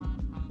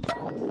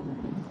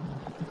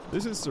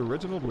This is Sir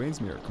Reginald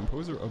Wainsmere,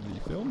 composer of the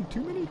film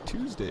Too Many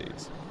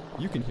Tuesdays.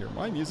 You can hear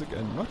my music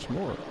and much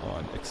more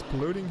on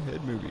Exploding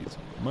Head Movies,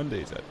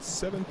 Mondays at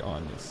 7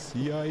 on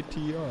CITR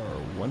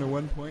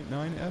 101.9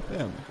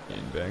 FM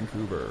in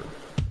Vancouver.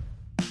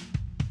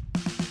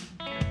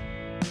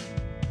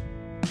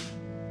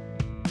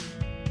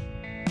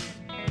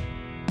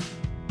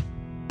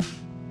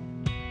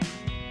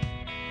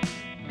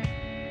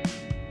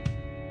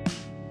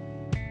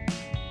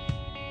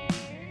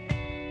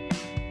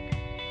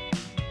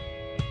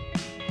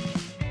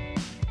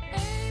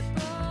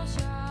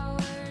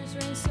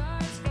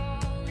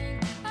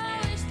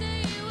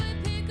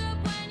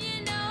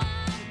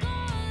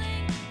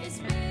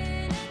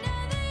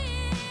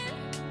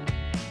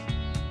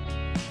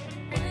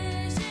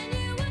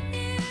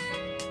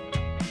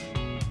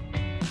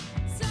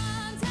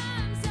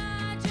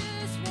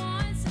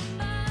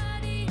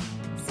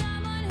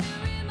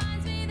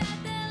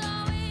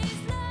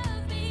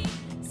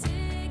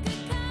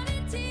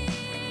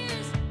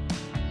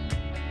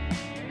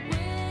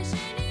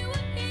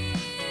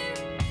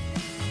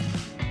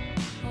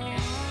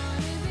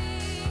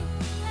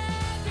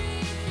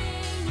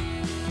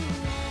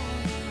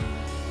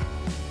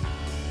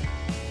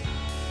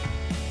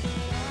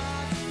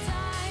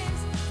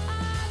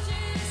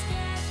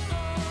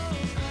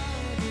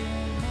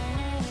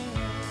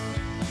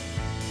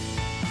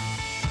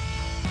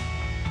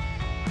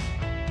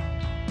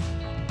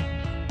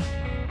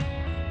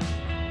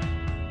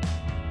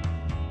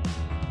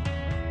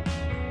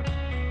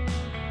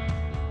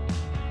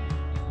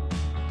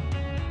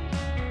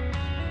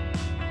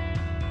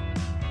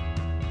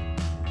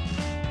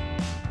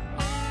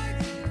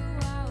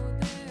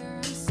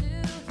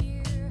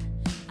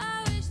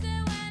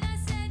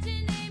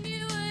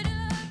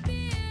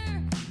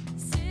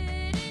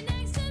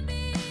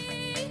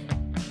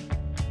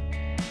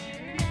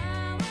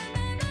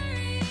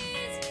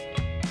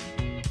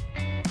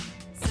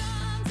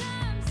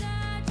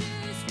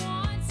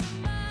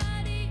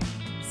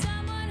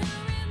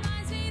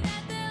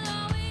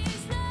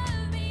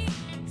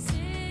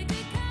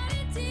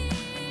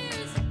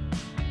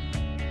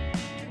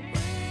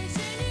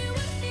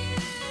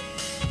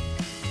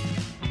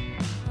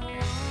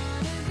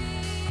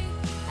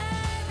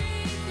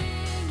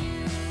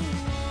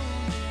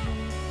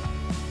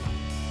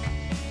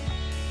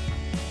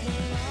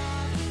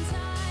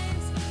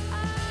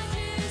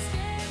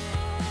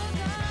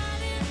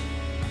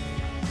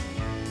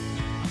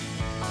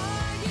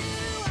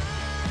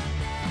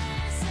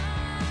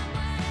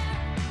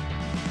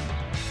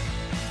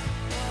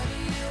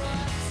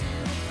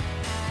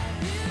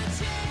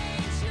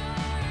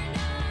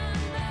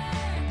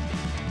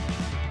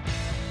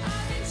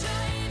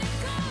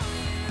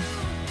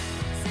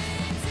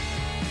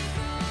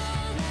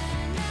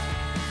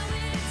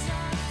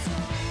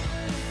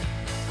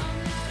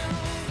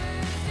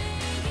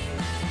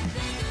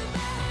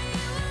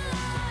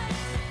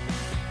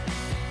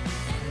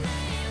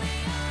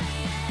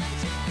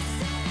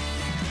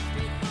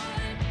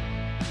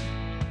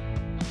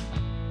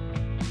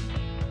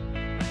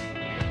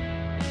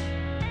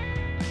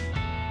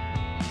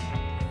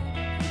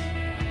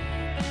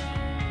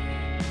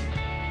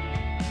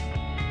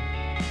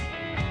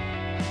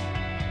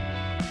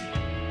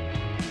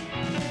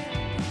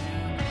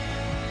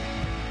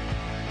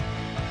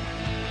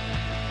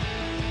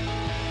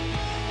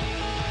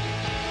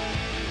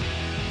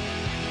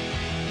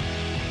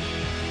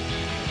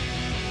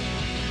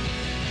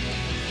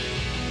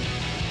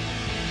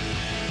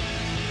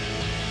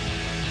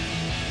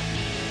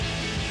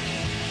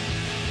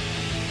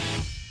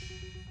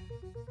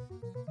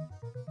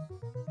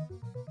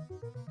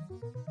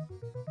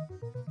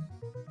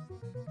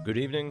 Good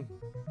evening,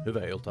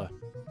 Hyvää iltaa,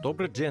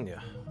 Dobra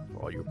Dzienia,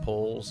 for all your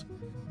Poles,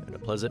 and a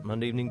pleasant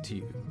Monday evening to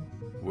you,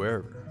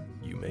 wherever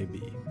you may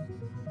be.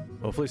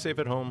 Hopefully safe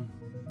at home,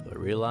 though I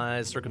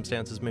realize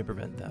circumstances may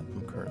prevent that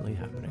from currently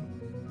happening.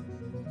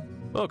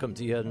 Welcome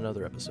to yet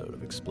another episode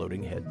of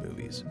Exploding Head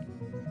Movies.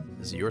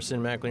 This is your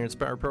cinematically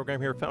inspired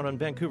program here found on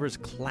Vancouver's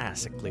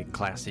classically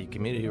classy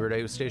community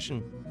radio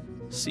station,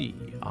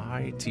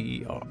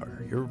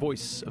 CITR, your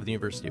voice of the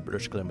University of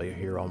British Columbia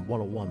here on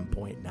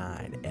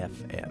 101.9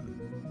 FM.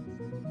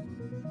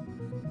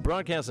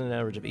 Broadcasting an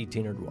average of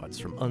 1,800 watts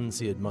from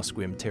unceded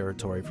Musqueam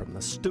territory from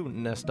the student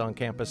nest on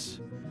campus,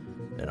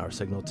 and our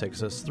signal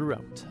takes us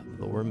throughout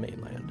the lower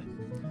mainland.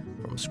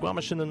 From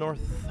Squamish in the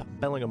north,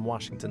 Bellingham,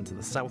 Washington to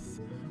the south,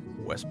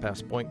 west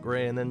past Point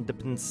Grey, and then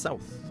dipping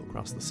south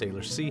across the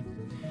Sailor Sea,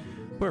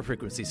 where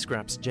frequency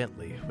scraps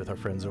gently with our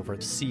friends over at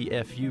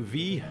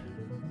CFUV,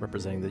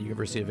 representing the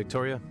University of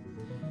Victoria,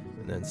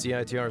 and then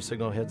CITR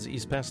signal heads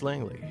east past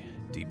Langley,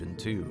 deep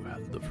into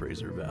the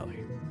Fraser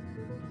Valley.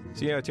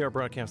 CITR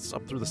broadcasts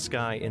up through the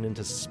sky and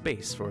into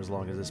space for as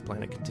long as this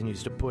planet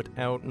continues to put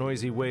out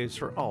noisy waves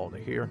for all to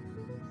hear.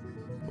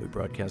 We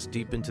broadcast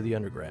deep into the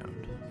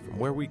underground, from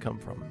where we come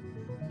from,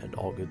 and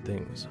all good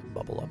things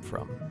bubble up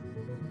from.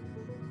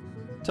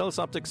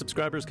 Telesoptic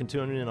subscribers can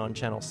tune in on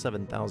channel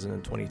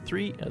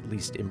 7023, at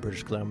least in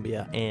British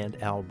Columbia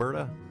and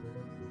Alberta.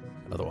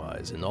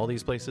 Otherwise, in all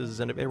these places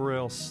and everywhere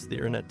else the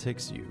internet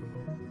takes you,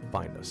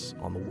 find us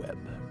on the web,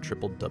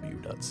 www.citr.ca.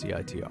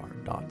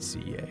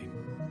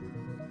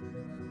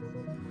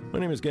 My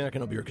name is Gak,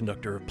 and I'll be your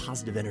conductor of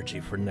positive energy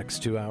for the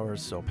next 2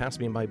 hours, so pass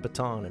me my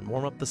baton and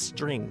warm up the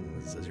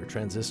strings as your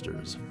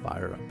transistors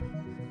fire up.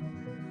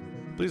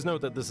 Please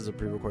note that this is a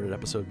pre-recorded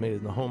episode made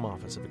in the home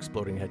office of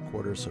Exploding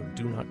Headquarters, so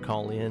do not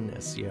call in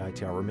as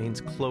CITR remains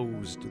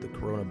closed to the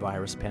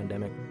coronavirus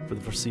pandemic for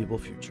the foreseeable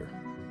future.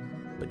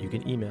 But you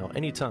can email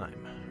anytime,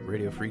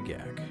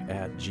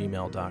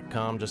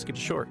 radiofreegag@gmail.com. Just keep it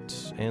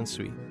short and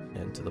sweet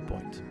and to the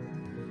point.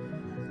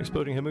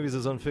 Exploding Head Movies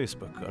is on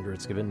Facebook under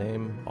its given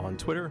name, on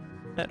Twitter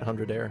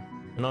 @100air,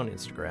 and on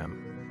Instagram,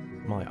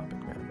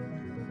 myopicman.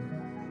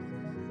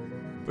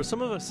 For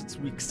some of us, it's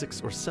week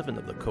 6 or 7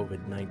 of the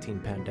COVID-19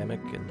 pandemic,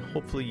 and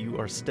hopefully you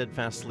are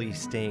steadfastly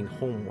staying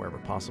home wherever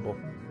possible,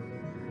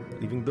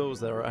 leaving those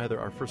that are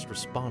either our first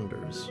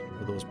responders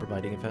or those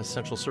providing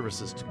essential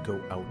services to go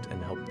out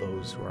and help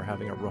those who are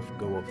having a rough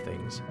go of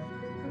things.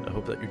 I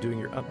hope that you're doing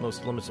your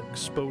utmost to limit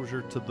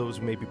exposure to those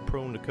who may be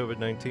prone to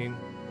COVID-19,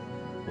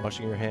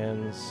 washing your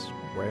hands,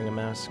 wearing a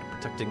mask,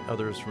 protecting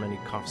others from any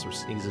coughs or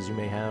sneezes you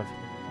may have,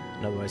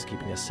 and otherwise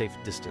keeping a safe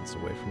distance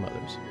away from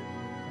others.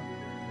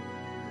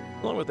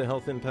 Along with the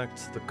health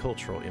impact, the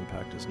cultural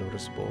impact is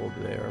noticeable.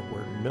 There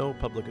were no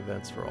public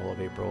events for all of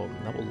April,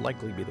 and that will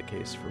likely be the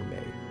case for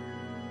May.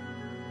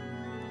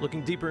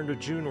 Looking deeper into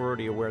June, we're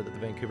already aware that the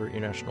Vancouver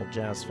International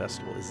Jazz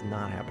Festival is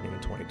not happening in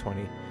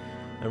 2020,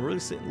 and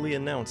recently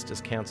announced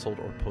as cancelled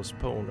or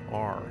postponed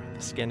are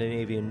the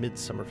Scandinavian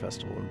Midsummer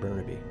Festival in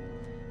Burnaby,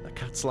 the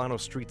Katslano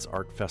Streets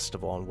Art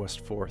Festival on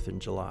West 4th in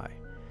July,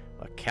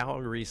 a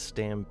Calgary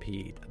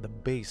Stampede, the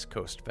Base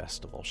Coast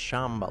Festival,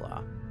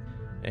 Shambhala,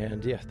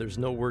 and yeah, there's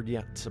no word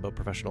yet about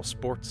professional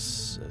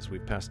sports, as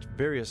we've passed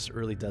various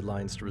early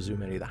deadlines to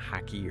resume any of the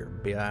hockey or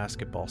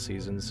basketball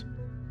seasons.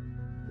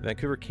 The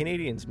Vancouver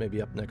Canadians may be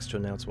up next to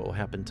announce what will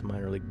happen to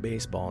minor league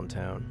baseball in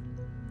town,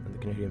 and the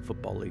Canadian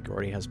Football League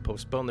already has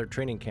postponed their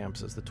training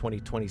camps as the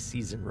 2020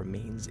 season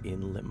remains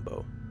in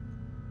limbo.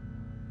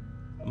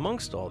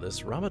 Amongst all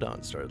this,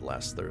 Ramadan started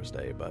last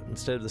Thursday, but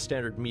instead of the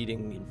standard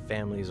meeting in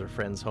families or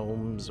friends'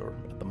 homes or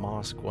at the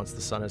mosque once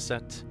the sun has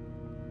set,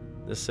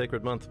 this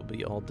sacred month will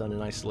be all done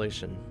in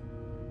isolation,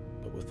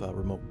 but with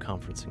remote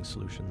conferencing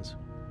solutions.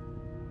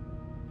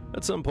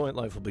 At some point,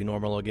 life will be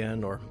normal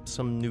again, or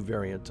some new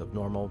variant of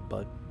normal,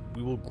 but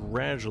we will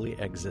gradually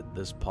exit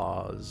this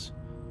pause,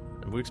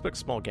 and we expect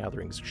small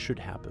gatherings should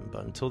happen,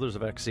 but until there's a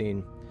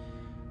vaccine,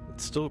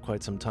 it's still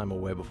quite some time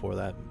away before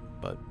that,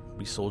 but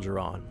we soldier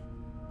on,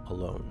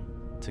 alone,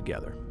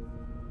 together.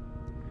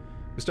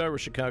 We start with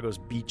Chicago's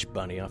Beach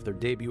Bunny off their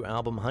debut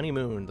album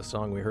Honeymoon. The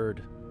song we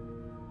heard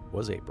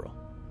was April.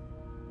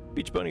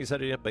 Beach Bunny is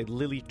headed up by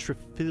Lily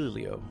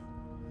Trifilio,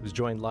 who's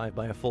joined live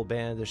by a full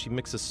band as she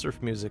mixes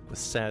surf music with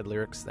sad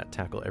lyrics that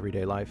tackle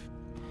everyday life.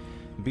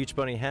 Beach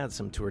Bunny had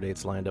some tour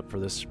dates lined up for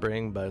this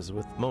spring, but as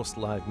with most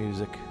live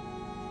music,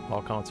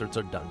 all concerts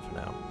are done for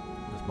now,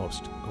 with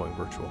most going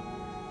virtual.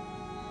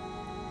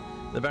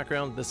 In the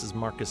background, this is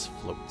Marcus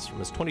Floats from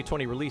his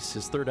 2020 release,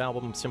 his third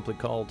album, simply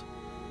called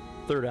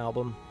Third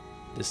Album,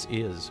 This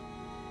Is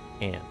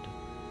And.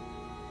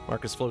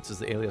 Marcus Floats is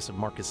the alias of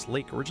Marcus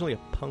Lake, originally a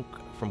punk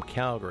from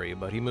Calgary,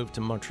 but he moved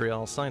to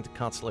Montreal, signed to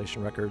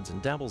Constellation Records,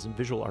 and dabbles in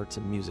visual arts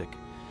and music,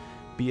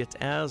 be it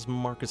as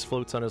Marcus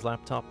Floats on his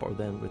laptop or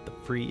then with the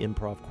free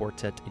improv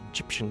quartet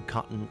Egyptian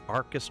Cotton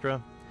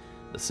Orchestra,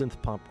 the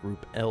synth pop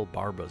group El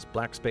Barba's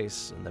Black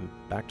Space, and then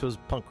back to his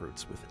punk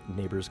roots with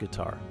Neighbor's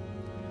Guitar.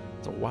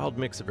 It's a wild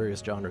mix of various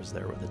genres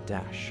there with a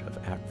dash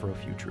of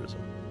Afrofuturism.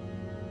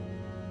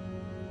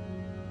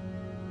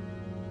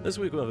 This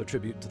week we'll have a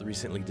tribute to the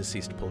recently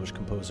deceased Polish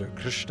composer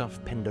Krzysztof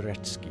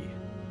Penderecki,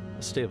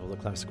 a staple of the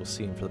classical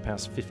scene for the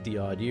past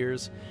 50-odd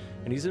years,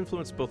 and he's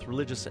influenced both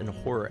religious and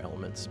horror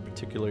elements,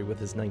 particularly with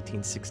his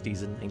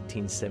 1960s and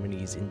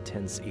 1970s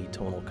intense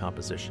atonal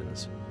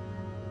compositions.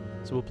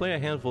 So we'll play a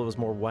handful of his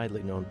more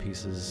widely known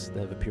pieces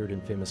that have appeared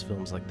in famous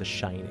films like The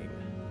Shining,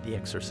 The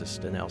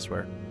Exorcist, and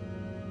elsewhere.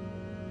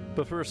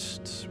 But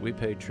first, we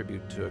pay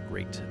tribute to a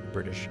great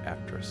British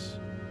actress.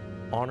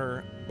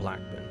 Honor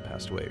Blackman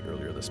passed away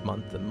earlier this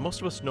month, and most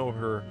of us know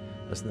her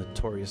as the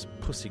notorious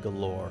Pussy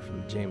Galore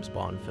from the James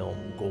Bond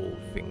film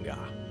Goldfinger.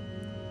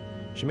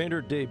 She made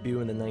her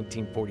debut in the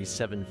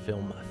 1947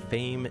 film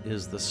Fame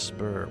is the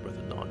Spur with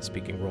a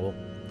non-speaking role,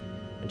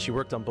 and she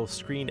worked on both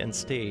screen and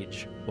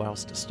stage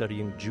whilst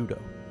studying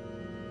judo.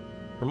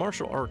 Her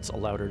martial arts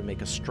allowed her to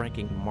make a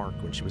striking mark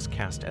when she was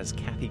cast as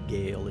Kathy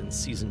Gale in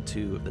Season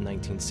 2 of the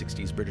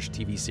 1960s British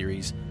TV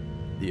series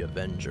The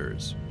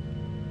Avengers.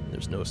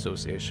 There's no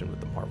association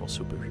with the Marvel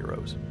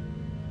superheroes.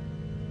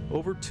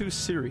 Over 2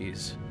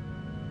 series,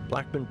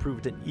 Blackman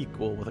proved an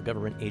equal with a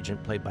government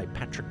agent played by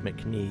Patrick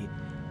McNee,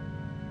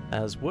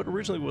 as what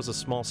originally was a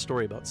small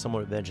story about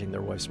someone avenging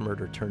their wife's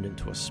murder turned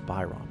into a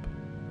spy romp.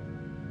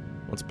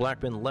 Once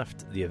Blackman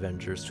left the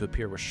Avengers to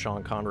appear with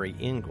Sean Connery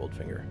in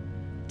Goldfinger,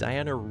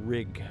 Diana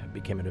Rigg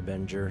became an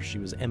Avenger. She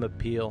was Emma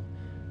Peel,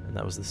 and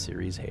that was the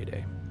series'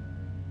 heyday.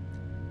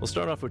 We'll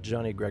start off with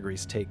Johnny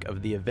Gregory's take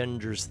of the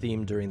Avengers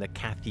theme during the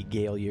Kathy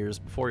Gale years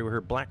before we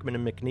heard Blackman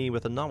and McNee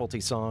with a novelty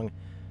song.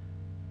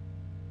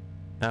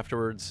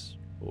 Afterwards,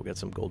 we'll get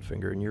some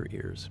Goldfinger in your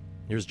ears.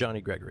 Here's Johnny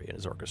Gregory and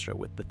his orchestra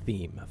with the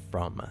theme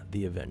from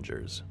the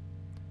Avengers.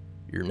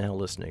 You're now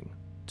listening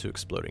to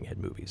Exploding Head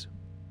Movies.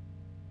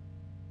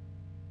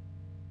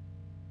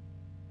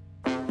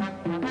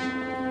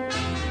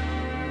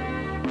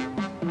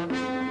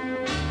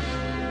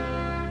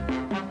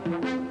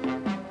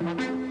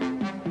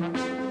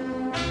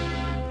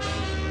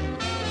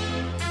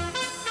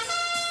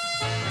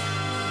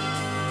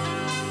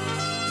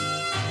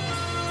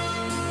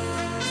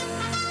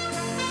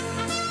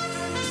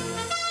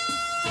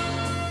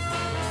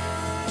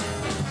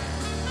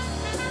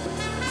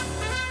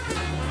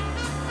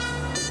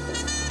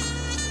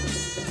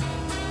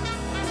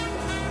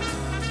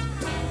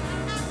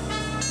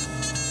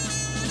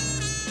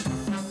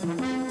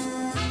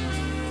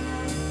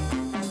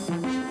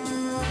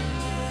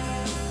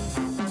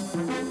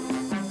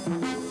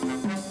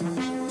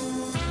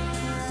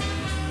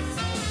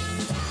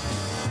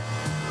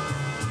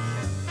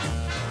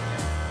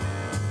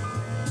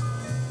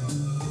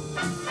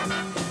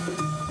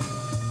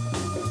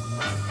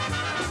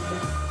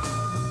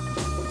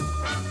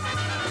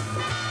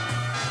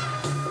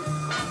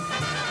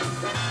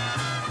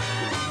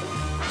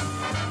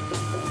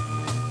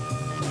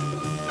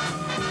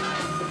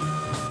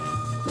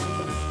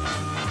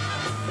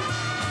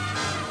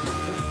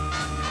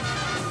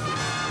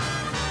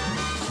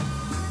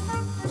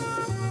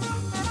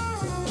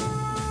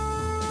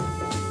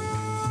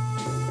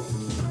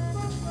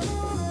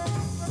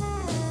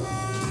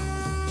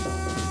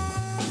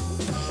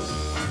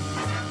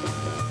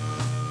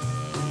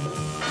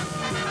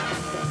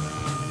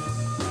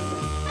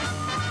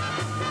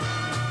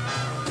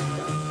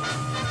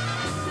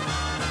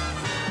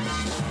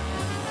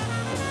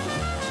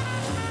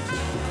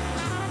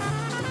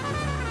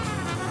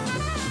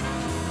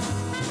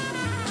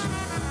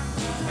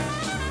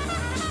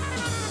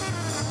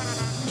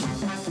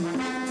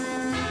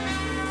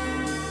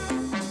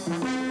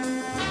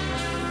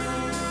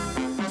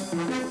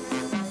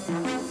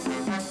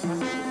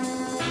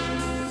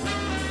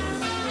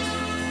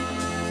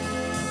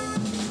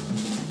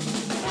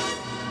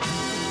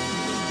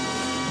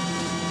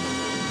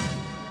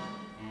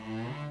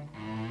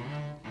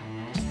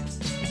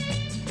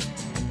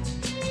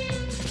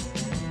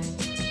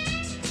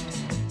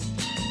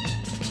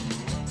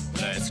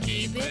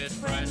 Keep it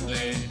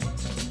friendly.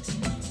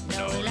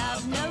 No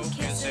love, no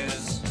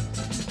kisses.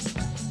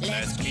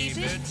 Let's keep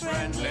it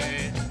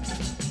friendly.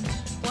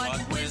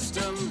 What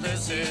wisdom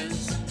this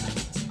is.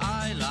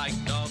 I like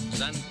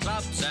dogs and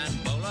clubs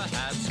and bowler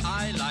hats.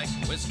 I like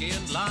whiskey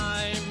and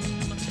lime.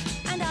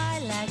 And I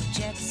like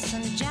jets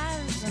and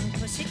jazz and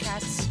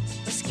pussycats.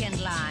 Whiskey and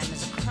lime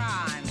is a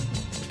crime.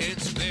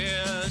 It's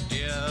clear,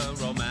 dear,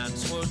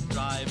 romance would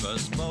drive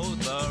us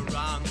both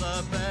around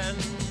the bend.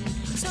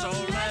 So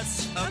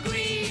let's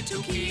agree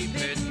to keep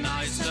it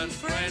nice and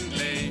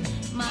friendly,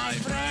 my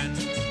friend.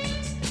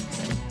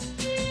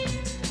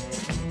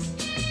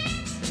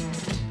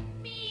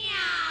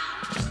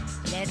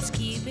 Meow. Let's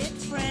keep it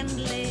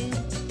friendly.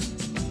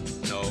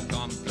 No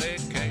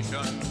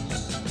complications.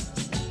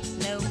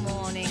 No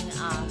morning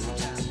after.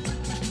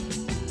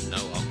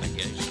 No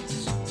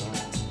obligations.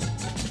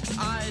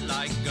 I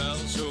like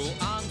girls who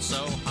aren't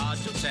so hard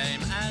to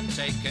tame and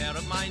take care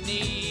of my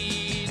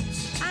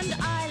needs. And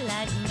I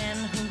like men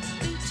who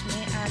beat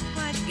me at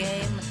my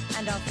game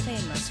and are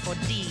famous for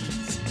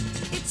deeds.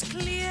 It's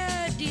clear,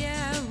 dear,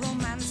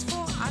 romance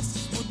for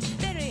us would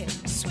very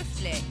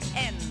swiftly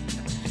end.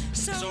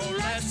 So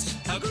let's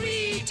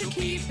agree to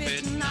keep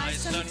it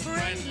nice and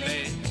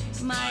friendly,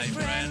 my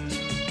friend.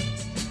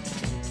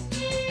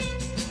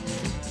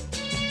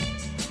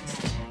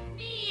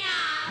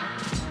 Meow.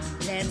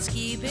 Let's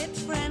keep it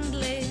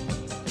friendly.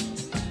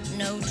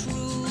 No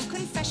true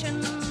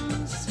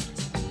confessions.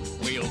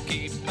 We'll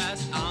keep at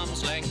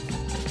arm's length.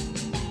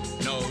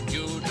 No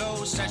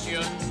judo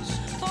sessions.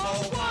 For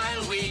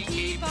while we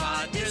keep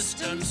our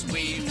distance,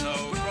 we've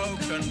no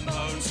broken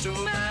bones to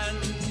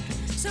mend.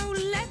 So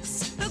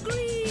let's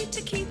agree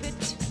to keep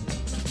it.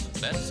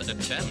 Let's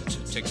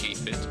attempt to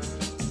keep it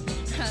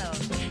Oh,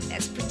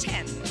 let's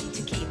pretend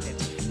to keep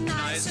it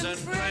nice and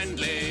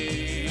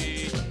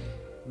friendly.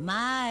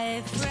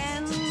 My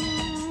friend.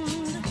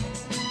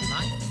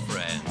 My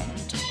friend.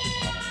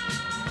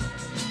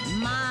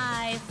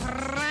 My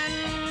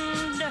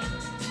friend.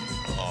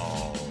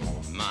 Oh,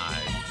 my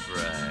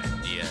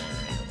friend, yes.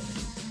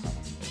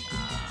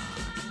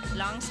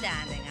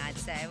 Long-standing, I'd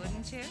say,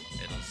 wouldn't you?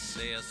 It'll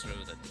see us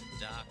through the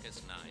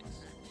darkest nights.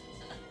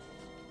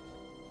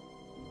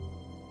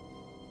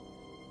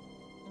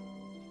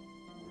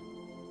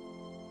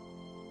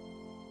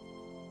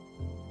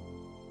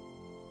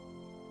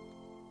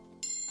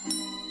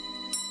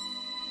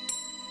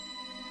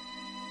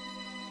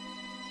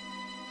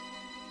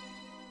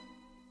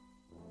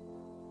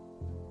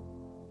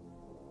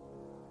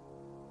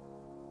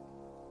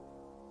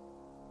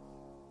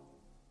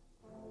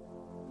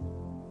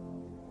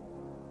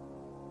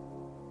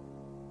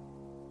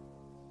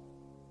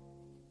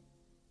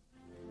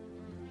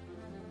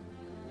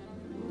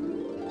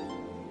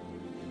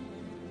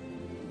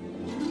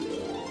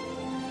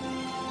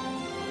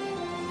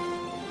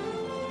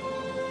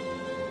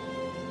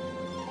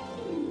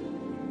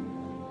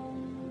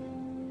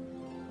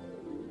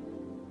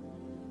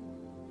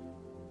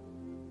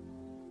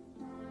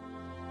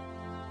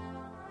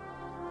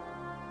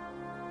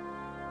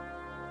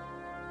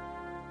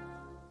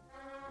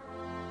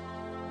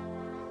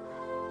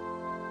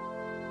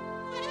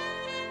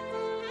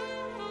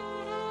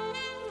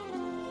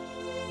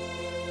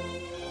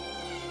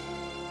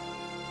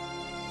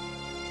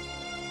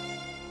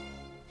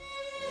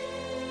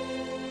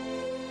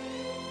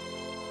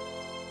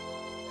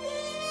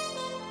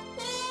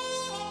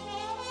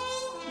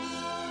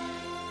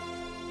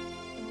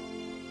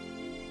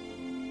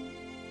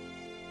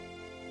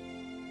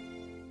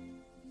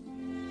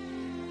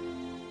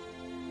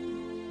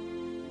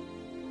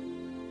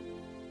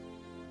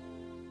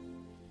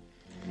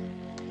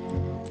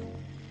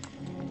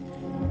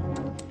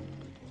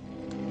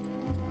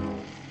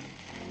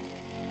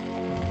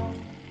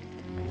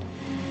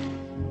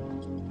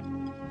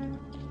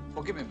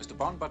 Forgive me, Mr.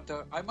 Bond,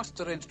 but I must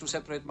arrange to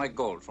separate my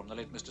gold from the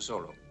late Mr.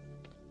 Solo.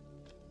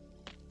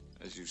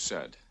 As you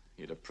said,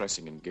 he had a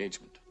pressing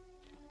engagement.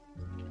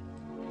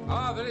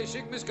 Ah, very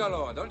chic, Miss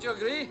Galore. Don't you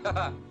agree?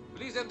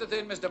 Please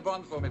entertain Mr.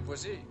 Bond for me,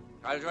 pussy.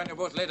 I'll join you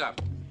both later.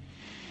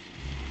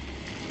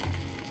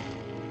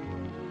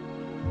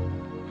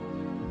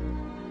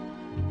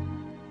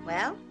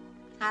 Well,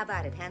 how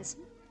about it,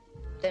 handsome?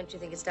 Don't you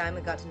think it's time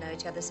we got to know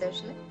each other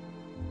socially?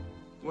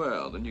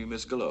 Well, the new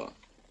Miss Galore.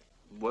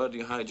 Where do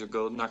you hide your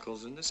gold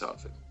knuckles in this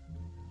outfit?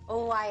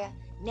 Oh, I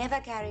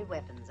never carry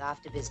weapons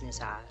after business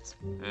hours.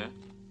 Yeah?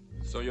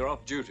 So you're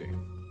off duty?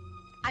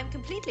 I'm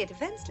completely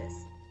defenseless.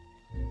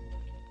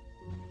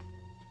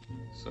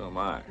 So am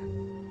I.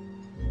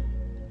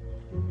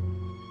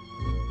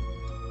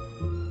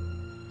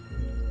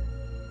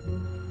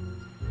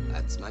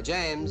 That's my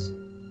James.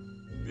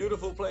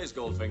 Beautiful place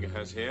Goldfinger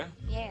has here.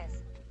 Yes,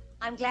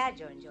 I'm glad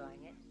you're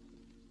enjoying it.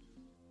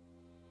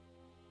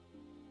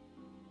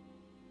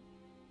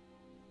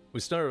 We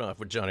started off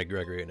with Johnny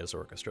Gregory and his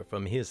orchestra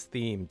from his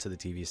theme to the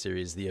TV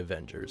series The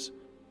Avengers.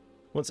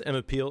 Once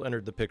Emma Peel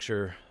entered the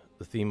picture,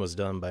 the theme was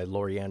done by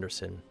Laurie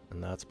Anderson,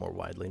 and that's more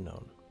widely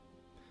known.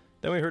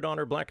 Then we heard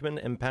Honor Blackman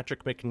and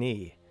Patrick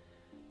McNee,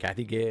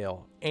 Kathy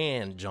Gale,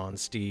 and John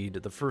Steed,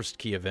 the first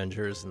key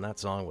Avengers, and that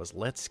song was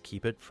Let's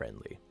Keep It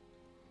Friendly.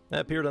 That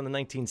appeared on the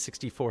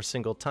 1964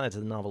 single tied to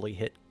the novelty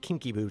hit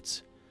Kinky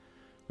Boots,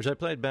 which I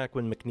played back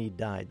when McNee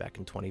died back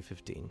in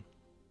 2015.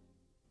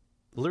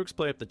 The lyrics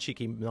play up the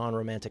cheeky,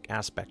 non-romantic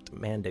aspect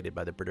mandated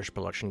by the British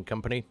production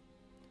company,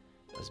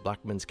 as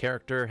Blackman's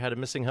character had a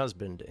missing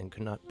husband and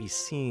could not be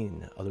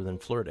seen other than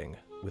flirting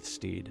with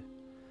Steed.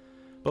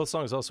 Both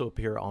songs also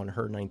appear on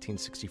her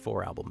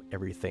 1964 album,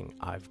 Everything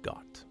I've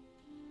Got.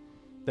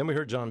 Then we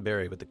heard John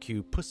Barry with the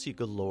cue Pussy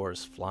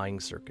Galore's Flying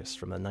Circus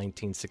from the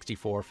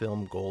 1964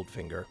 film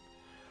Goldfinger,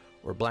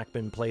 where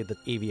Blackman played the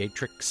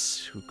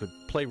aviatrix who could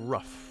play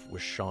rough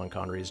with Sean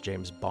Connery's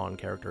James Bond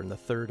character in the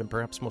third and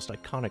perhaps most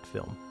iconic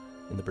film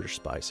in the British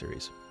spy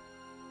series.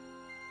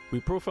 We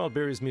profiled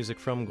Barry's music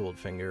from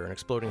Goldfinger in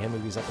Exploding Head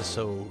Movies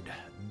episode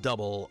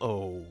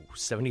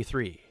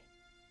 0073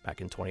 back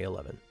in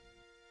 2011.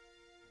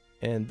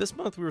 And this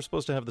month we were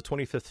supposed to have the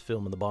 25th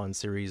film in the Bond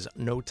series,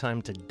 No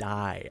Time to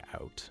Die,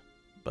 out.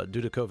 But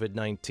due to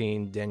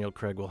COVID-19, Daniel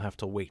Craig will have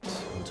to wait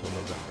until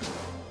November.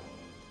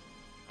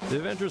 The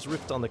Avengers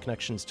riffed on the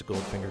connections to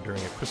Goldfinger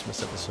during a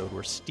Christmas episode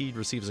where Steed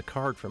receives a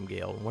card from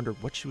Gale and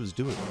wondered what she was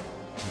doing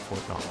in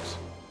Fort Knox.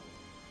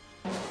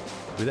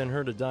 We then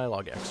heard a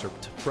dialogue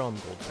excerpt from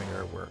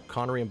Goldfinger where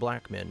Connery and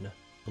Blackman,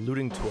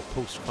 alluding to a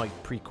post-fight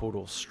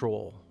pre-coital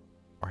stroll,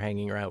 are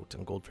hanging out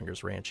on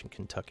Goldfinger's ranch in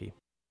Kentucky.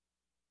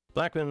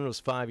 Blackman was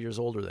 5 years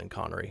older than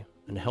Connery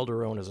and held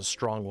her own as a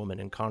strong woman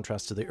in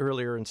contrast to the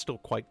earlier and still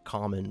quite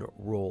common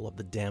role of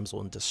the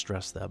damsel in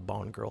distress that a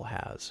Bond girl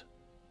has.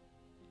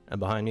 And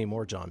behind me,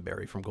 more John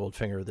Barry from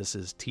Goldfinger. This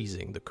is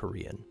Teasing the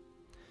Korean.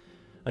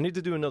 I need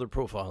to do another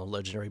profile on the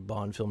legendary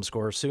Bond film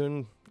scorer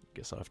soon.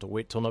 Guess I'll have to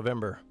wait till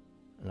November,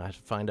 and I have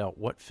to find out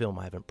what film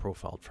I haven't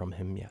profiled from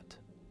him yet.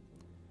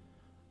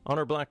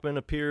 Honor Blackman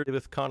appeared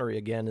with Connery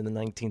again in the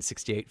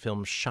 1968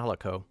 film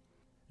Shalako.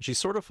 She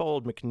sort of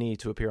followed McNee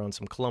to appear on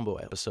some Columbo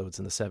episodes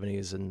in the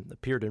 70s and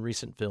appeared in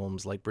recent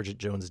films like Bridget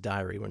Jones'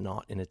 Diary when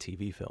not in a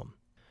TV film.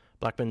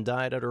 Blackman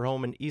died at her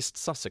home in East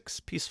Sussex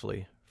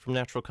peacefully from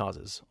natural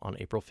causes on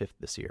April 5th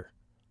this year.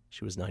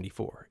 She was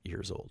 94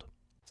 years old.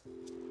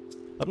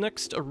 Up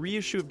next, a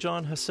reissue of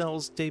John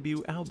Hassell's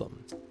debut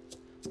album.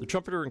 The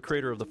trumpeter and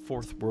creator of the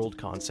Fourth World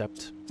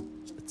concept,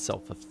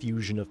 itself a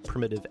fusion of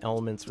primitive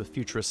elements with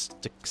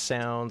futuristic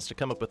sounds to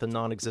come up with a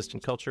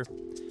non-existent culture,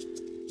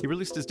 he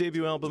released his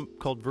debut album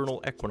called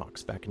Vernal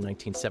Equinox back in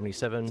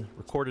 1977,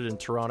 recorded in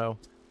Toronto,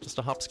 just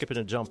a hop, skip, and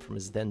a jump from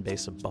his then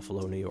base of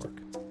Buffalo, New York.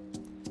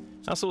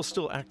 Hassell is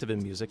still active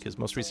in music. His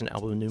most recent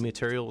album, New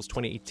Material, was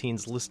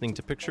 2018's Listening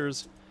to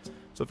Pictures,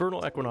 but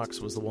Vernal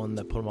Equinox was the one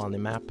that put him on the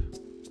map,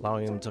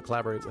 allowing him to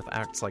collaborate with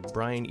acts like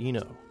Brian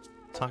Eno,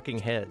 Talking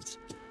Heads,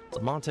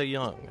 Lamonte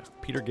Young,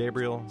 Peter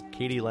Gabriel,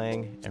 Katie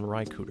Lang, and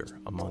Ry Cooder,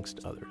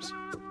 amongst others.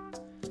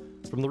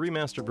 From the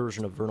remastered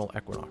version of Vernal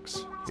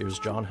Equinox, here's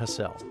John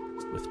Hassell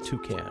with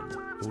Toucan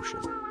Ocean.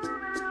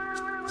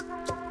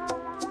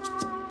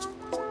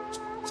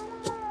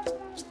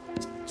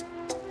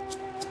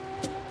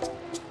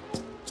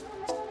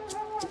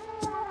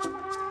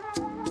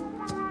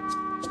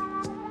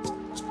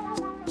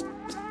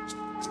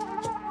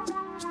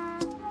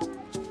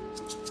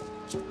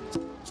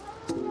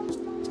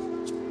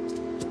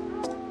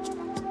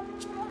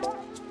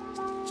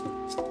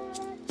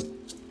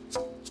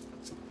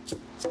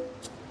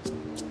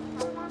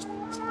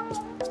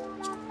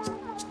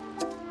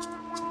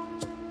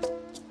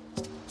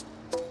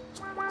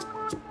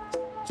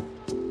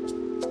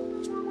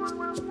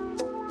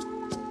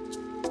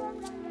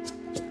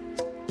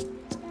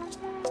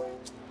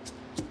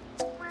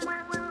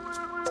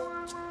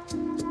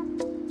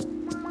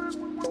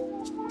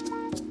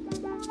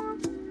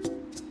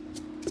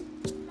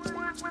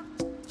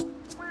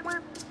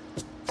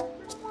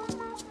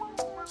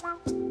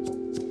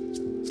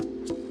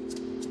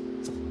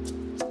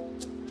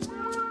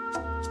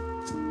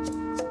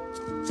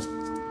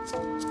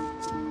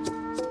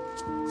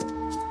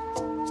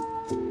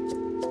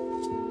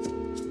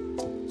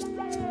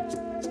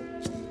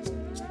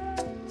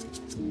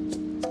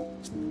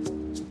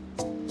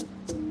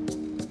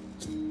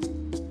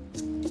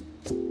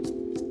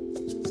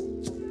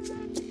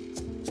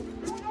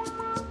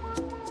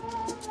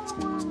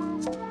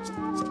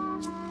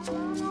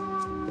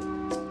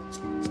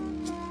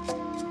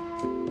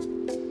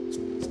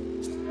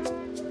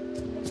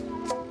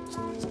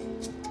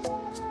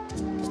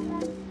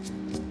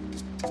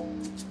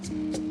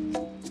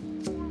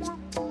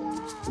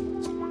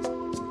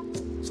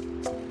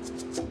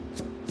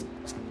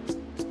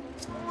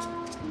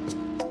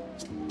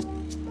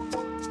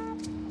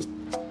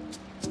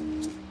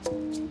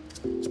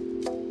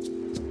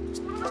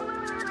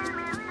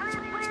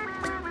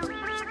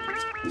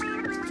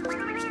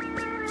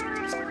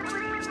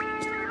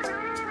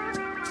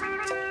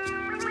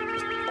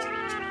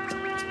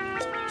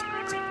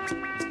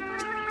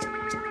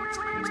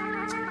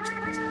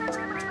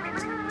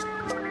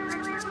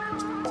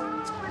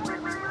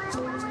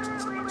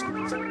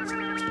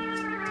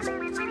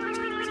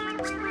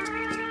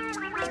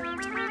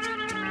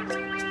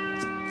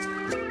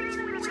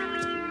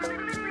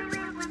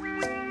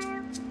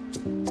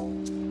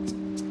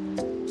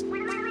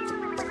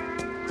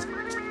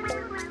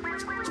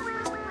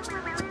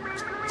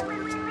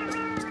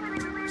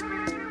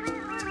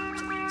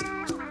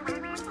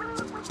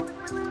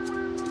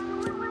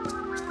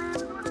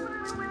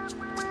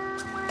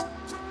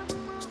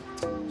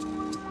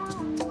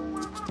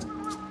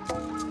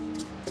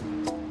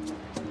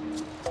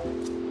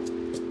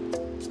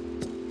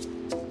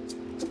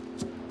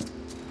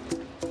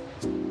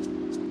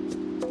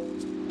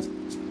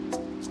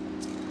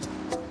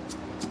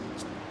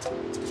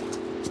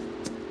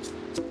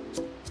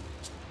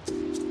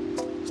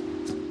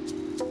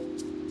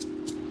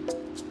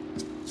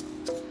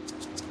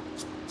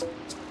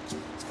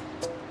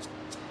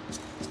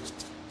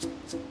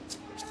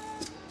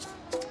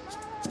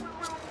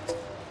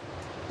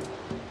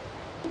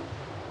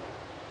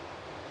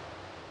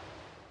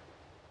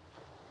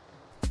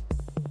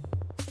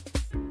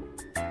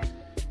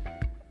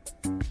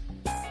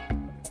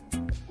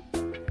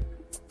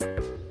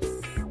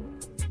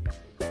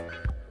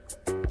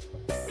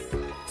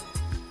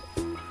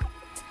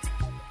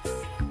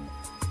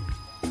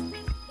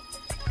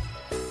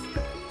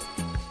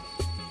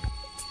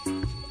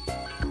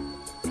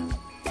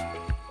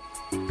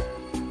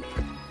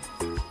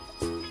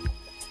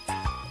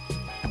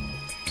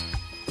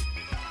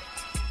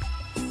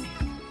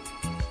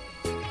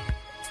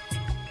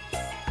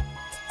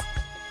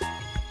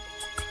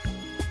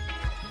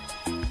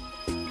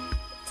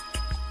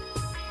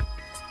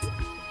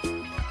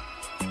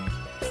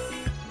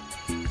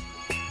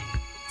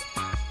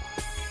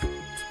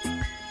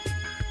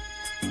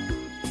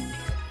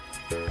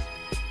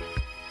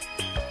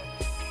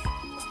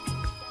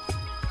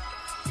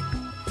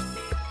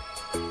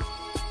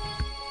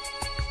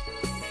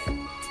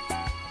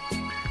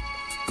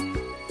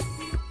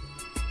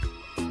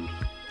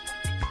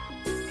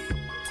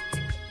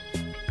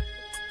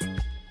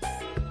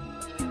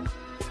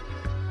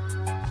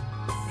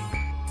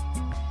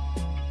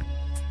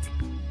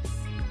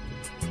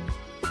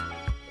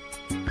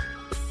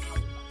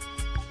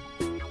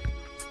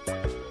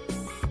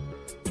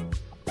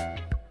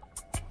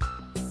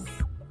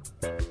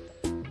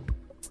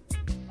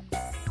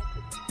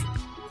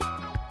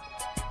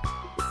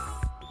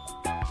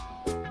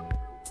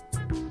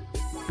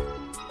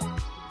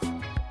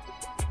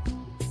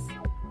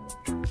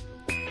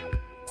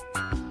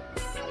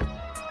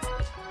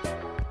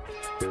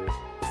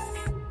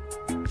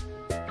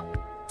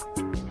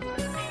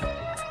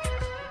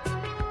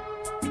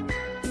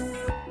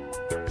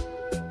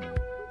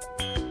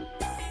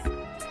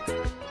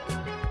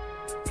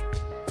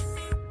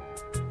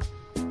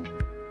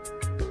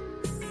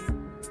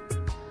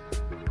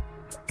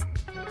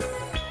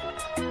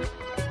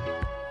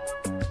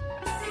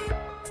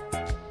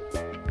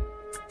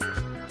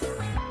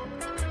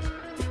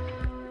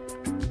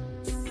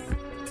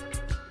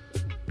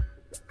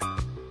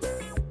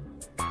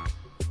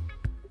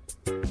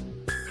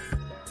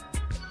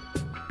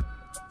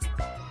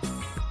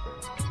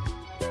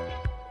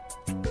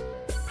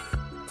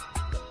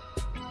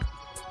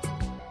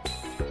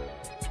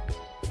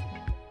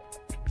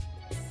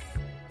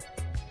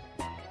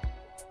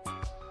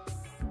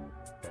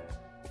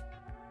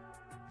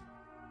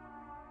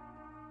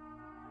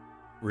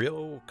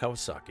 Ryo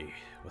Kawasaki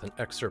with an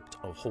excerpt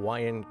of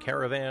Hawaiian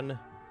Caravan,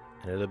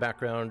 and in the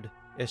background,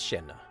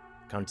 Escena,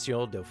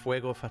 Canción de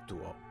Fuego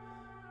Fatuo,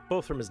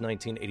 both from his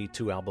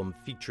 1982 album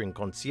featuring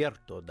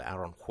Concierto de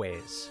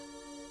Aranjuez.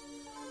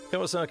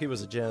 Kawasaki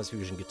was a jazz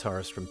fusion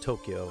guitarist from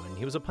Tokyo, and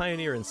he was a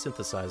pioneer in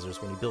synthesizers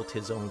when he built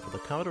his own for the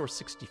Commodore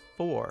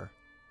 64.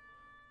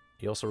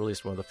 He also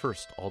released one of the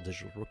first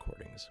all-digital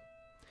recordings.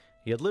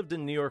 He had lived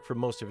in New York for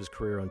most of his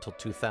career until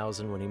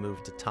 2000 when he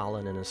moved to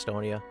Tallinn in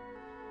Estonia,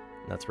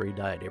 and that's where he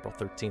died April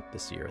 13th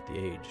this year at the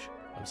age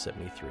of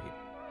 73.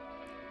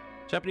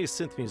 Japanese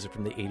synth music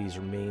from the 80s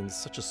remains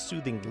such a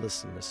soothing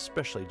listen,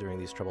 especially during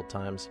these troubled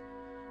times,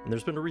 and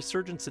there's been a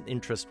resurgence in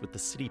interest with the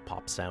city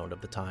pop sound of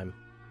the time.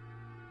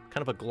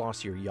 Kind of a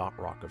glossier yacht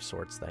rock of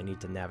sorts that I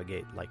need to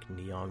navigate like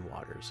neon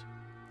waters.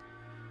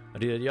 I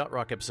did a yacht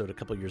rock episode a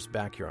couple years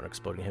back here on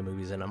Exploding Head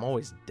Movies, and I'm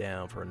always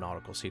down for a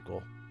nautical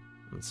sequel,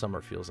 and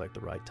summer feels like the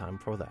right time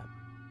for that.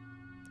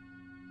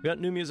 We got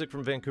new music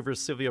from Vancouver's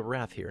Sylvia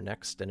Rath here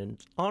next, and in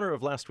honor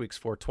of last week's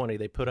 420,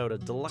 they put out a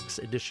deluxe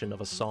edition of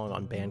a song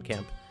on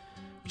Bandcamp,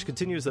 which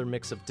continues their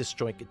mix of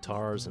disjoint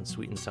guitars and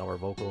sweet and sour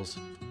vocals.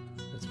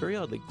 It's very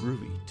oddly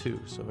groovy,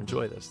 too, so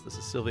enjoy this. This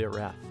is Sylvia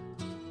Rath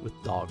with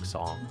Dog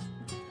Song.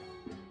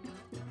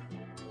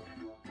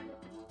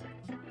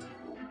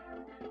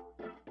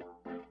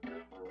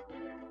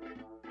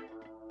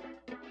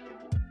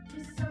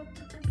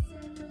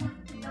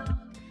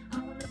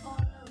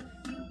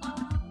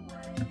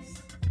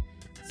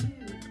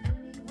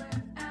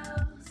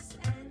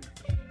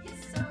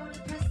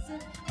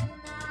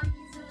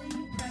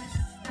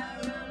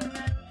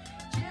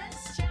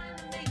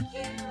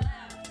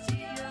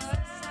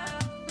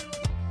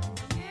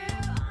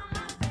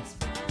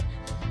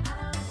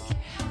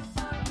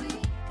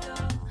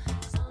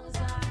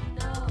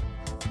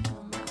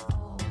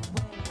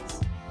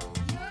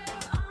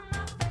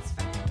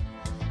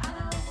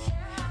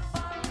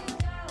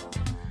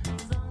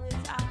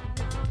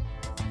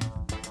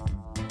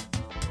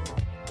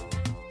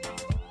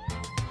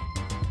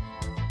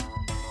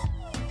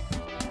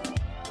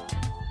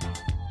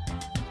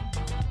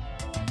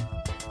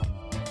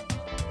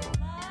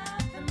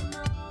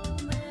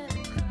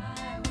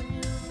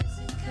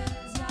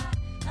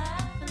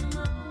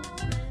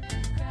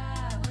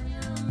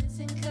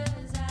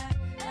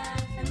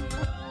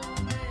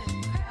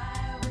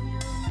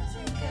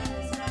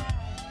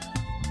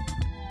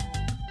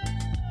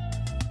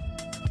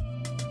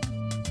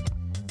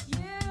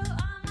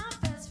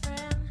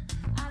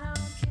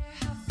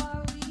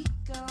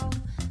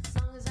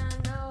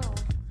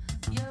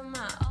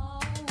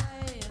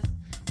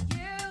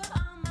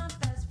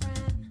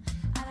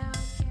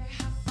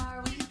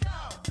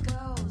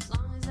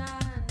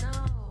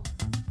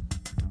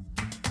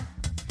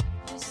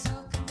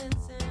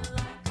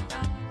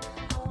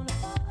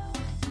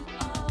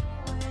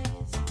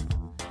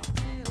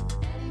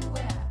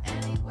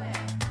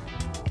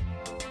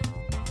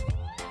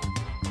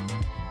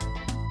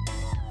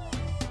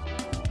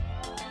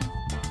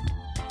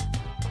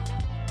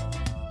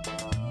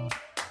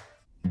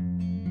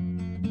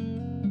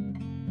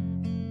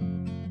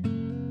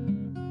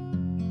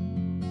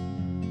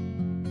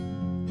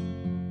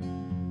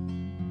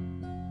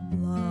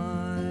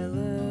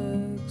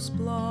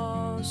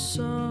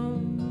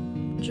 Blossom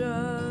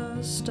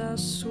just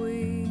as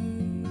sweet.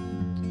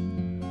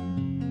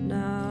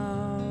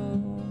 Now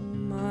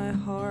my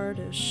heart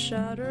is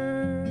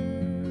shattered.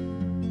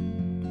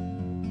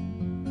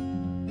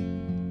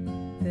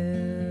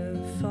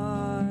 If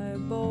I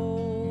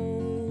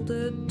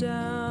bolted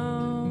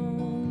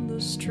down the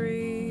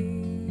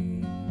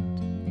street,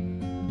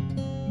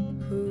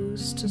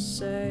 who's to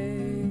say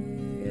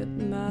it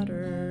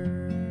mattered?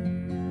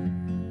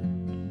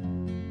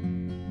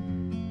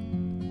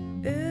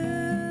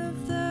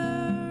 If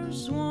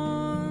there's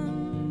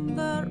one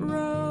that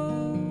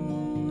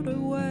rode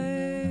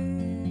away,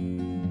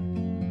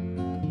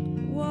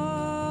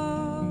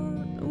 what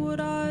would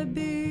I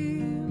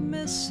be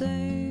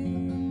missing?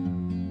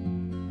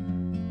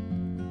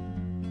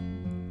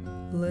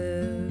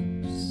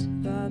 Lips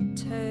that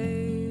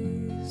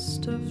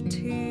taste of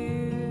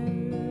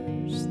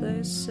tears,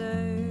 they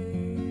say,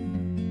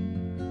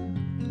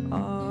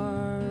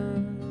 are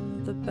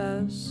the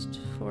best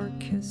for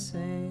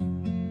kissing.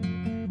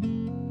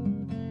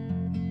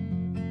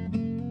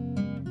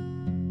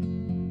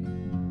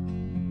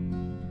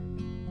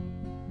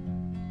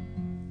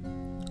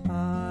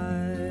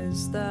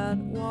 Eyes that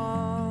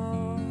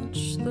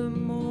watch the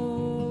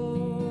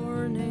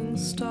morning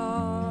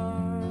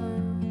star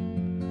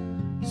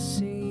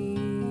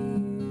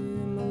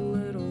seem a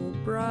little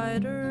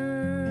brighter.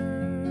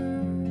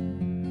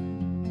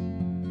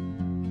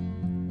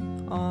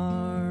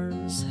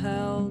 Arms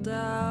held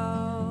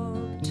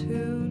out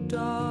to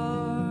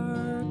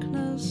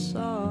darkness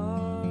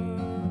are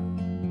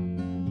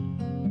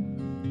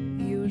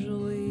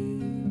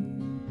usually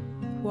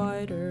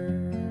wider.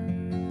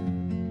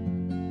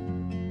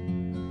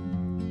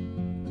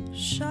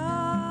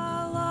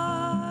 Shall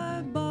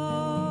I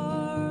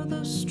bar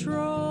the strolling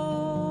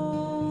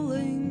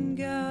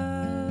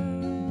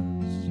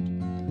guest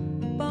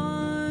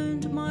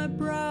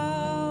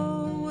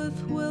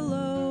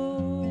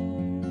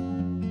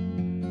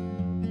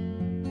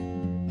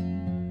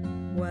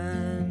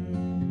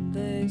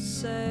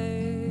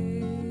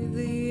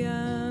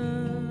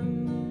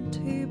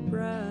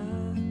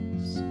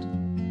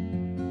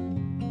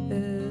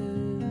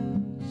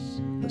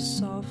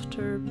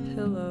winter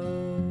pillow.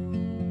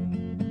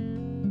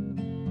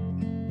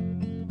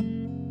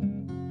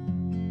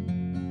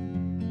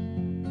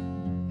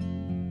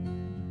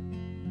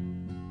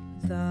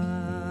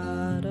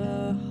 That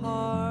a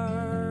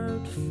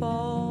heart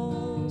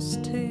falls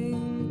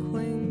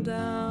tinkling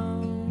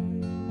down,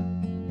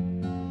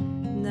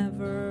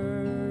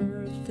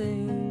 never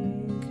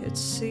think it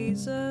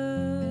seizes.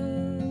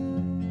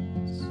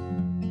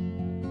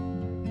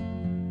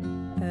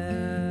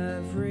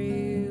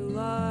 Every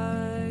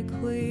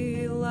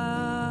likely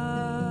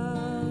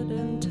lad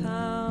in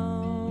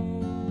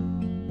town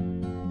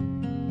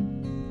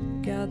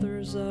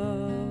gathers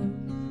up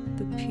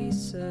the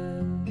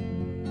pieces.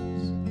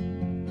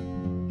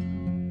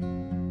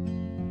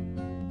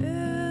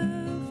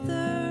 If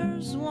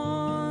there's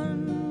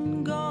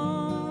one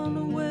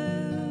gone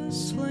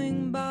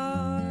whistling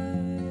by,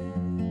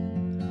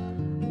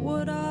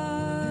 would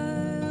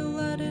I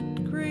let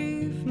it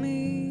grieve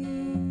me?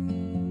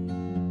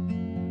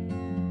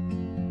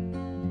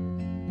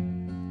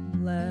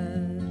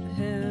 Let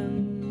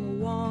him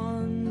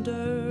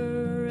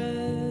wander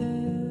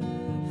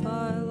if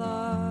I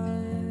lie.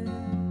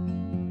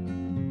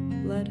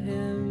 Let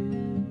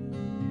him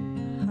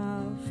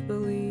half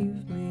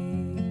believe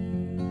me.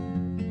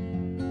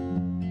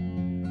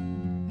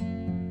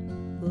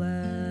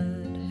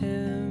 Let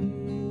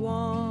him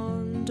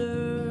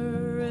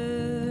wander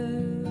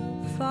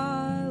if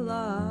I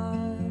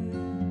lie.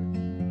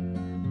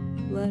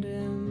 Let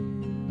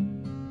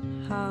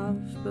him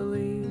half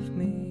believe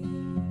me.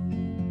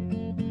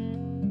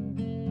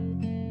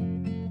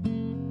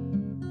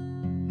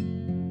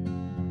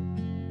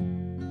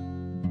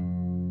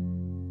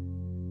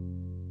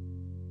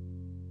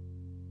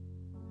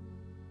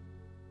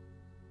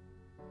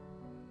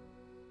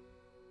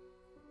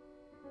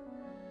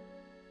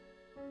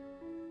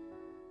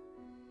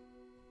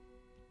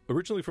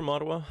 Originally from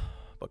Ottawa,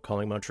 but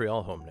calling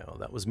Montreal home now,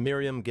 that was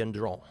Myriam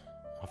Gendron.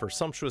 Off her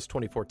sumptuous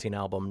 2014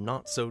 album,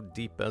 Not So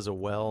Deep as a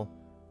Well,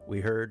 we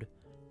heard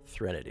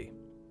Threnody.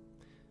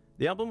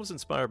 The album was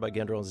inspired by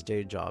Gendron's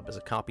day job as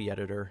a copy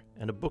editor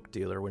and a book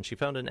dealer when she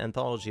found an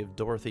anthology of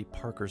Dorothy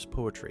Parker's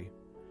poetry,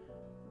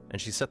 and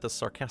she set the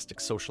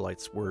sarcastic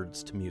socialite's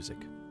words to music.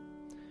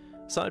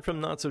 Aside from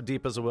Not So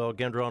Deep as a Well,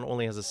 Gendron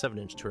only has a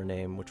 7-inch to her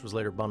name, which was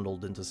later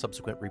bundled into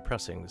subsequent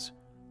repressings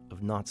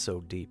of Not So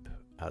Deep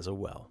as a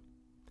Well.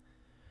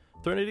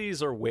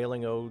 Threnodies are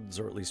wailing odes,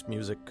 or at least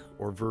music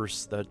or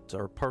verse, that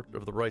are part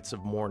of the rites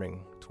of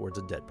mourning towards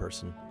a dead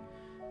person.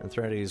 And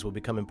threnodies will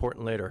become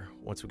important later,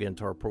 once we get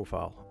into our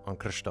profile on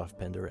Krzysztof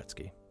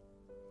Penderecki.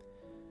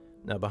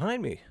 Now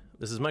behind me,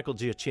 this is Michael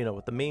Giacchino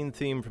with the main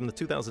theme from the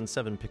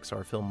 2007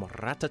 Pixar film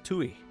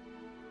Ratatouille,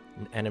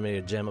 an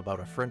animated gem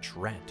about a French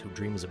rat who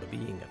dreams of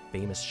being a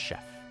famous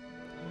chef.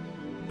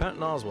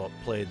 Patton Oswalt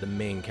played the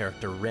main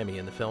character Remy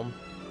in the film,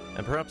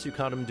 and perhaps you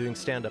caught him doing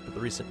stand-up at the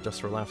recent Just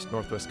for Laughs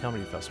Northwest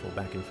Comedy Festival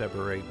back in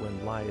February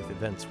when live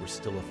events were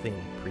still a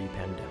thing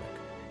pre-pandemic.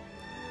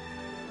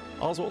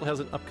 Oswald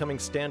has an upcoming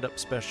stand-up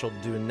special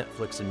due on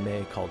Netflix in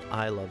May called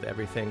I Love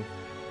Everything.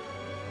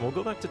 And we'll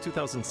go back to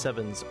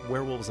 2007's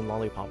Werewolves and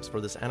Lollipops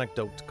for this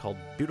anecdote called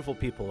Beautiful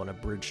People and a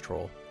Bridge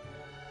Troll,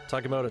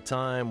 talking about a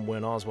time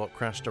when Oswald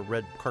crashed a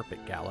red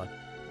carpet gala,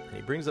 and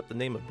he brings up the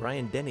name of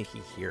Brian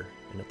Dennehy here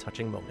in a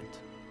touching moment.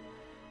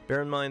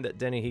 Bear in mind that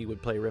Dennehy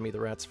would play Remy the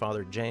Rat's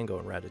father Django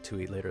in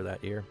Ratatouille later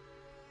that year.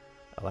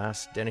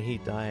 Alas, Dennehy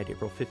died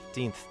April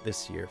 15th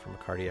this year from a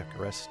cardiac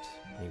arrest,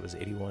 and he was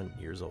 81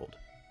 years old.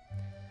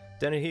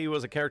 Dennehy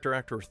was a character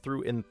actor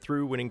through and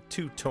through, winning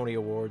 2 Tony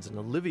Awards and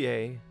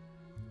Olivier,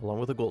 along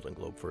with a Golden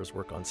Globe for his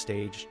work on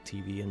stage,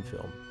 TV, and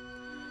film.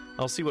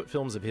 I'll see what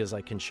films of his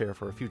I can share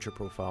for a future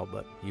profile,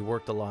 but he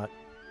worked a lot,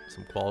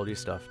 some quality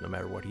stuff, no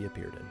matter what he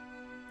appeared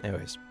in.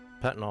 Anyways,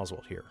 Patton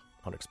Oswalt here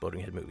on Exploding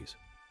Head Movies.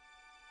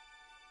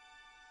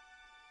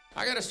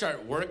 I gotta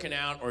start working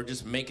out or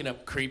just making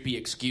up creepy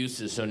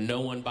excuses so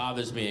no one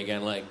bothers me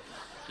again. Like,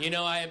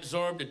 I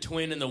absorbed a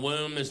twin in the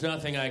womb. There's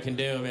nothing I can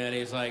do, man.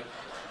 He's like,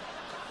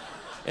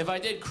 if I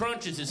did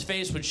crunches, his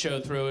face would show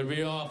through. It'd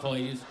be awful.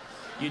 You'd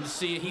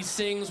see, he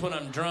sings when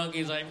I'm drunk.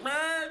 He's like,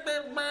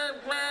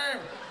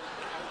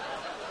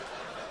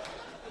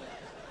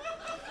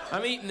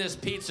 I'm eating this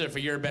pizza for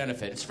your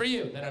benefit. It's for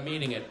you that I'm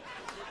eating it.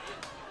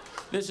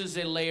 This is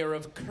a layer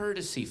of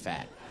courtesy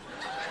fat.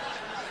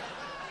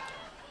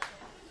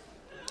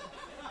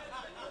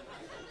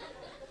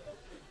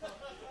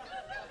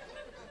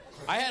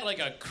 I had like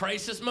a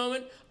crisis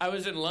moment. I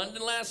was in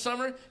London last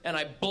summer, and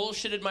I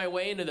bullshitted my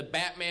way into the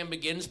Batman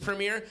Begins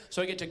premiere,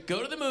 so I get to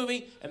go to the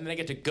movie, and then I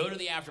get to go to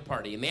the after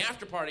party. And the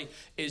after party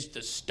is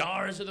the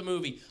stars of the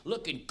movie,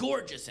 looking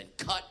gorgeous and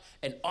cut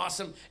and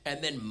awesome,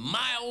 and then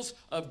miles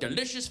of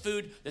delicious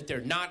food that they're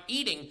not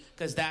eating,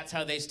 because that's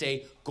how they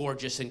stay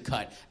gorgeous and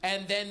cut.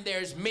 And then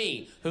there's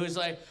me, who's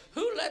like,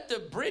 who let the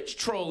bridge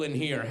troll in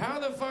here? How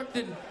the fuck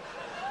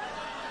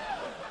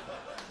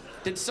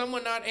Did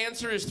someone not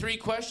answer his 3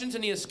 questions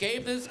and he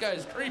escaped? This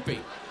guy's creepy.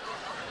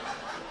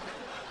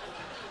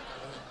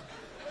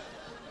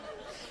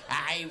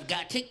 I've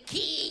got a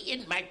key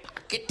in my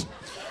pocket.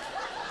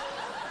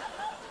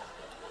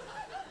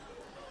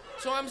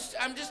 So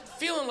I'm just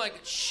feeling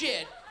like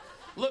shit,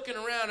 looking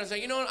around. I was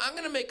like, you know what, I'm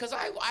gonna make, because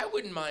I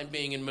wouldn't mind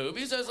being in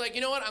movies. I was like, you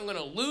know what, I'm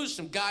gonna lose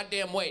some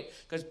goddamn weight,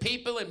 because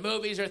people in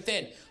movies are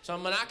thin. So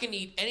I'm not gonna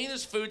eat any of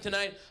this food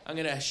tonight. I'm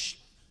gonna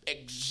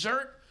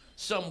exert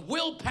some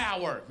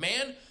willpower,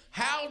 man.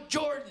 Hal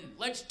Jordan,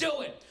 let's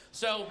do it.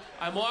 So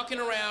I'm walking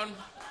around,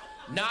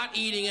 not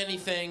eating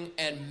anything,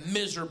 and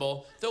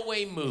miserable, the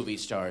way movie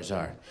stars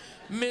are.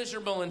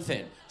 Miserable and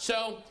thin.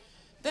 So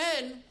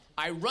then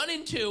I run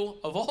into,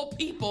 of all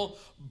people,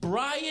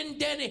 Brian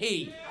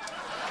Dennehy.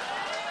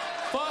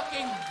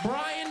 Fucking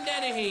Brian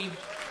Dennehy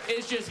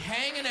is just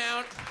hanging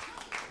out,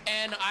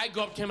 and I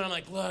go up to him and I'm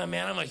like, look,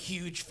 man, I'm a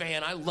huge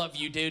fan. I love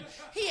you, dude.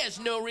 He has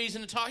no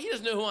reason to talk. He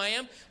doesn't know who I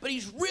am, but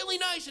he's really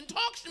nice and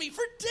talks to me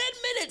for 10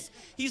 minutes.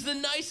 He's the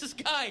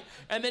nicest guy.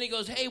 And then he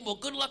goes, hey, well,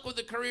 good luck with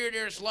the career,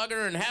 dear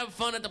Slugger, and have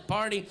fun at the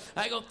party.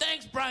 I go,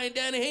 thanks, Brian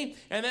Dennehy.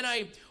 And then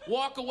I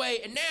walk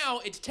away, and now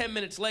it's 10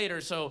 minutes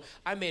later, so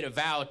I made a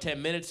vow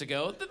 10 minutes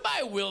ago that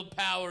my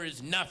willpower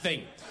is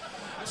nothing.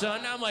 So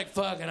now I'm like,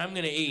 fuck it, I'm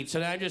gonna eat. So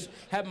now I just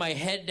have my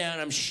head down,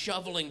 I'm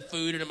shoveling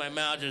food into my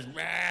mouth, just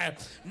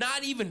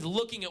not even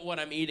looking at what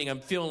I'm eating.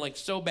 I'm feeling like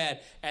so bad.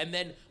 And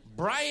then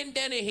Brian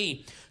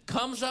Dennehy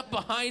comes up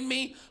behind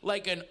me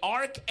like an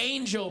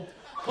archangel,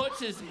 puts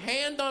his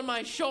hand on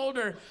my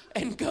shoulder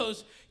and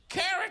goes,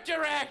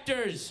 character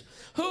actors,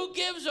 who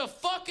gives a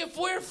fuck if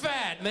we're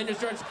fat? And then just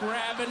starts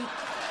grabbing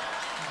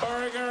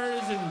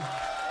burgers and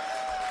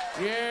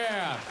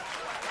yeah.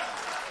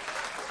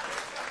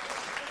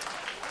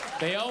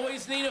 They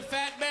always need a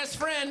fat best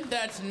friend.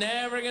 That's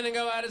never gonna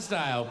go out of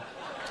style.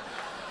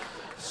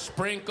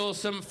 Sprinkle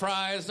some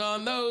fries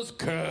on those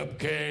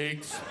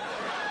cupcakes.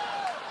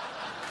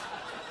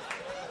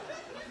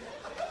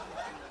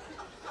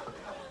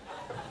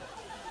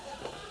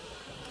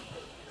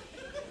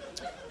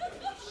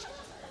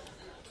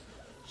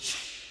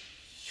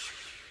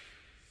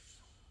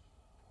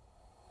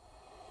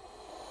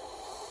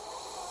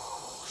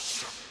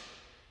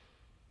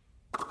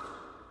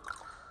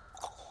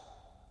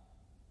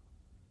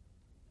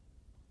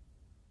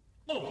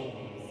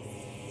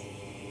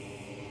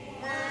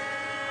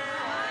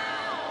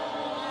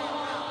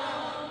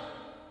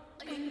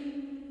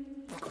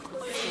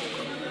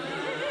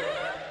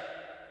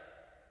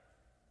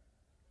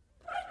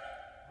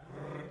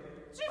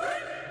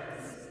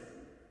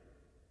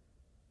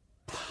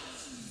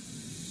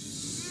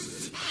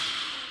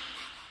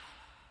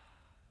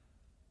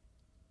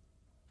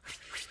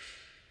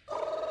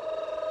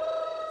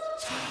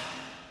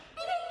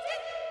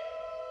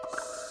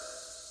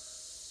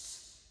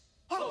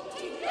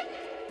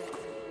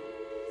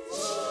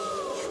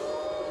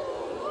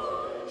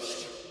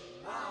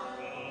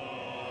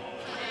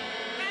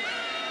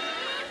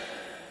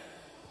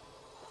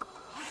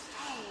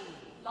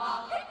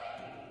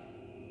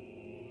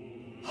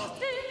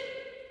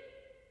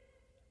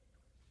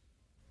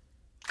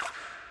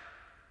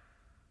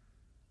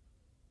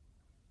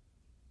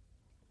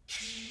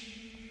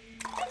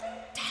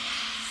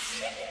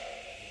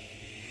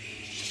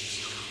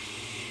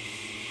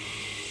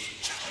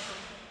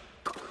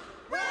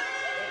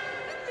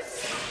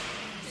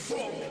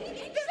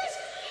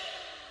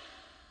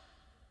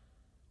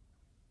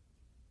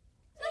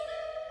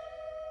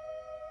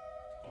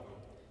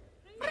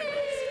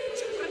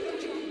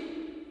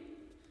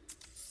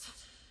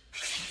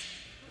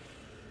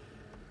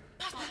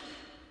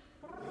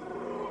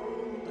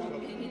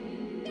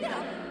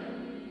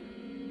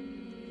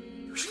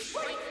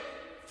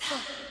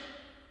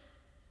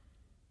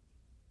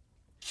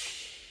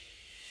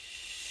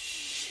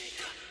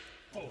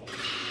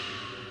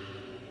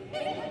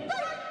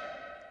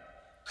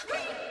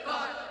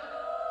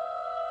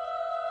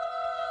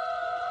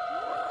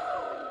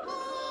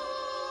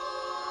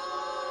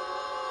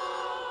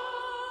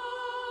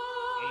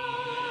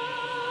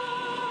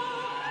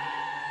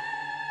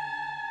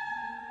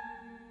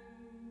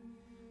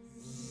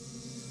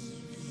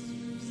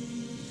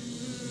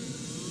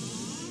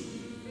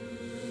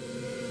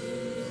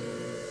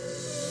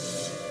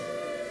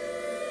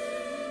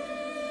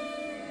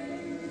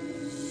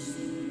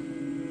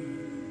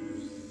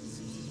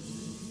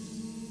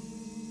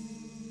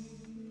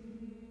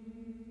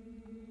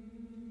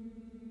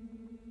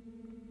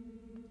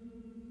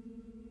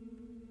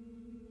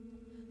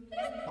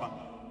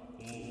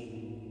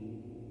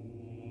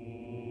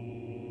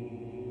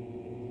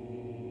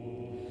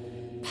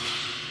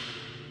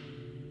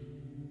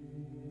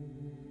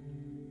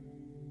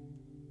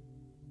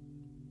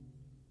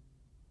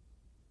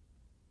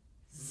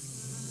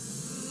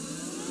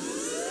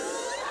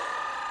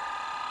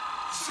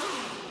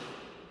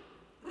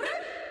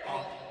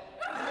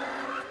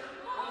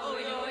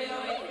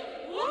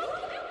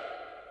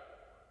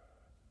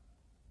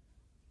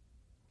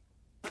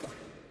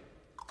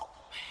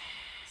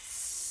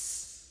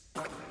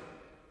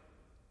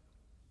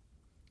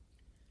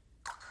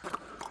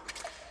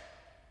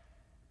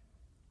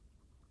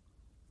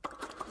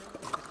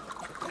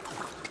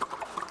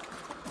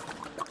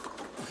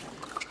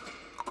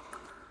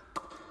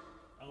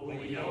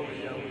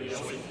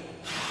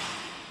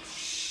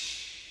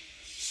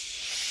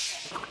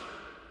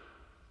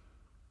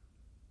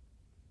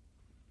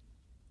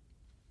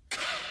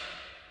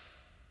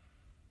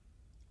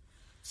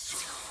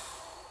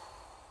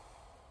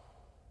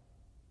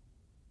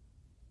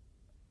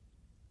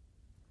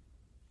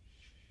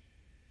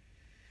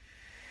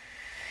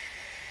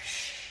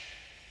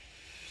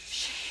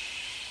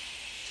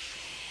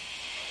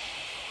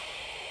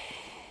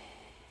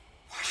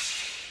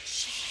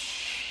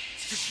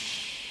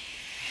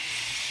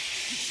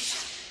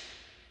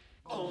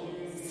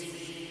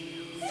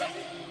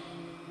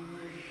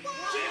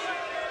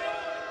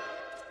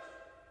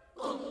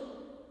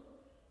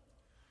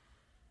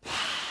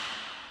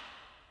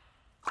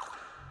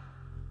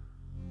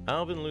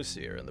 Alvin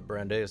Lucier and the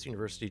Brandeis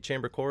University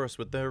Chamber Chorus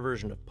with their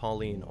version of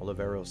Pauline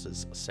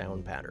Oliveros'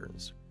 Sound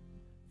Patterns,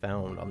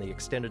 found on the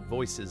Extended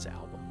Voices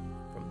album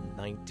from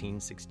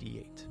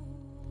 1968.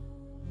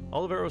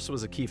 Oliveros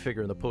was a key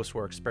figure in the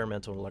post-war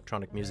experimental and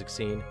electronic music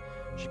scene.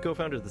 She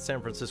co-founded the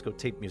San Francisco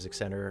Tape Music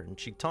Center, and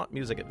she taught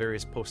music at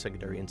various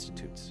post-secondary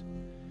institutes.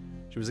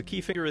 She was a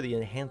key figure of the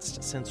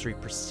enhanced sensory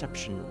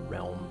perception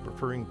realm,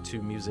 referring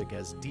to music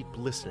as deep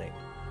listening,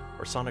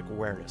 or sonic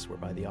awareness,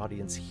 whereby the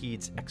audience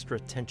heeds extra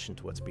attention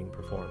to what's being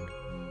performed.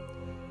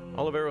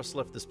 Oliveros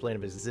left this plane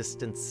of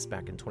existence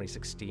back in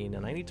 2016,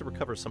 and I need to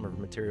recover some of her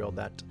material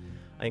that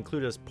I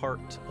included as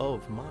part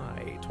of my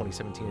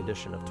 2017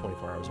 edition of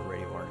 24 Hours of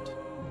Radio Art.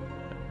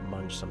 I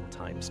munged some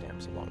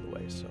timestamps along the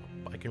way, so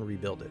I can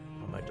rebuild it.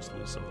 I might just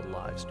lose some of the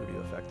live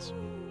studio effects.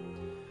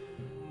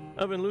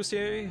 Alvin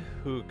Lucier,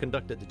 who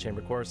conducted the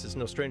chamber chorus, is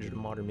no stranger to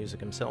modern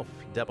music himself.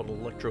 He dabbled in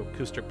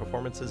electroacoustic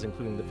performances,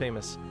 including the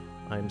famous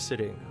I'm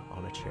Sitting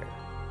on a Chair.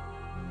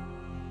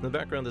 In the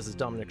background, this is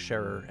Dominic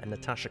Scherer and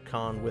Natasha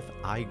Khan with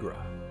Igra,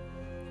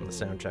 from the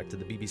soundtrack to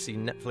the BBC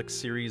Netflix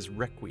series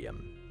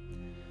Requiem.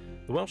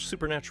 The Welsh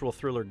supernatural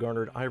thriller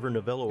garnered Ivor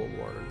Novello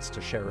Awards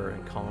to Scherer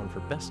and Khan for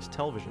Best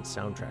Television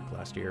Soundtrack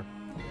last year.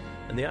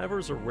 And the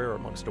Ivors are rare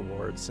amongst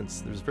awards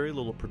since there's very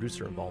little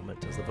producer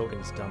involvement, as the voting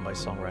is done by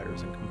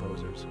songwriters and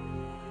composers.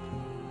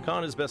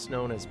 Khan is best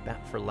known as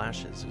Bat for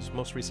Lashes, whose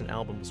most recent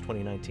album was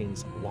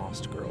 2019's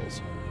Lost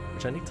Girls,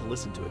 which I need to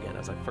listen to again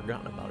as I've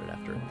forgotten about it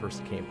after it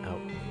first came out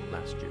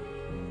last June.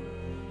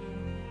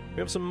 We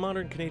have some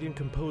modern Canadian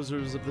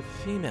composers of the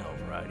female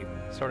variety,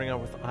 starting out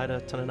with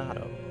Ida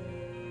Toninato.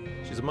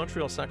 She's a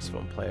Montreal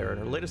saxophone player, and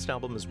her latest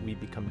album is We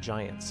Become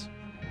Giants,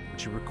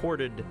 which she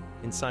recorded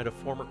inside a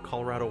former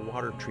Colorado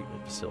water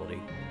treatment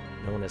facility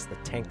known as the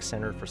Tank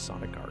Center for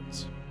Sonic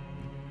Arts.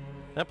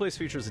 That place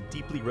features a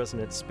deeply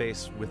resonant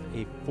space with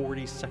a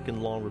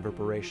 40-second long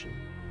reverberation,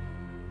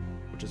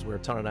 which is where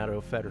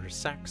Toninato fed her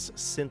sax,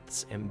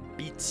 synths, and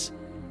beats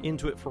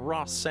into it for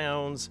raw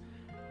sounds,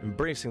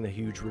 embracing the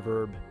huge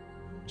reverb.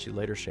 She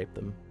later shaped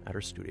them at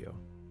her studio.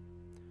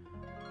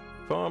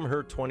 From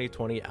her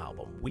 2020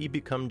 album, We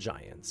Become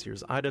Giants,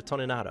 here's Ida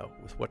Toninato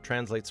with what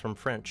translates from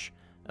French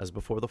as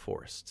Before the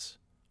Forests,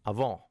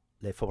 Avant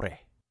les forêts.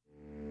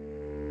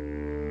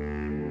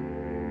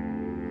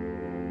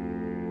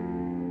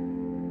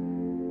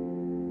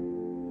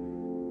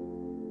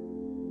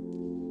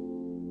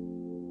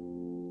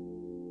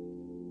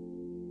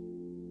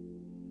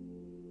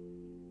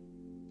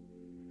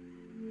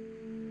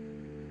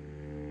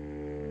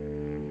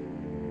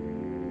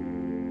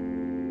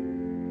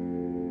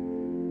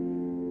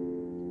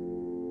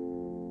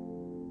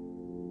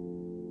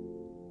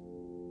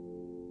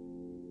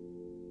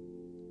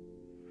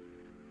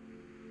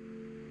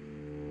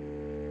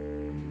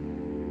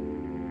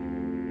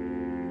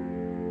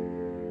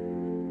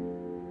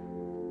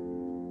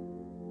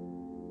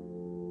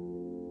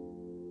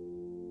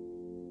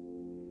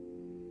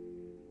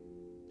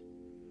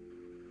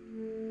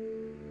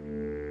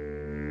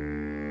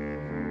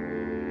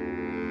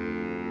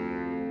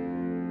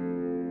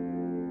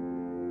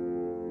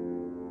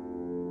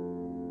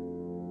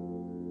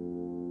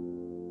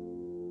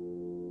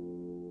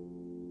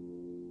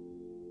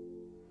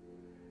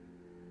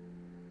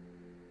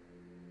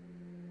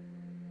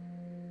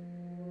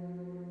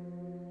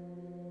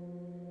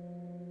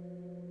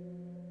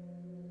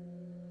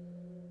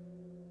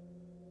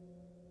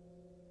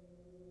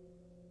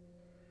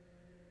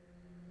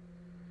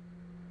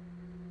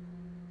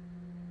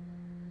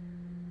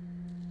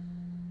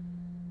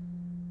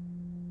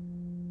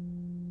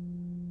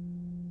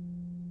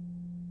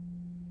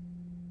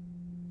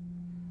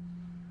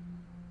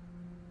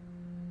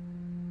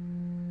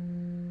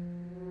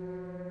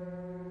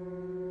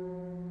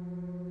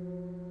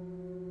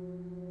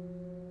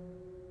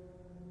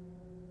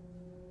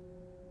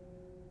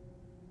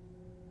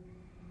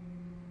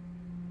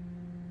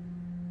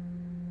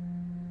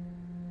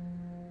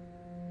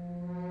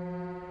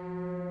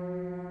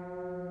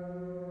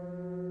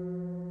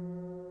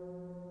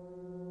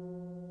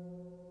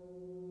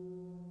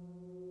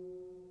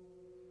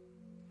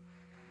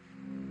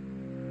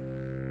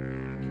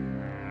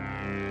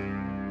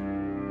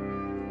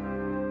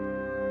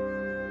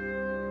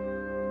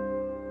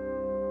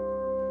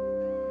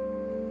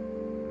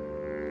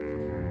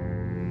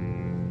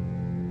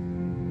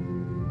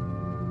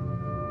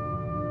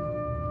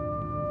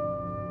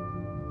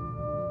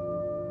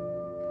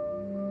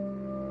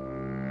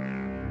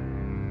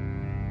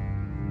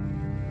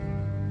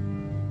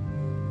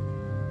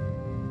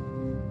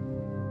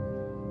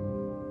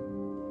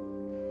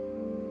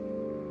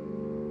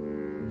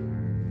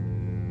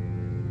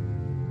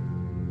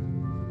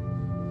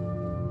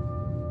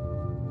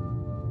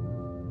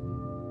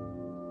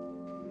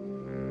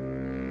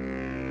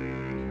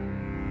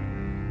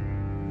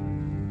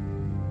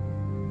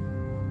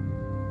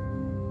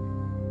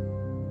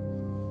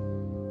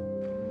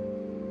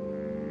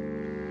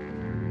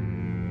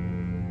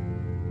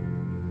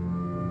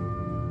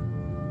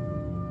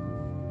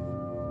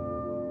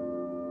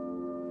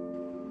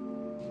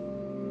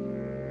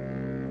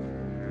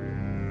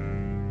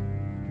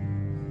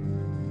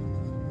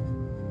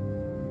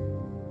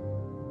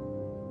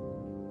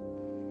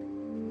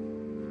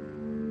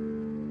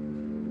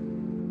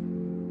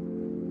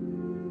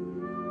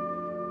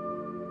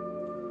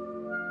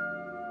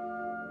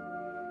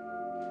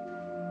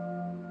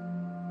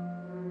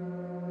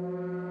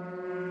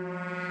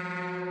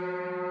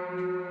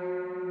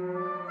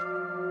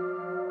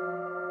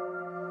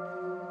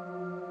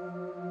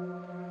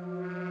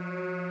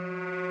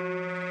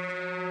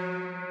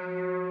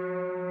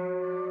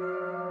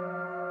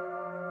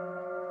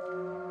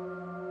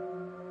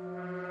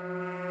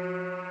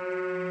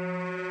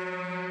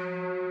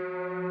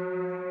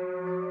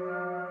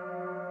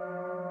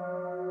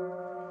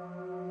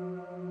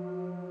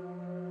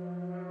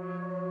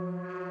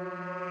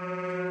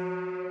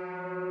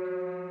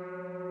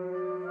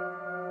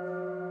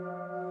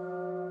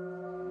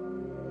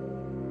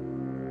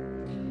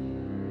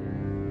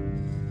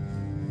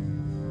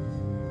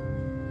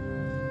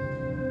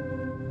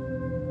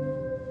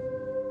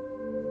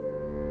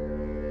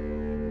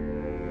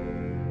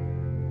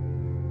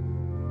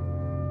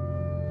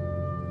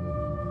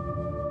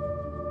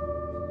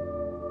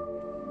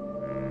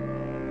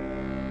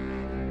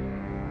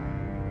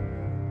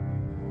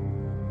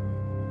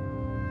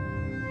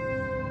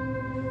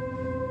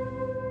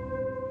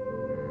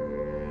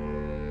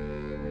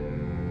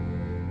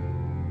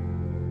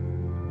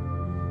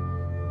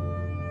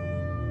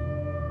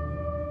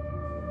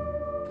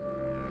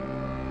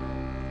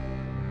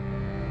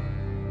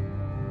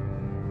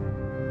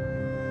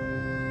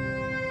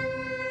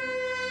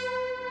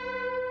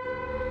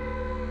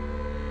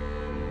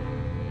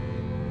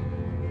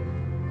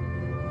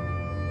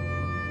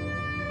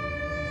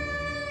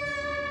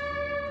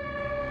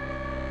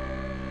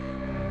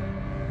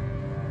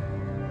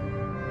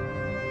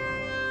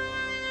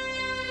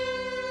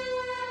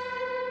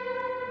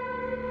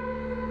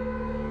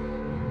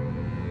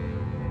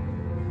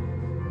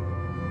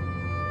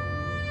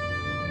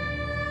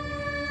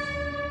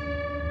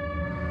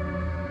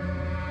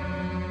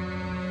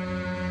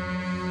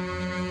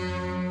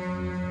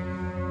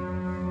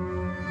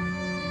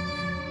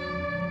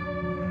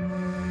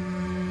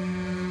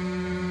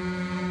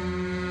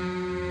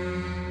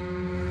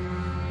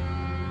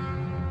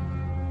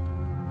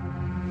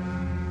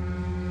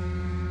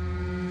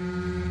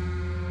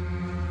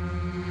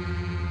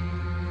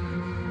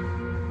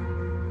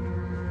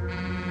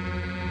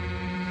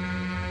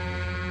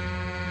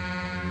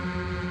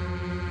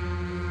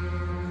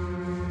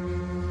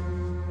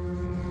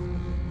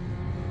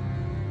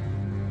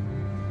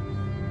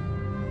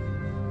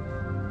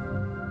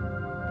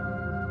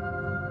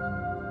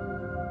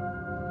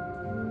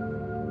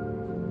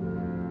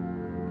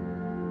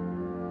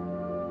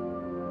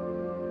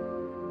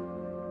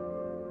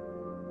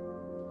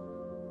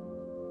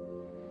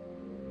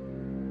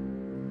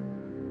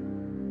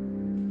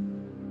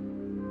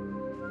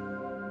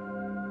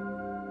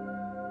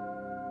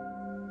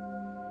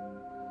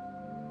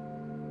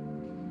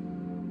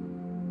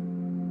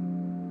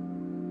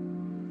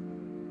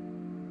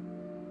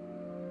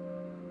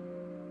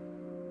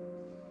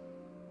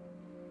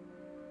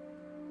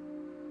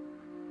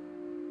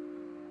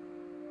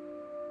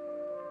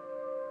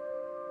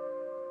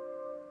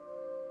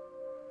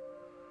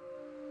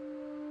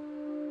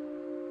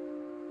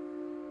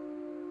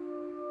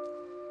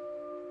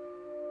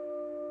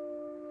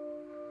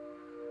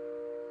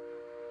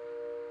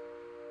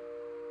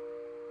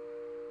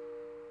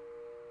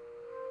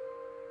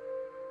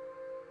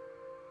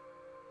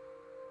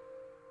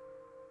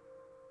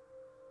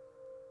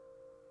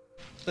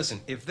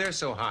 Listen, if they're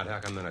so hot, how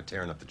come they're not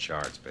tearing up the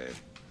charts, babe?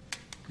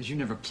 Because you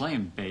never play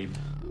them, babe.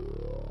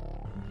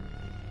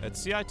 At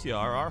CITR,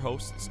 our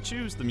hosts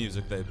choose the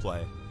music they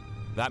play.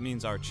 That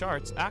means our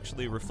charts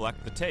actually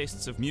reflect the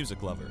tastes of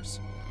music lovers,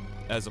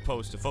 as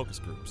opposed to focus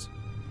groups.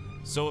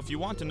 So if you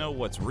want to know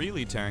what's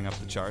really tearing up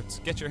the charts,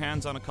 get your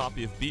hands on a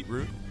copy of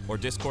Beatroot or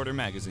Discorder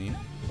magazine,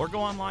 or go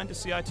online to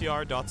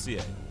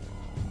CITR.ca.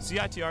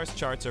 CITR's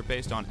charts are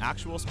based on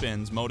actual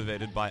spins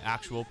motivated by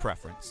actual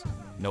preference.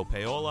 No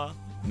payola,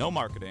 no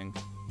marketing,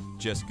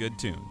 just good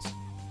tunes.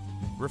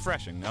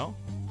 Refreshing, no?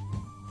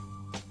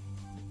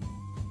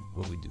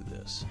 Will we do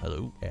this?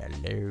 Hello?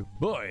 Hello.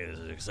 Boy, this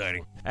is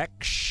exciting.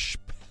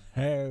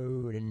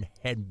 Exploding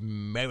head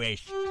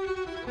movies.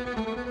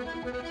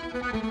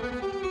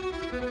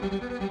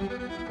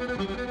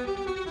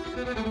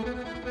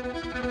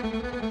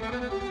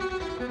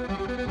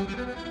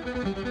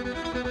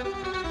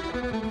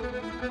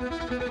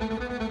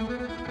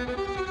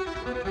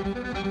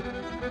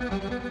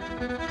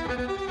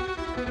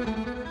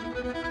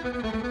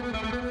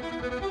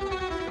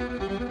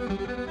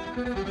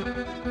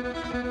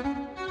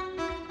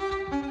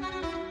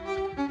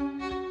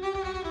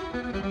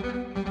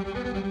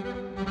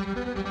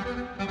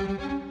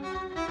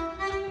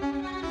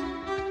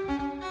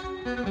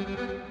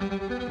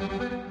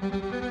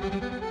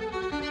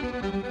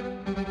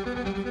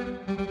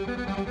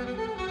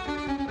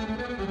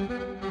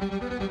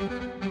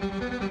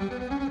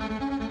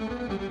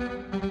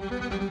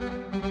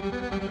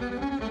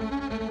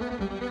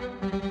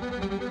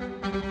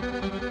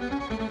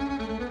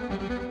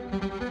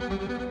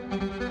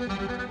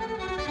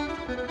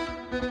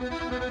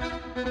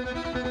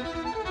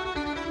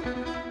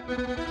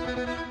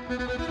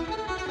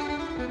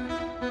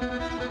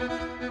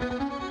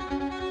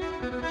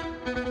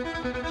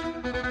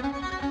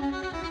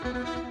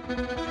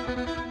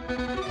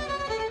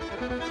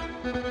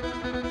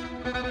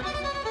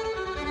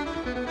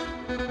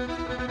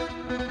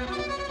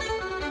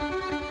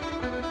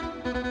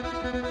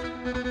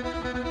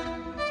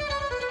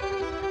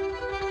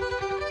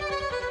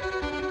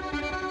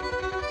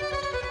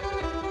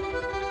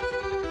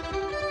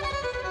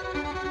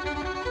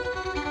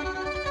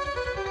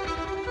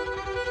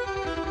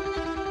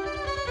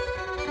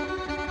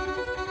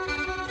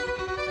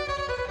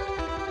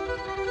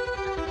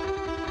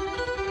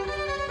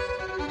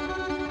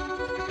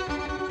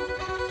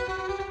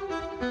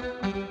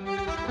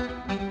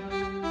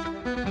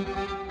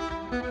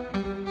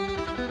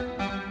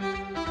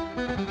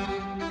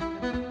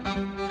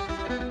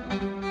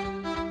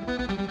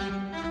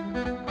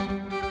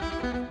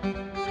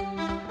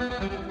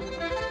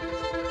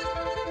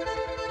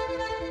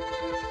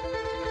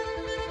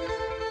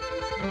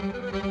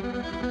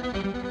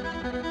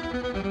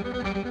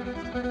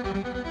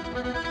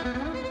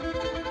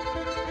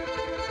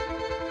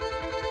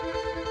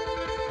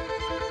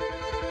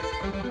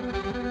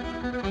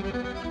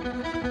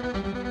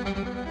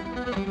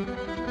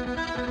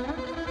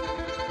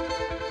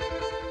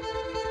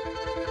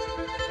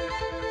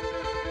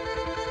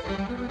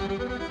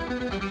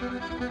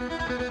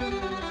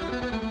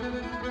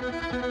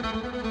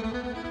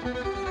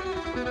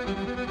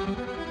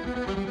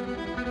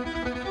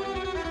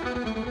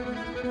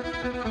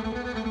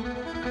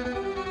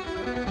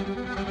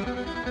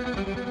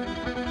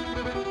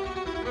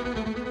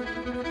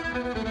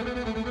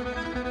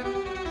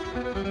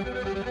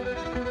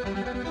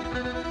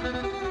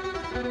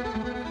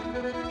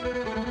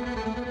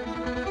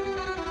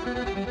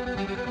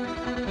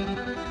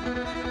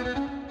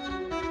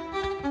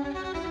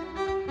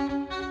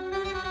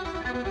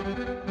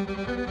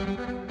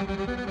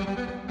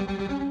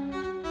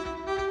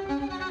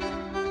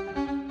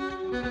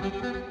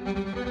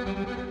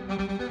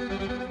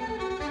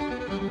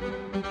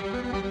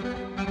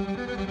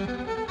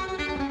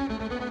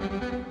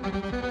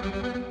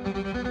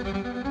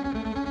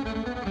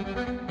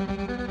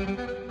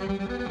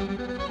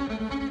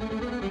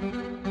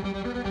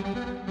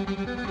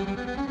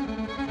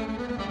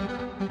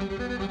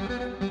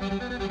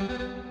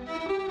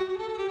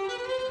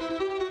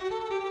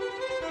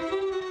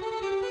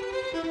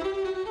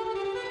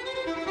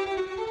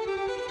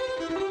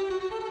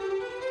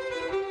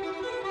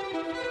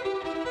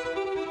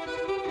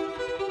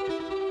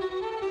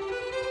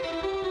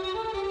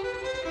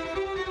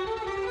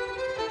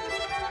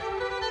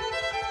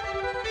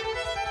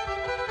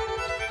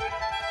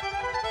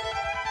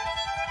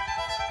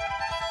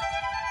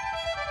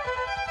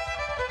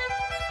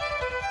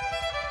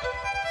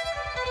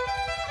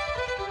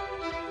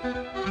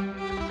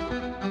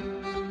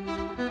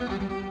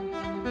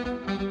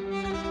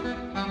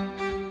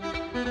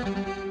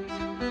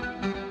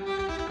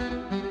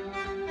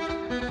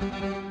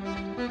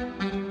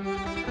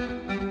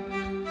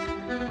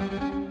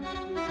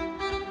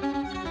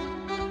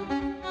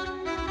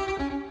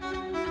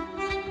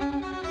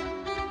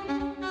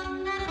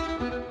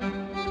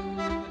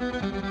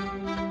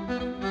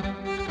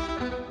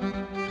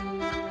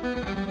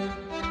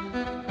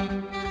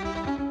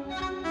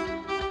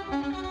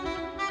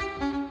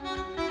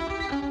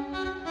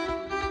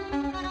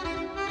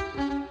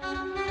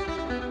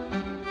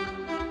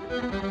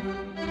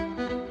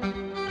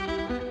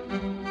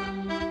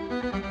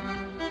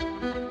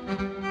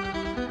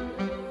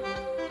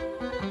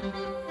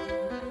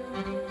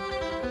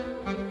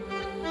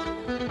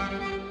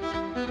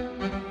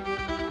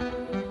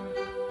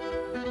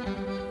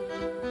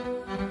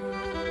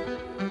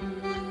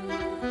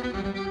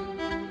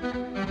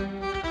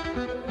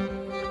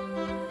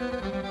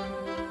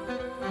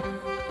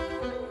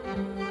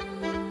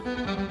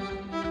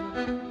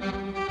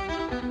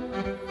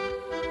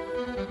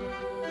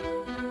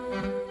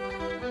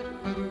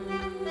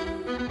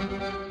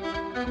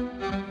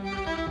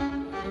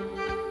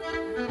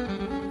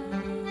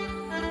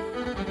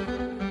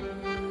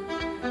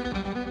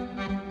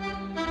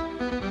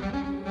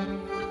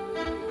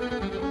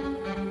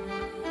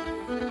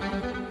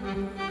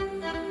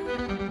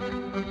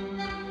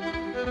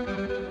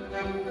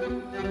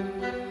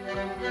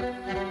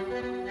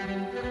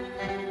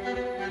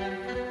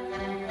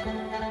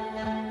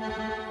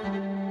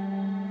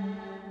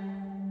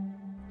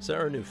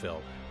 Sarah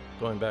Neufeld,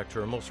 going back to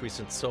her most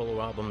recent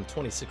solo album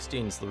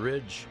 2016's The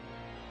Ridge,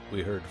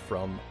 we heard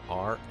from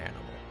Our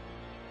Animal.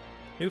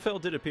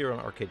 Neufeld did appear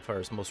on Arcade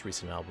Fire's most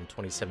recent album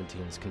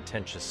 2017's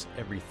contentious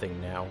Everything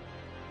Now,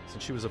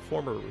 since she was a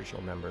former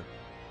original member.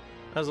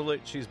 As of late,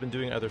 she's been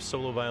doing either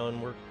solo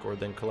violin work or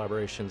then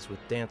collaborations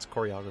with dance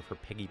choreographer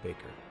Peggy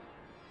Baker.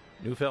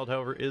 Neufeld,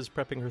 however, is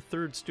prepping her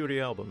third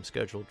studio album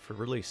scheduled for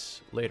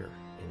release later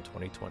in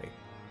 2020.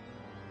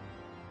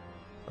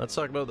 Let's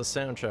talk about the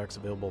soundtracks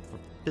available for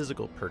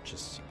physical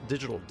purchase,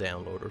 digital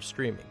download, or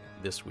streaming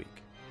this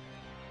week.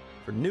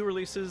 For new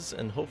releases,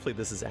 and hopefully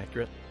this is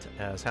accurate,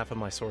 as half of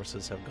my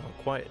sources have gone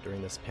quiet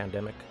during this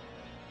pandemic,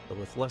 but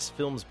with less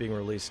films being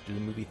released due to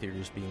movie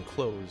theaters being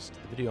closed,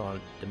 the video on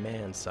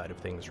demand side of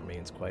things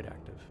remains quite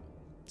active.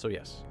 So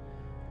yes,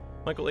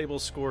 Michael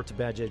Abel's score to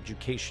Bad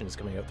Education is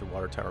coming out through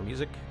Water Tower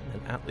Music,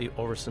 and Atli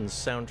Overson's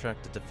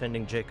soundtrack to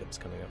Defending Jacob's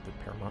coming out through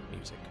Paramount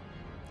Music.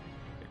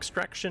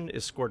 Extraction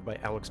is scored by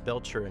Alex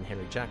Belcher and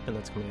Henry Jackman,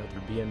 that's coming out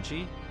through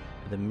BMG,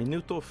 and the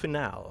Minuto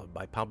Final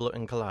by Pablo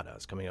Encalada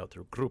is coming out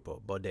through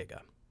Grupo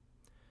Bodega.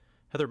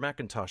 Heather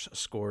McIntosh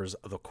scores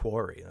The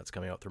Quarry, that's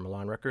coming out through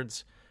Milan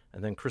Records,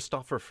 and then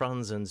Christopher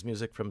Franzen's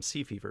music from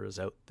Sea Fever is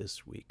out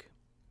this week.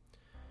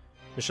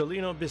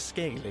 Michelino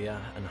Bisceglia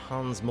and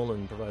Hans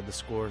Mullen provide the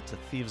score to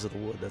Thieves of the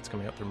Wood, that's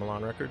coming out through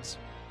Milan Records.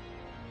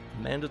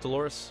 Amanda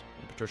Dolores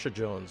and Patricia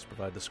Jones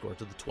provide the score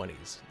to The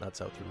 20s, that's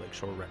out through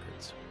Lakeshore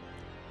Records.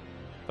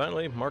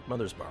 Finally, Mark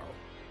Mothersbaugh,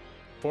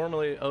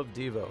 formerly of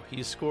Devo,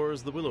 he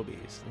scores The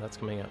Willoughbys, and that's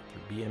coming out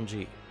through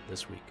BMG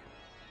this week.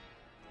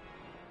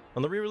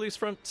 On the re-release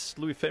front,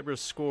 Louis Febre's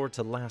score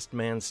to Last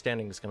Man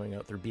Standing is coming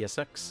out through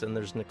BSX, and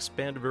there's an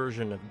expanded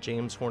version of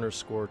James Horner's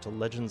score to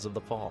Legends of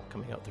the Fall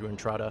coming out through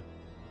Entrada.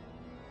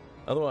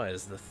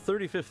 Otherwise, the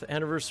 35th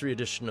anniversary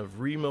edition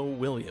of Remo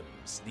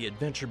Williams, The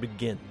Adventure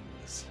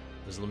Begins.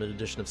 There's a limited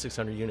edition of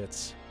 600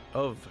 units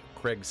of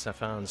Craig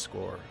Safan's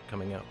score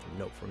coming out from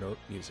Note for Note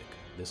Music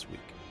this week.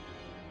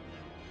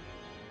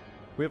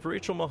 We have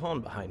Rachel Mahan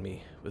behind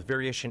me with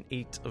Variation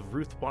 8 of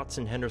Ruth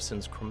Watson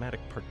Henderson's Chromatic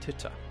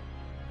Partita.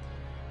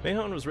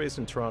 Mahan was raised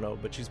in Toronto,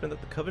 but she's been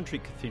at the Coventry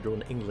Cathedral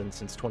in England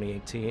since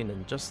 2018,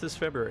 and just this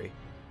February,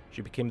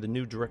 she became the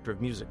new director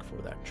of music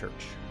for that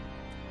church.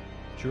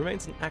 She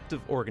remains an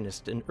active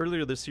organist, and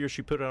earlier this year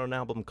she put out an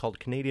album called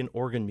Canadian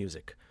Organ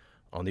Music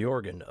on the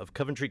organ of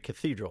Coventry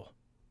Cathedral,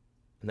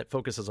 and that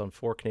focuses on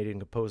 4 Canadian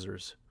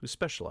composers who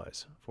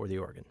specialize for the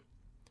organ.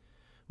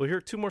 We'll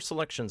hear 2 more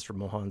selections from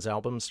Mohan's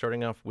album,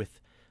 starting off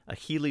with a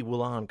Healy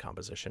Woolan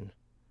composition.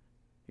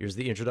 Here's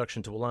the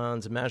introduction to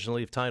Woolan's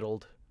imaginative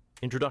titled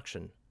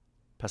Introduction,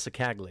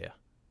 Passacaglia,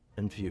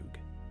 and Fugue.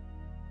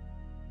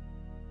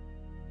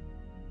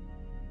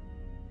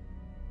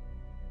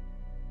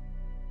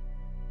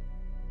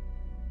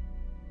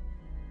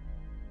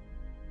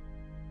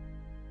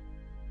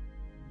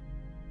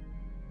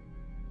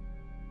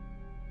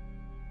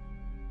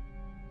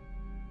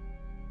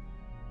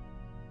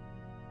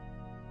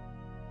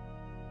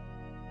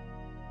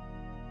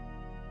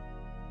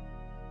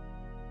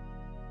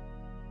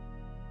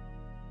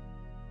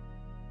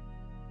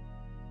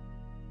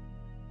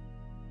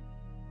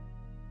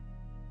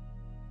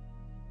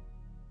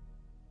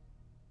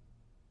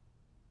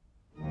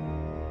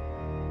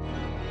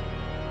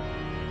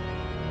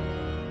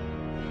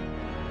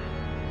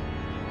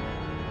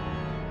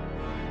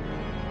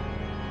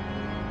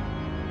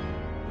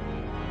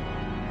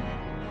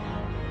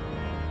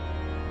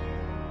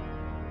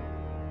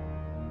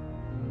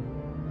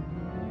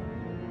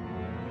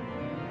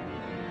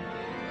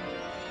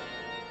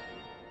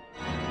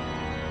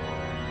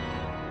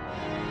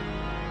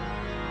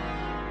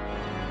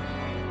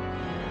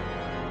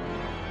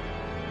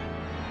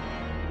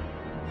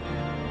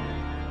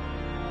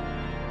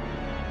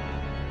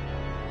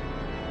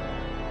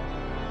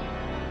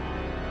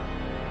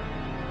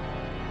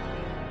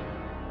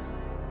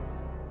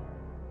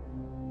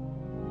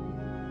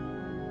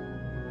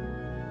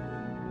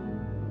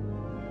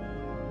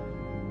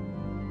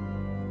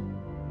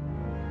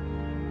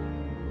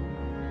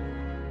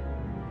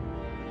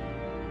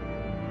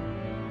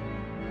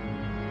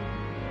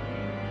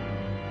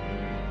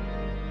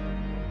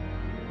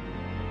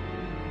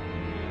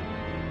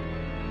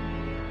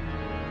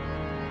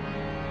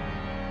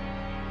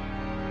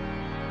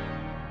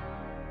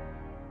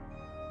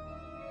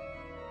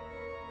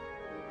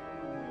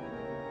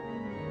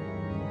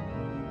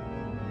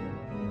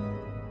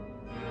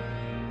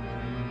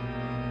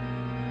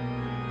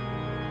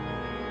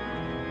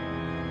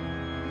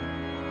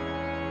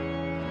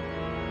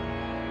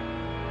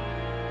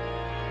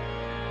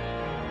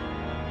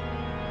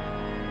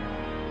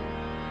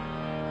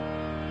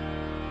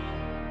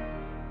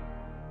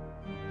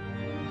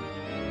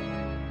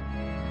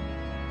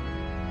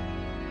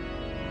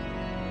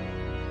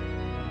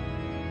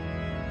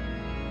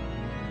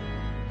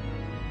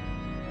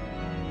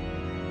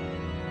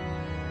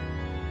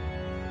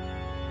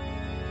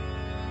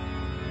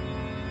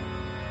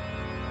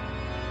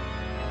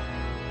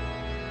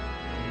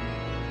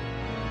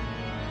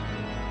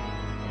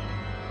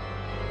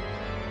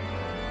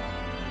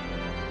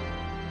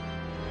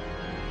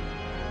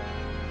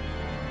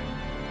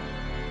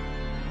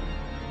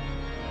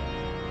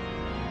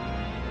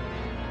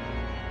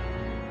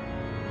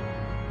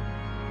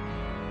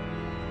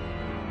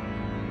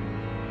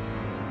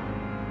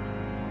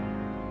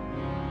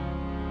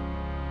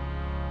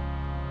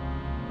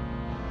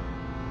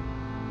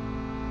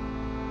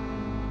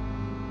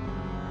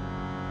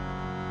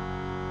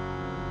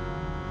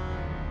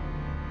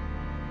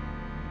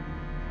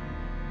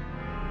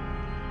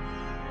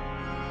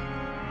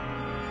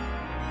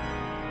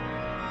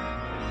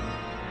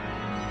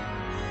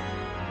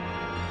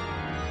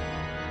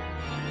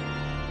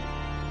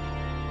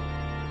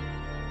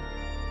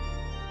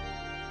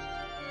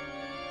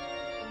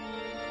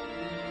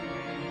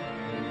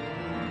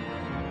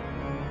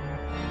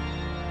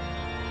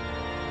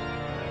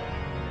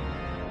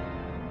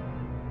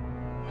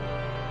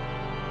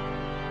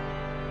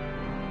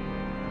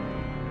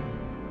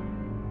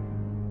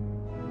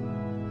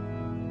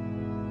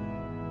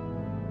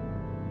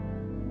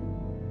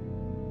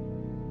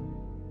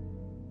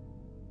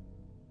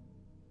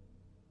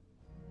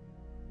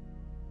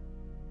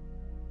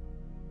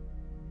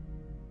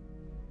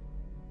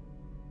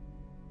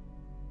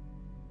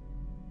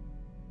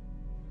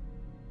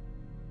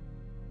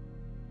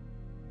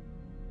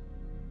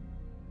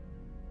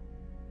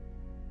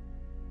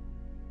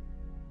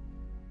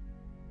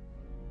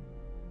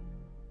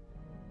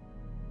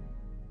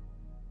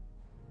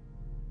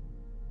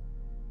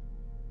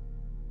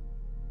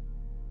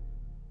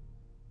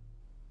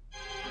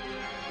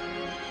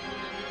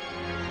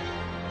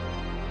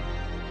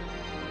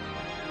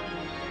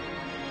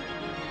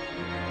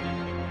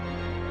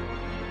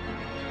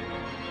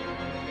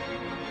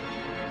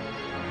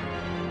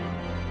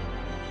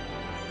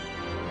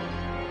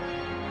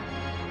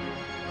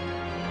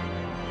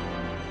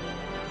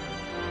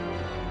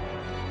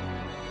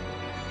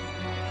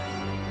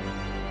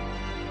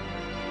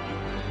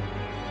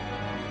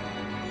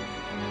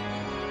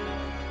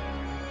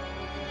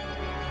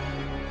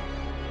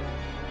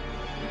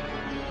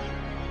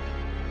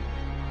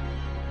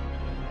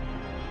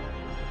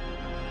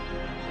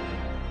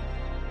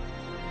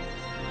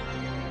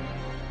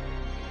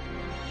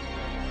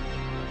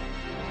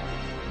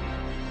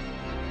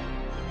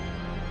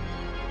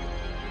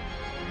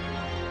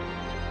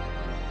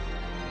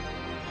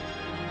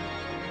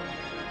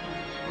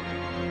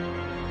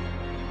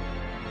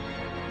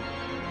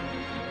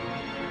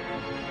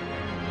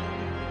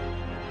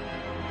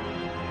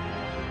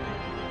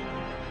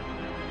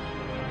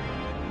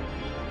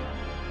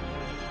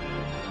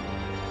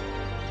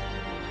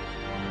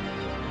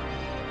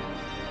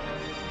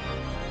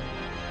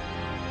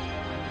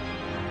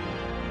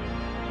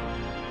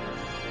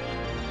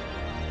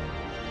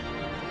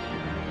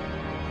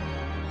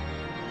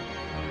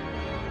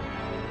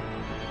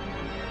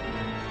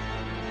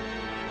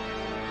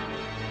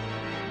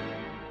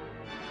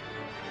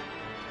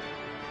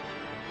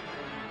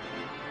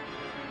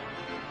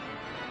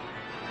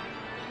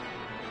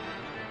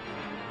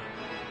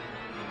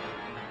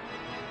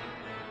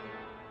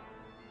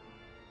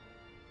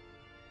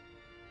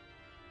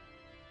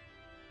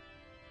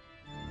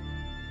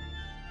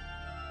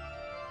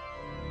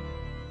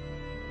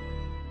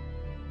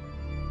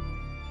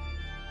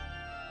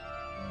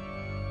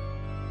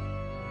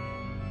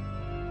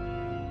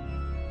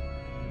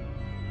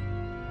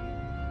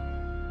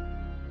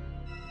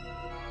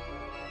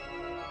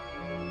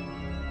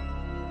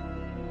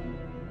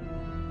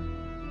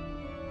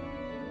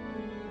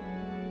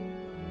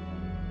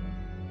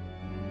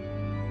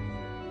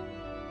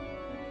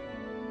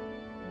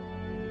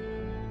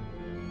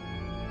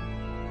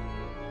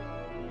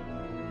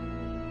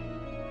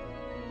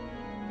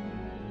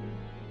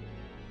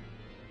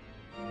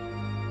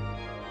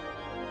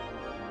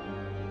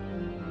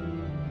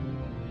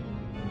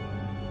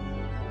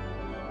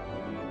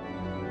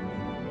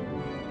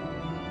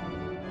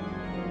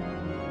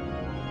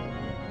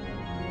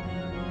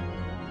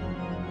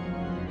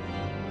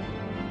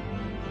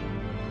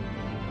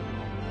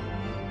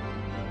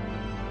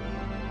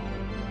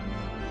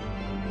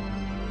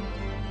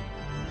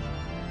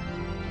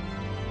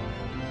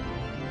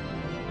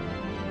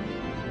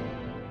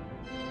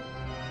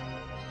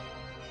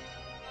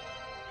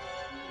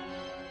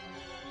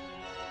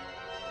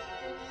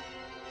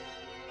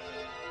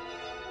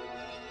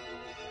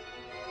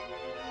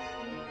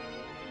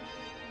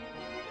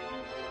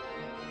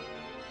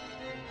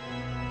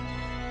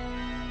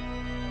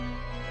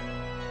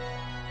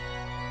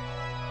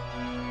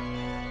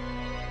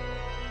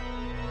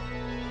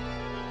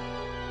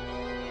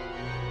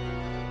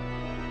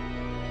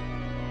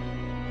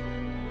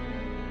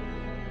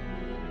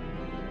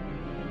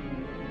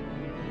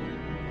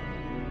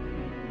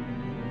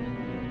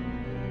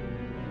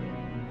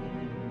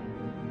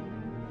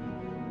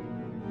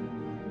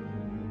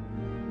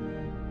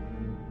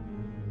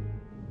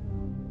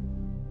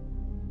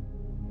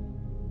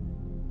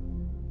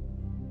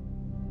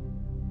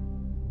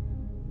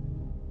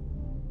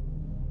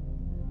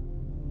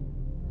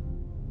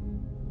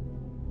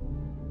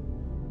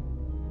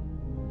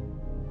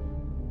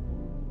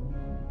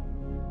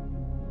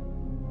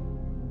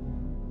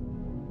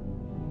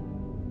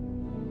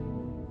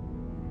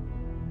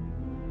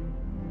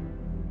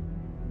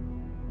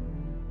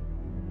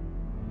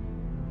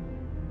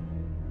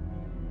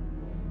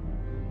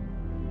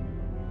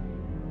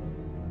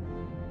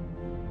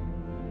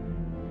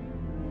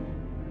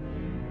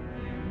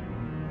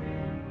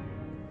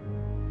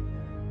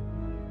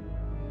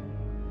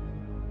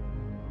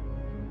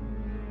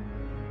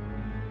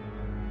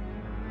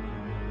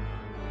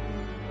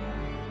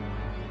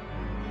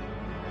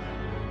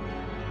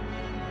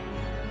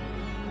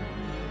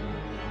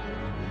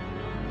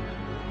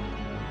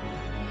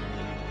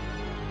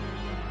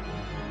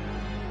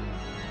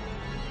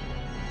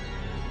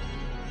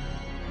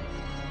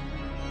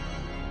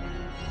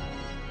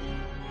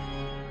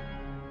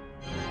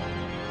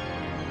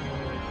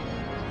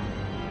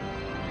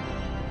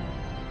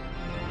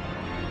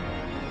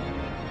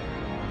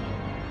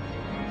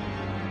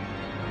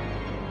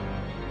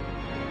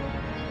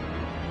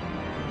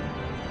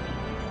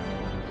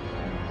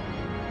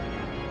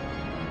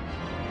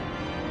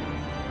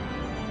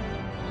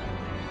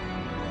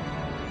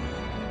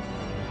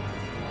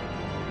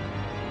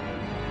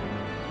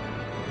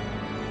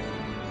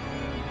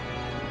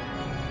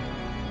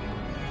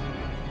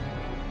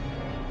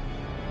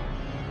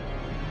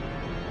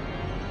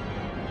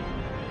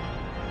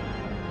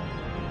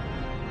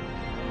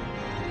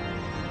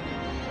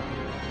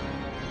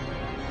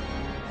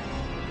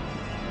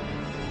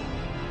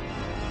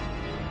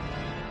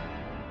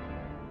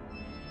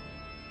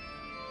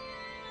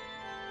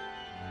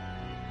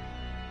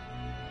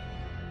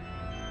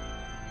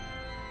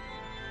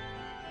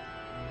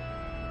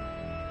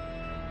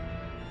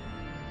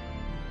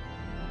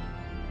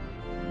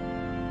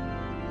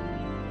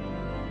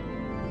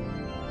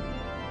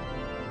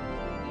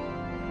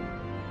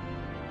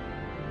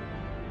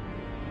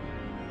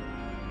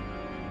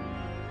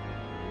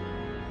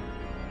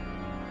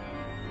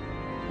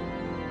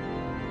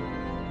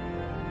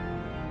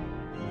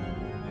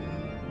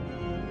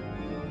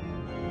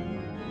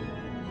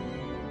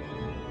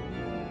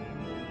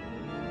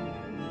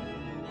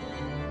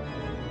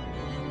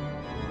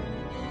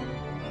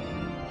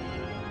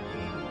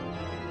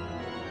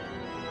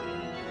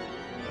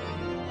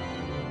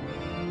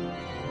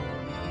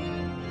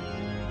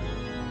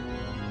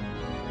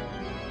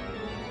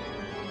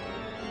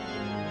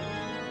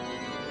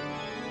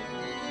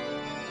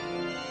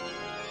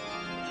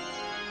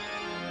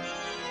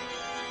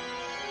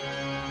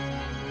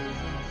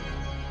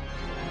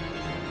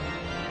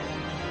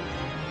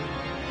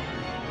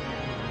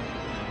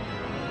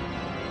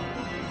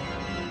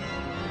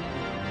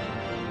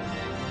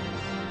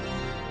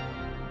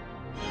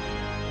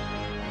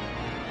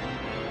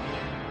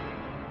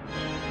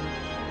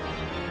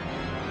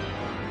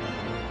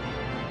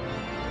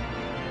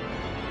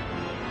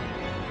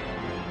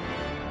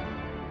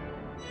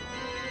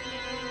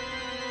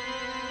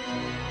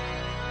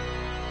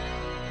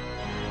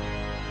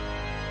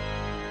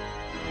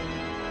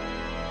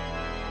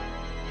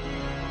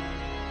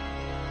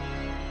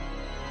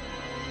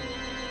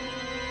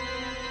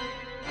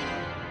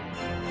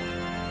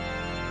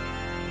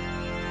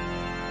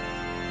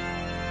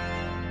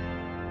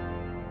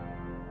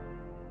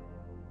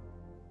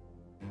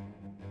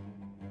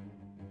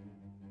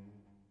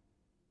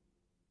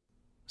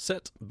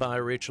 Set by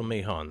Rachel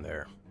Mahon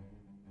there.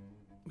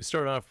 We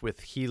start off with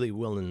Healy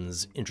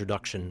Willen's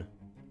introduction,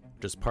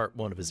 which is part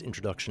one of his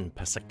introduction,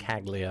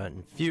 Passacaglia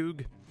and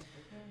Fugue.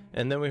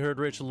 And then we heard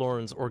Rachel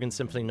Lauren's Organ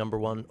Symphony No.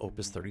 1,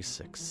 Opus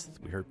 36.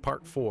 We heard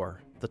part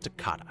 4, The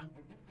Toccata.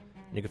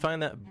 And you can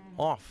find that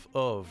off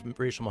of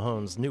Rachel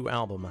Mahon's new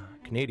album,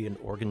 Canadian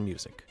Organ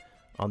Music,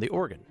 on the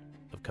organ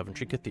of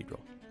Coventry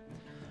Cathedral.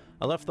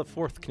 I left the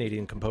fourth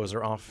Canadian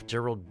composer off,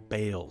 Gerald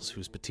Bales,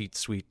 whose Petite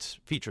Suite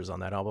features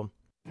on that album.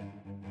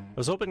 I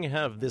was hoping to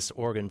have this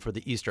organ for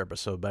the Easter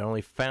episode, but I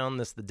only found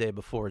this the day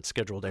before its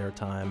scheduled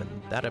airtime, and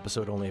that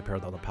episode only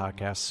appeared on the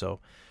podcast, so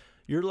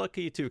you're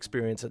lucky to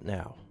experience it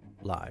now,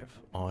 live,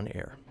 on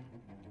air.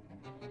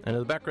 And in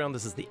the background,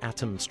 this is the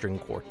Atom String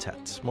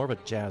Quartet, more of a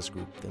jazz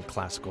group than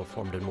classical,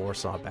 formed in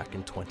Warsaw back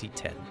in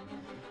 2010.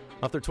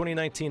 Off their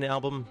 2019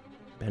 album,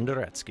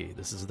 Penderecki,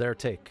 this is their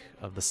take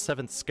of the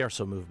 7th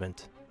Scherzo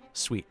movement,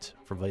 Suite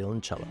for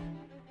Violoncello.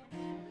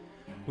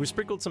 We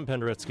sprinkled some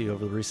Penderecki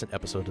over the recent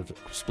episode of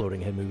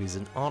Exploding Head Movies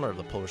in honor of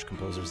the Polish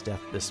composer's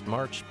death this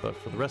March, but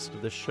for the rest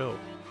of this show,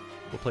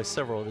 we'll play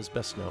several of his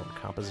best-known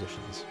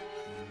compositions.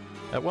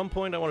 At one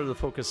point, I wanted to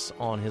focus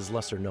on his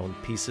lesser-known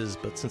pieces,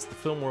 but since the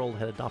film world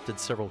had adopted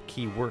several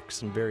key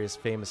works in various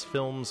famous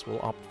films, we'll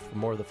opt for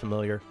more of the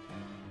familiar.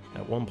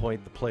 At one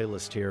point, the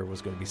playlist here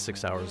was going to be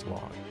 6 hours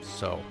long,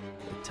 so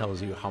it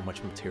tells you how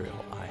much material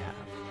I have.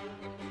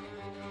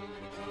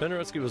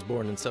 Penderecki was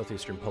born in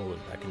southeastern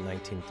Poland back in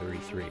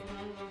 1933.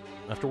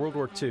 After World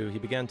War II, he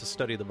began to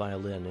study the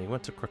violin, and he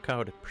went to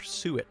Krakow to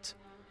pursue it,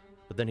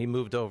 but then he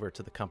moved over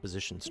to the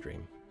composition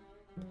stream.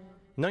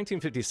 In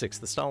 1956,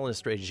 the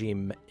Stalinist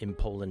regime in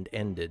Poland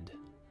ended,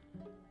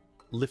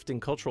 lifting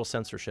cultural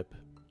censorship,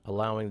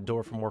 allowing the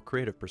door for more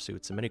creative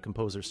pursuits, and many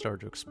composers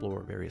started to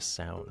explore various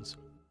sounds.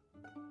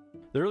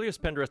 The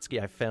earliest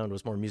Penderecki I found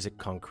was more music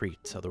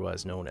concrete,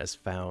 otherwise known as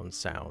found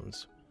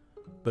sounds.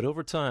 But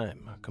over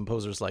time,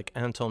 composers like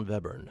Anton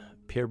Webern,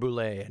 Pierre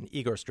Boulez, and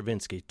Igor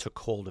Stravinsky took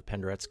hold of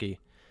Penderecki,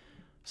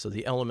 so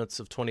the elements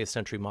of 20th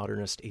century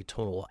modernist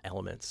atonal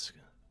elements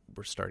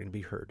were starting to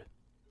be heard.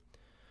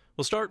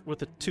 We'll start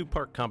with a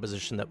two-part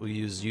composition that we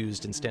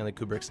used in Stanley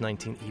Kubrick's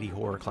 1980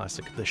 horror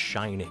classic, The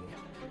Shining,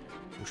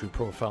 which we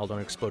profiled on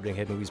Exploding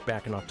Head Movies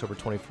back in October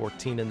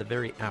 2014 in the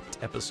very apt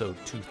episode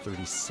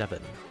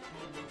 237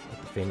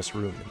 of the famous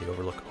room in the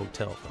Overlook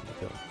Hotel from the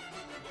film.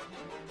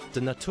 De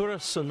Natura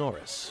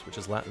Sonoris, which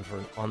is Latin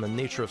for On the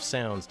Nature of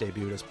Sounds,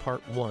 debuted as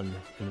Part 1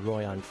 in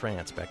Royan,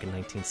 France back in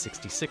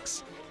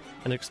 1966,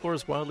 and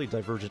explores wildly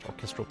divergent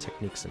orchestral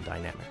techniques and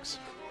dynamics.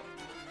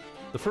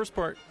 The first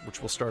part,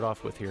 which we'll start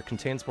off with here,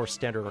 contains more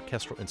standard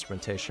orchestral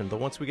instrumentation, but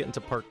once we get into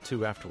Part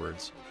 2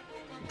 afterwards,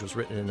 which was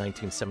written in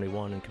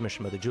 1971 and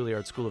commissioned by the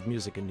Juilliard School of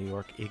Music in New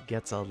York, it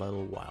gets a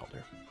little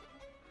wilder.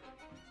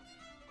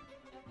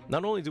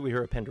 Not only do we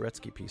hear a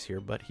Penderecki piece here,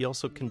 but he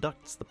also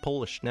conducts the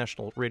Polish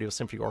National Radio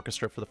Symphony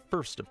Orchestra for the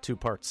first of two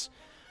parts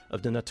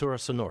of De Natura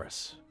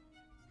Sonoris.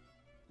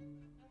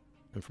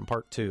 And from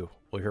Part 2,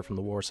 we'll hear from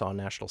the Warsaw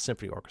National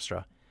Symphony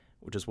Orchestra,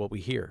 which is what we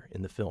hear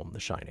in the film The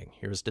Shining.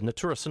 Here's De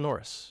Natura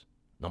Sonoris,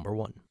 No.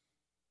 1.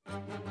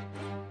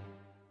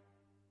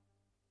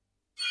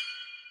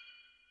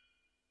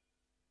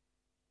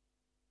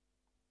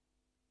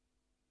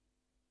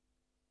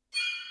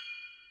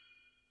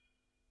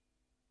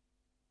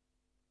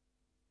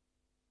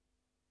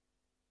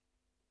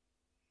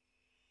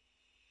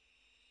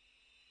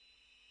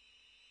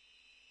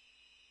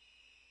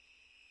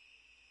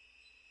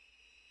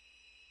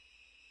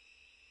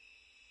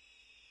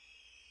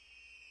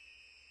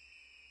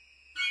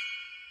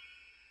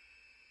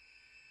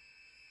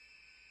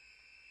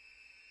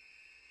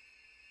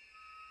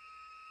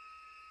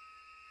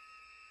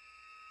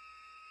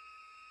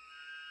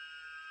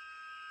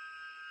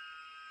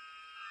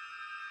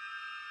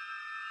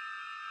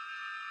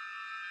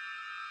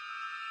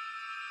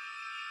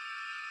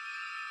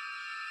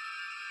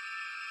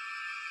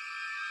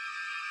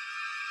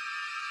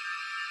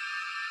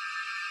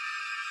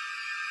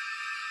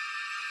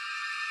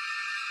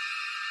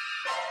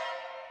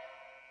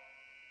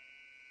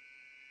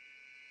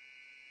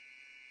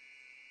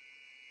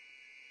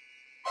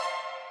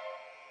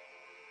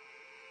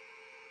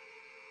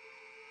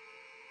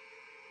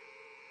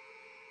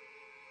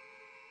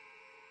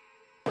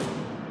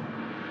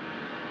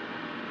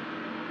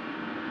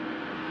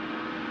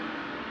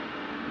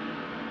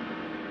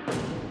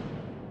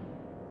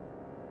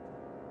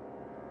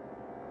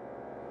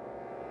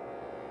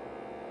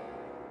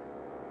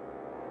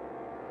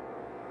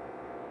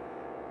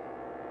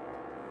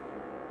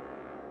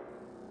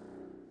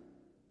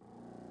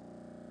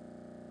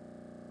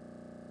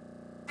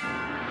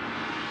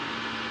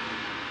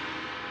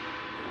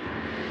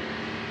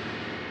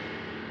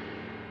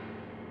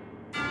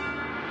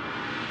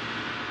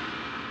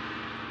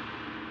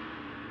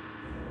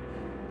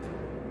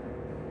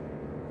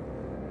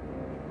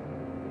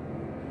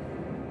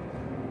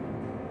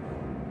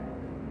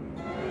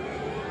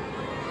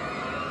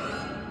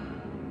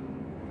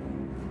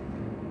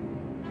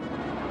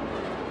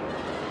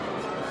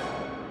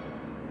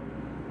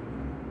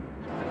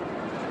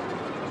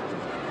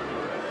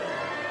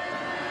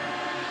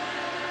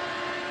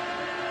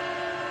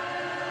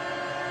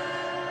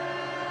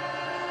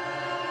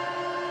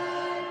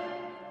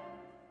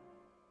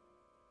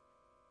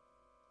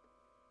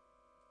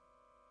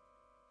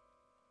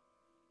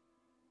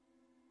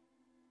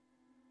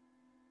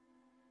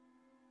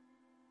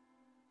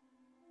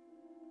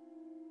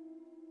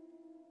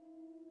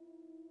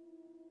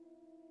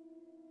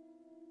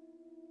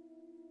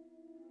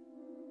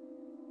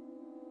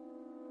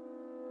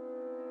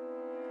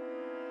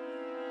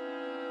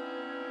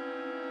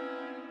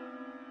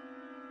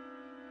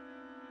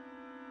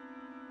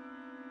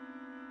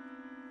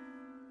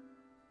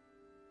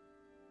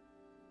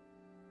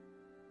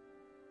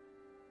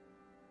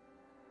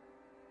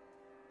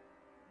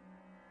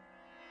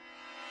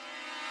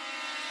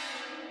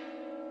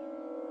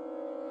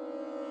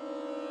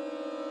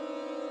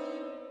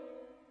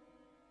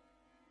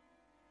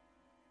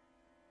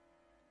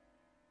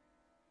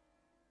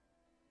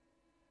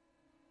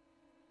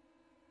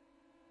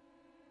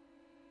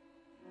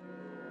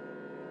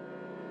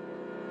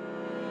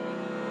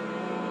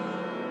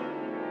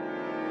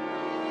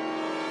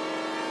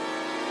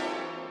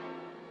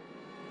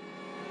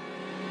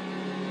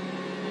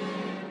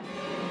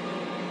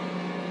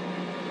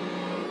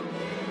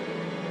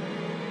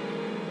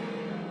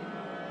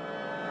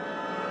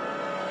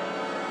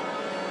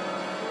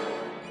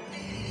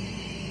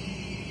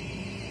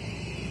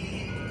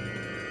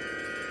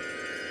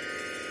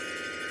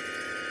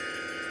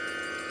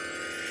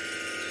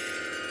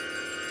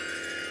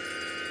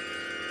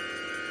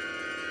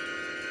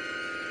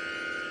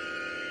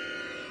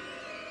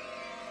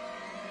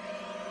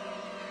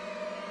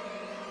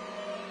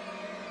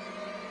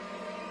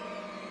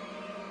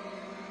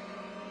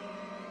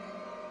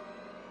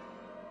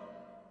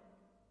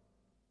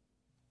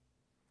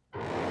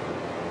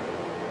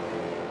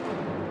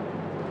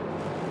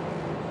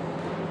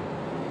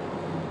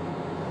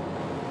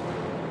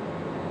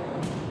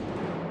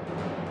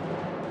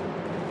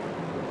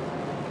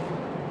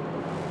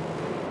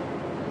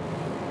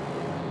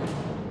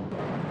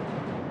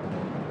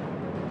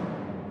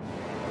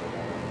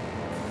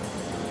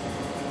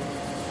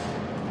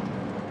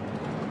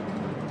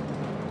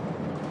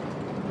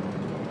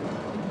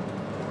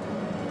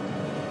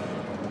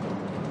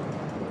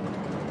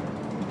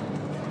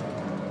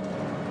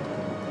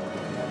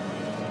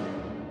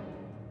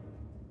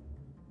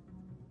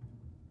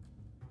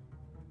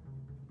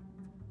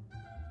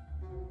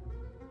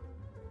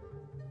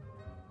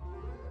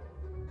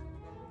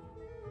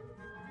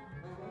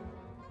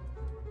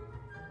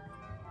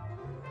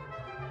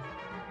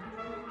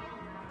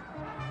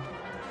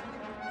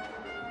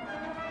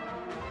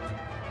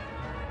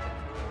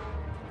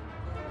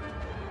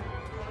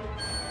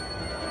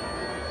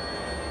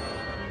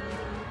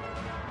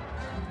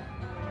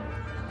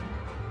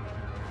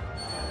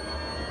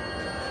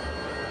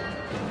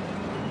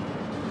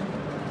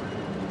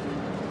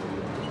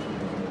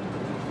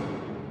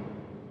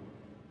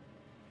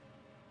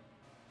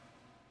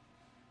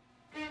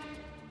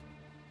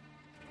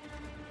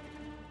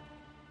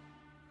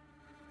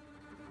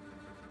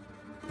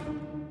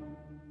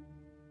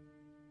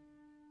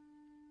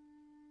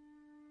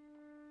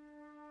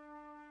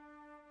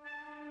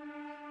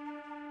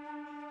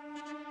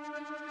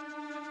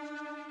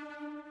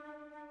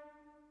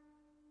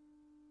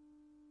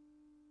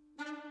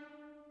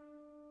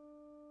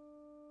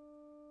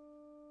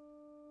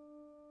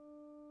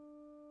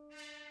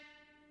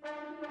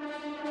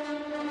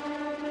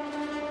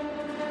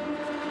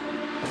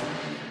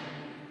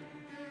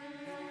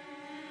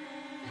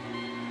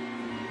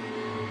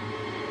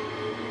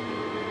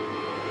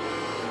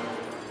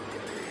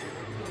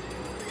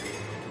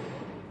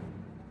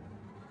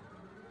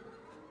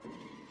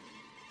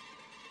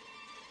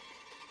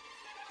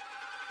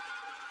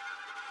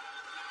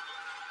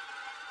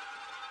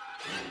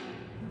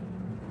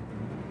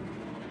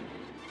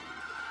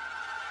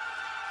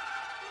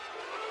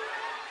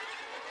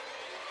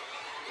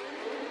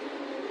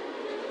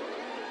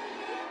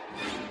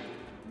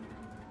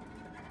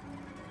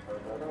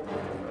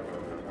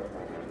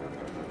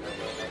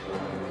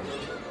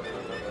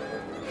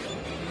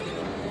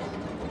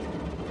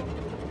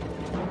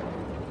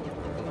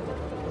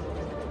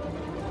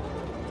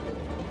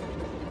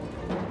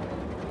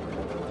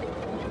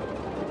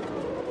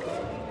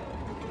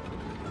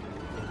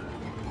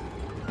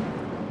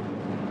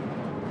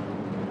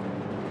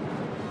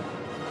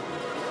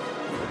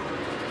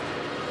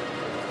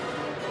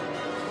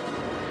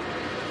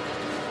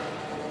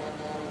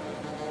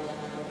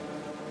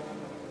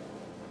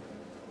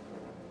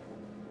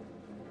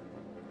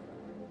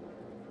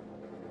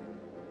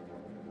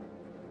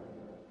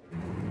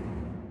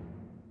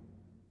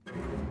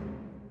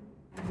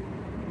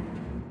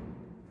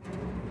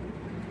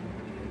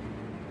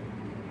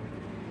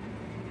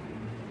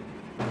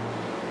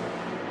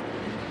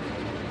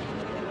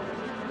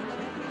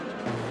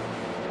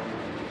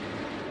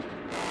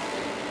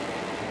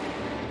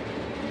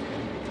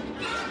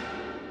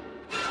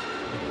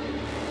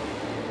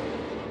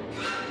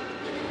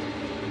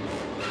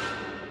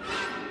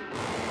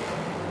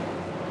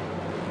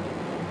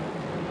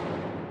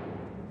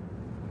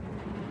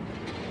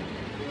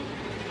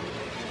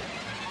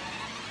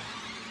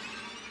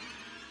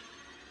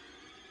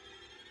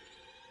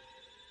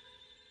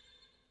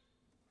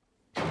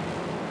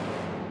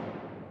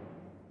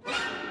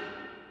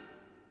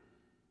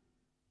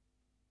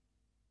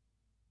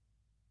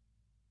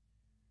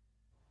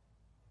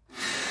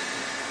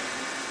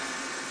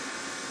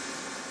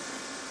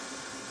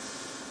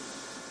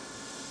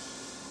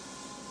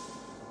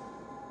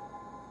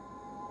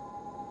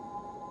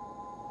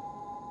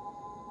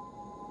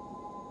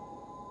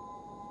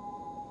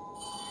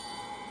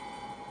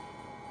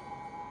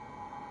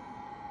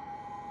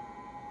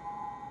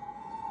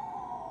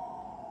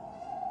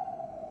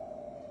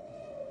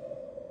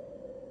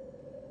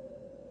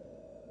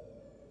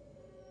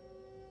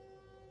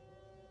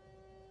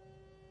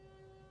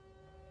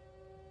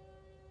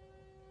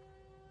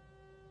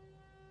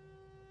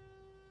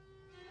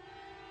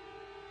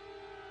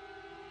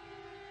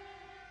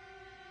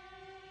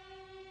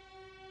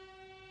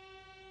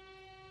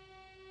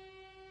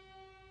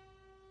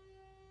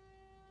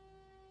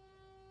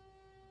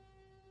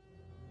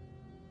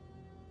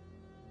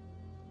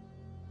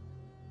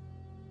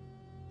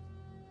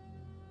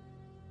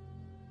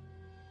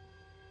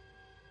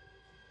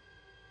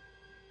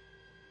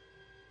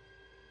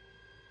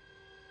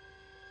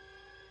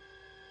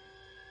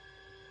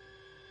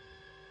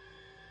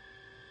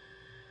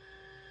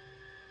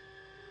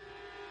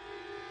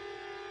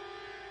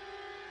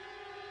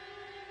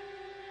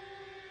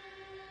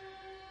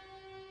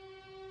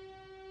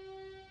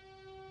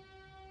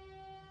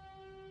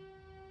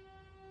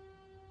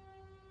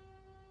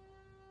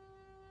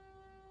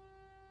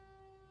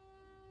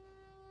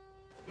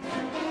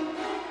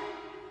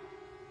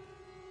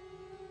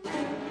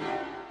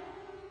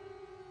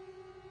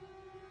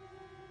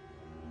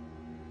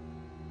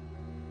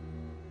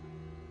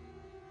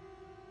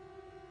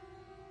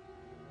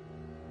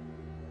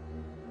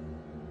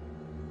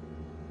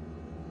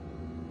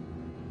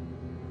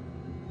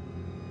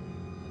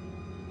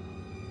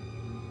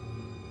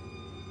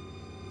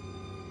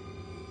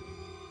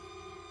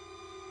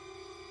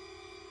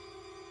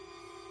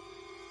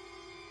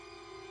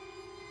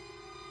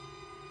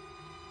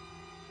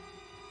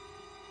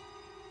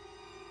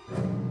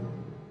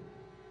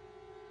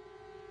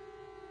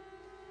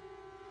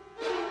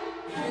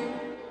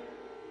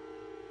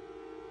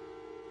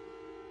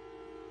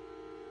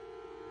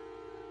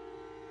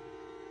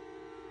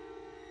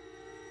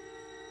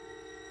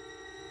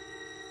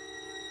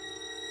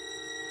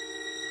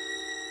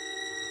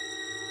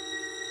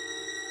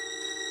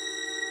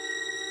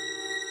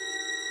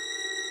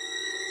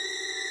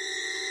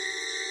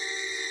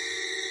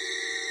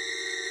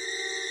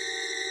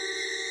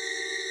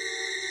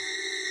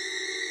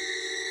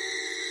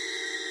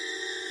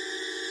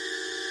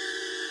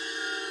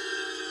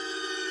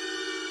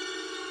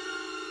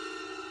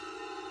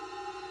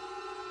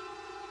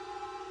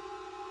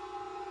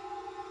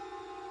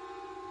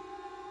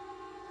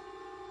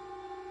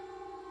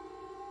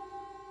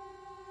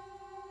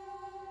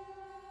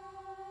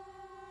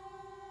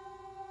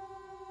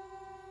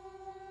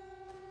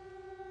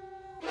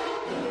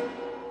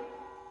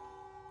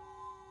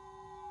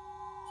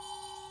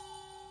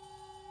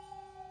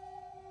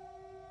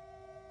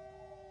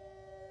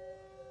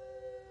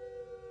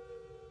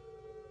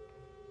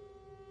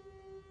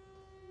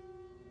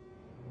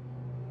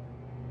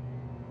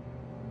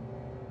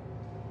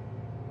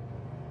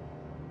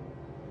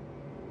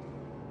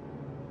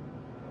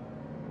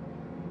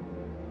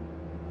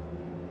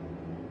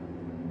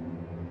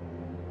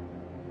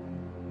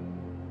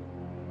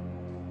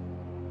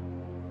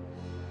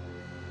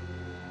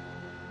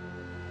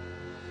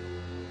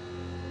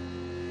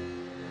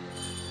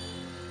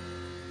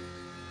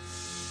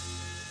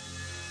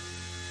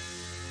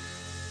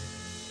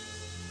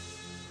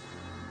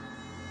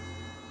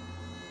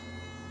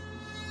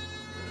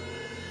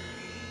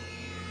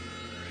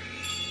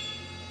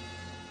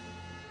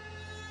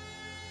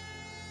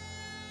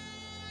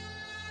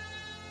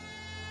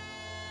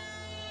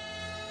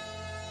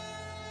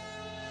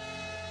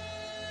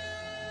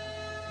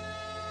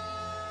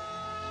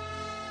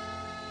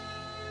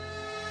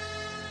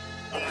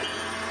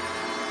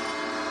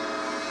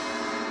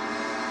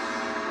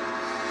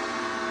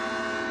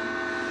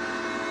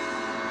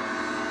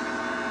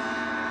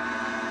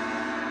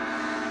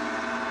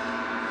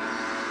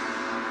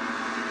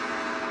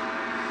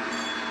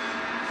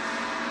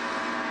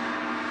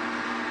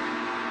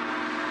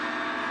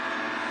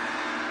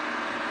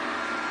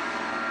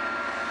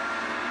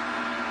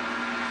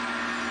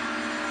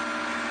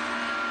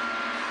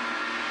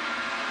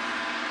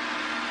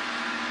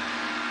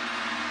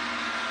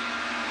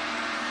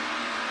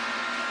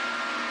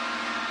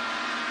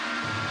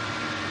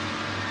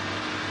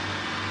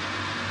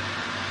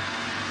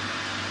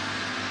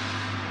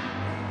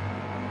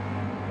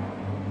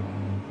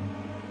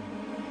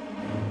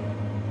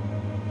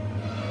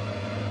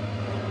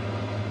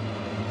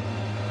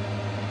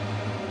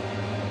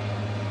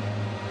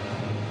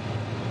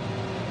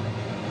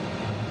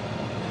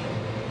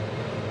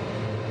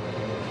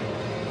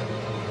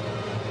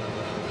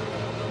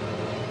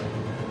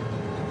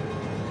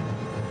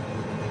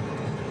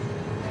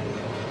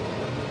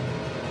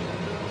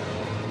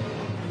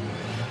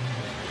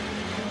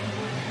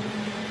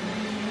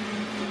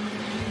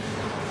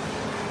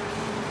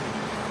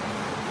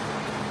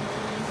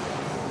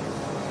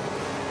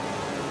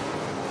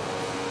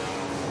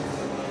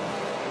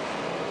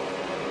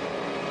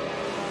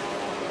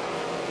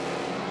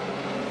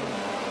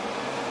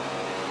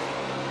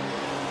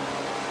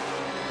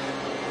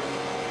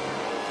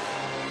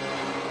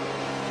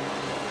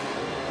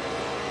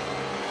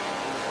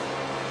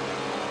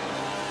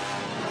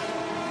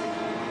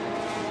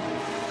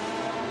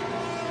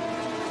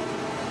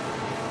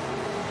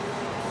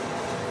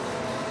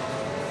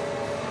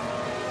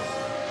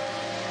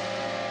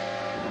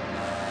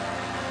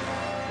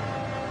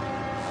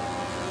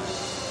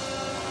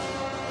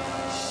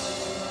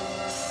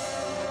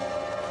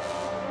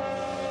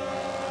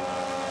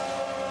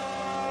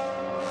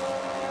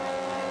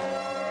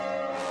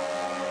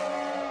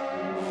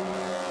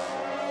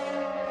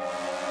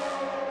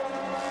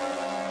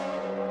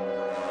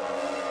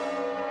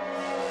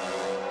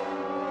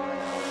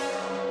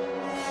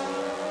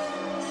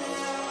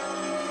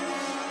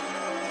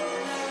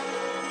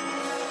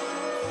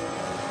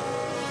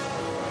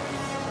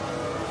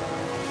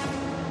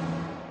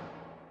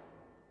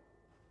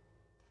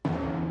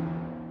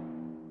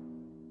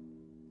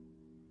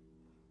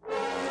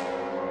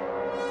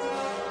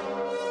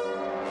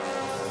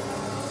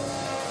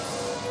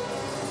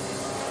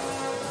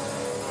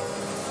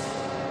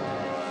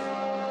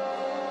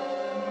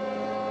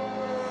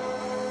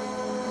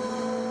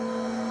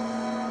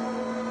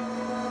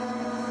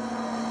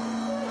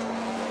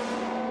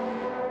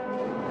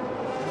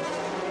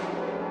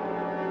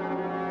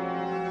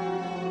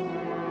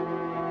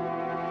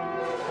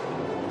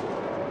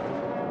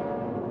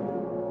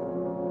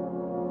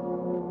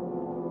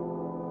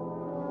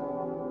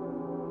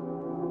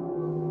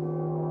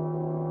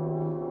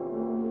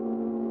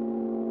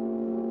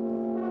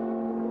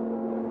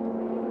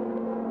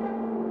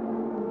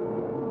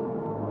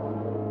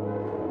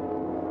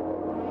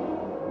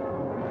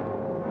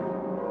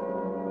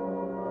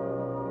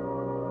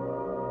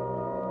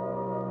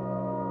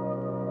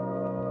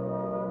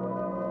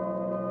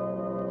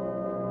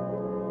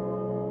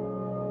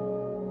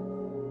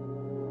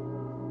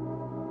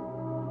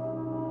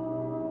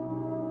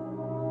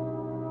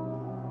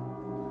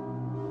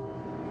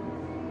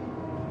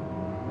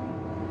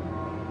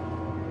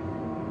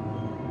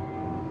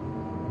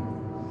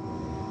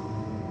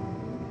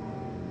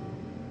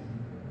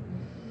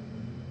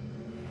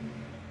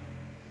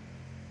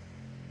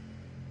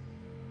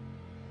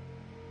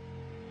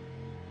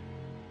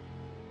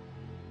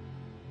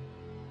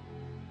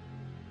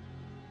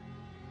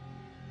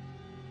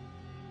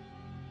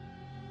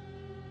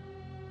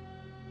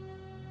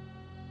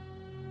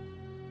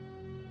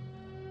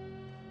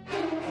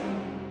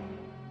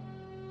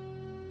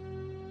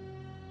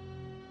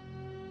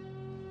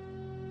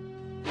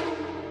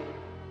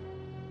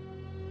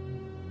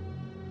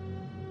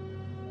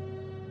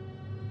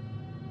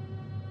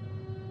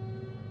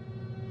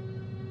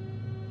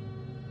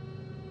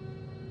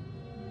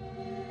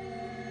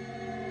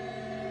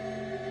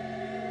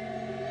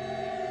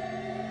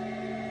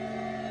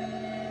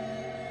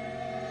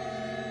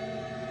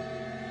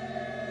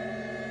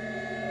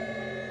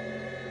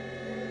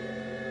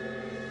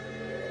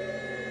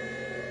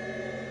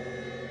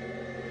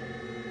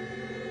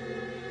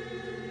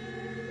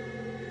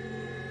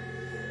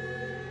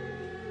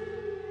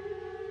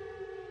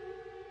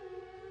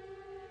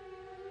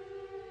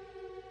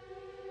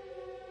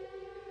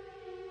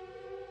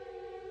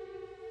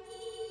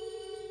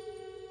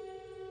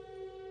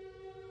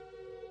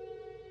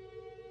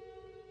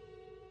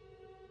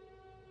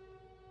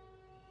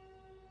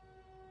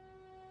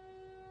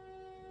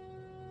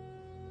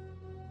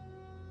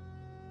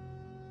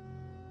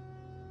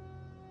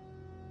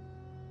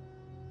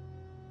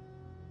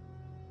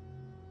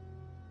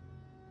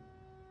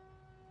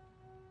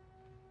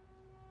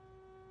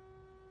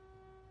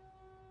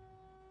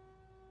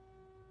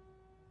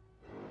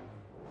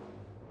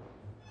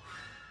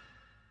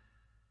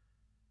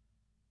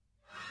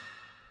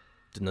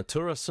 De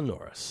Natura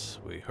Sonoris.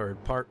 We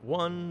heard part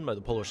 1 by the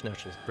Polish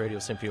National Radio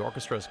Symphony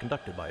Orchestra as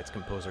conducted by its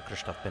composer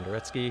Krzysztof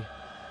Penderecki.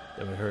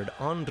 Then we heard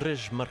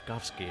Andrzej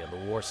Markowski and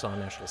the Warsaw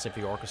National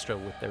Symphony Orchestra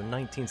with their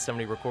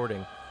 1970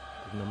 recording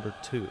of number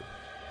 2,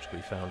 which can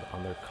be found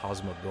on their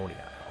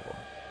Cosmogonia album.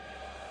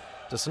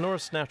 De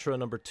Sonoris Natura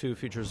number 2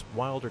 features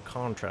wilder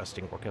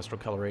contrasting orchestral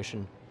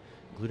coloration,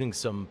 including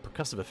some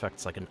percussive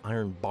effects like an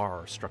iron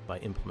bar struck by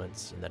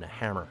implements and then a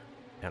hammer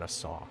and a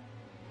saw.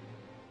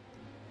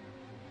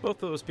 Both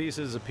those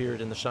pieces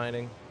appeared in The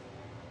Shining,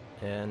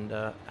 and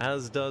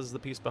as does the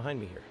piece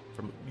behind me here,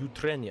 from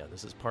Utrenia.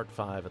 This is part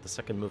 5 of the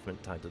second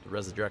movement titled The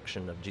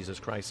Resurrection of Jesus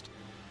Christ,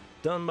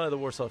 done by the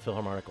Warsaw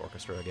Philharmonic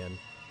Orchestra again.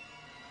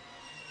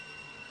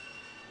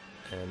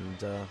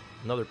 And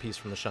another piece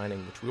from The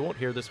Shining, which we won't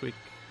hear this week,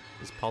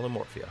 is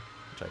Polymorphia,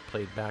 which I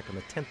played back on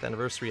the 10th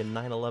anniversary in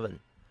 9/11.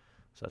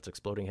 So that's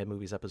Exploding Head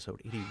Movies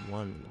episode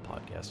 81 in the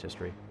podcast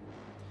history.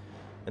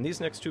 And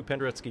these next two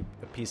Penderecki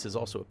pieces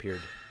also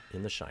appeared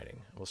in The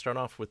Shining. We'll start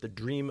off with The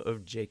Dream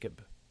of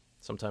Jacob,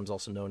 sometimes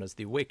also known as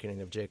The Awakening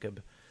of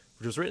Jacob,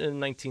 which was written in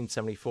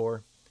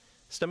 1974,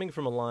 stemming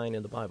from a line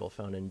in the Bible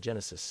found in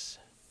Genesis,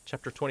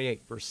 chapter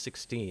 28, verse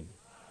 16.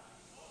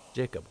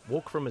 Jacob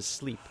woke from his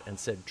sleep and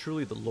said,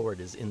 "Truly the Lord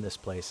is in this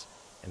place,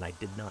 and I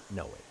did not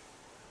know it."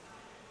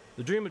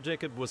 The Dream of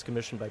Jacob was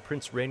commissioned by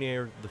Prince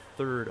Rainier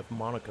III of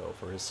Monaco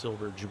for his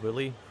Silver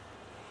Jubilee,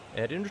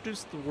 and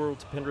introduced the world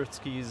to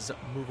Penderecki's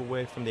move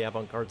away from the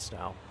avant-garde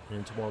style and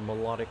into more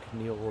melodic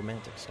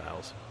neo-romantic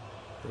styles,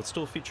 but it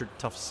still featured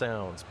tough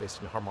sounds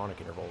based in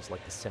harmonic intervals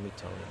like the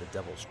semitone and the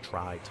devil's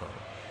tritone.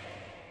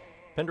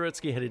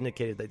 Penderecki had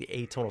indicated that the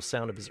atonal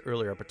sound of his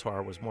earlier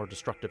repertoire was more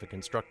destructive and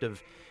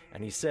constructive,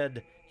 and he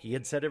said he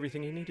had said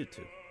everything he needed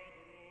to,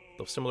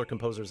 though similar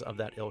composers of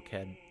that ilk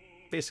had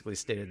basically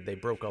stated they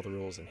broke all the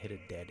rules and hit a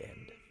dead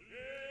end.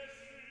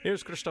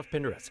 Here's Krzysztof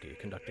Penderecki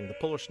conducting the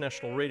Polish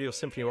National Radio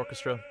Symphony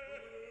Orchestra.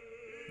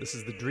 This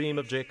is The Dream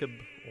of Jacob,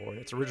 or in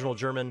its original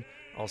German,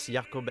 Als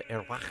Jakob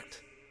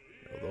erwacht.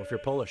 Although if you're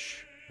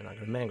Polish, and I'm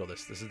going to mangle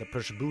this is the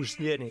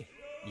Przebuznienie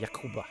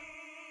Jakuba.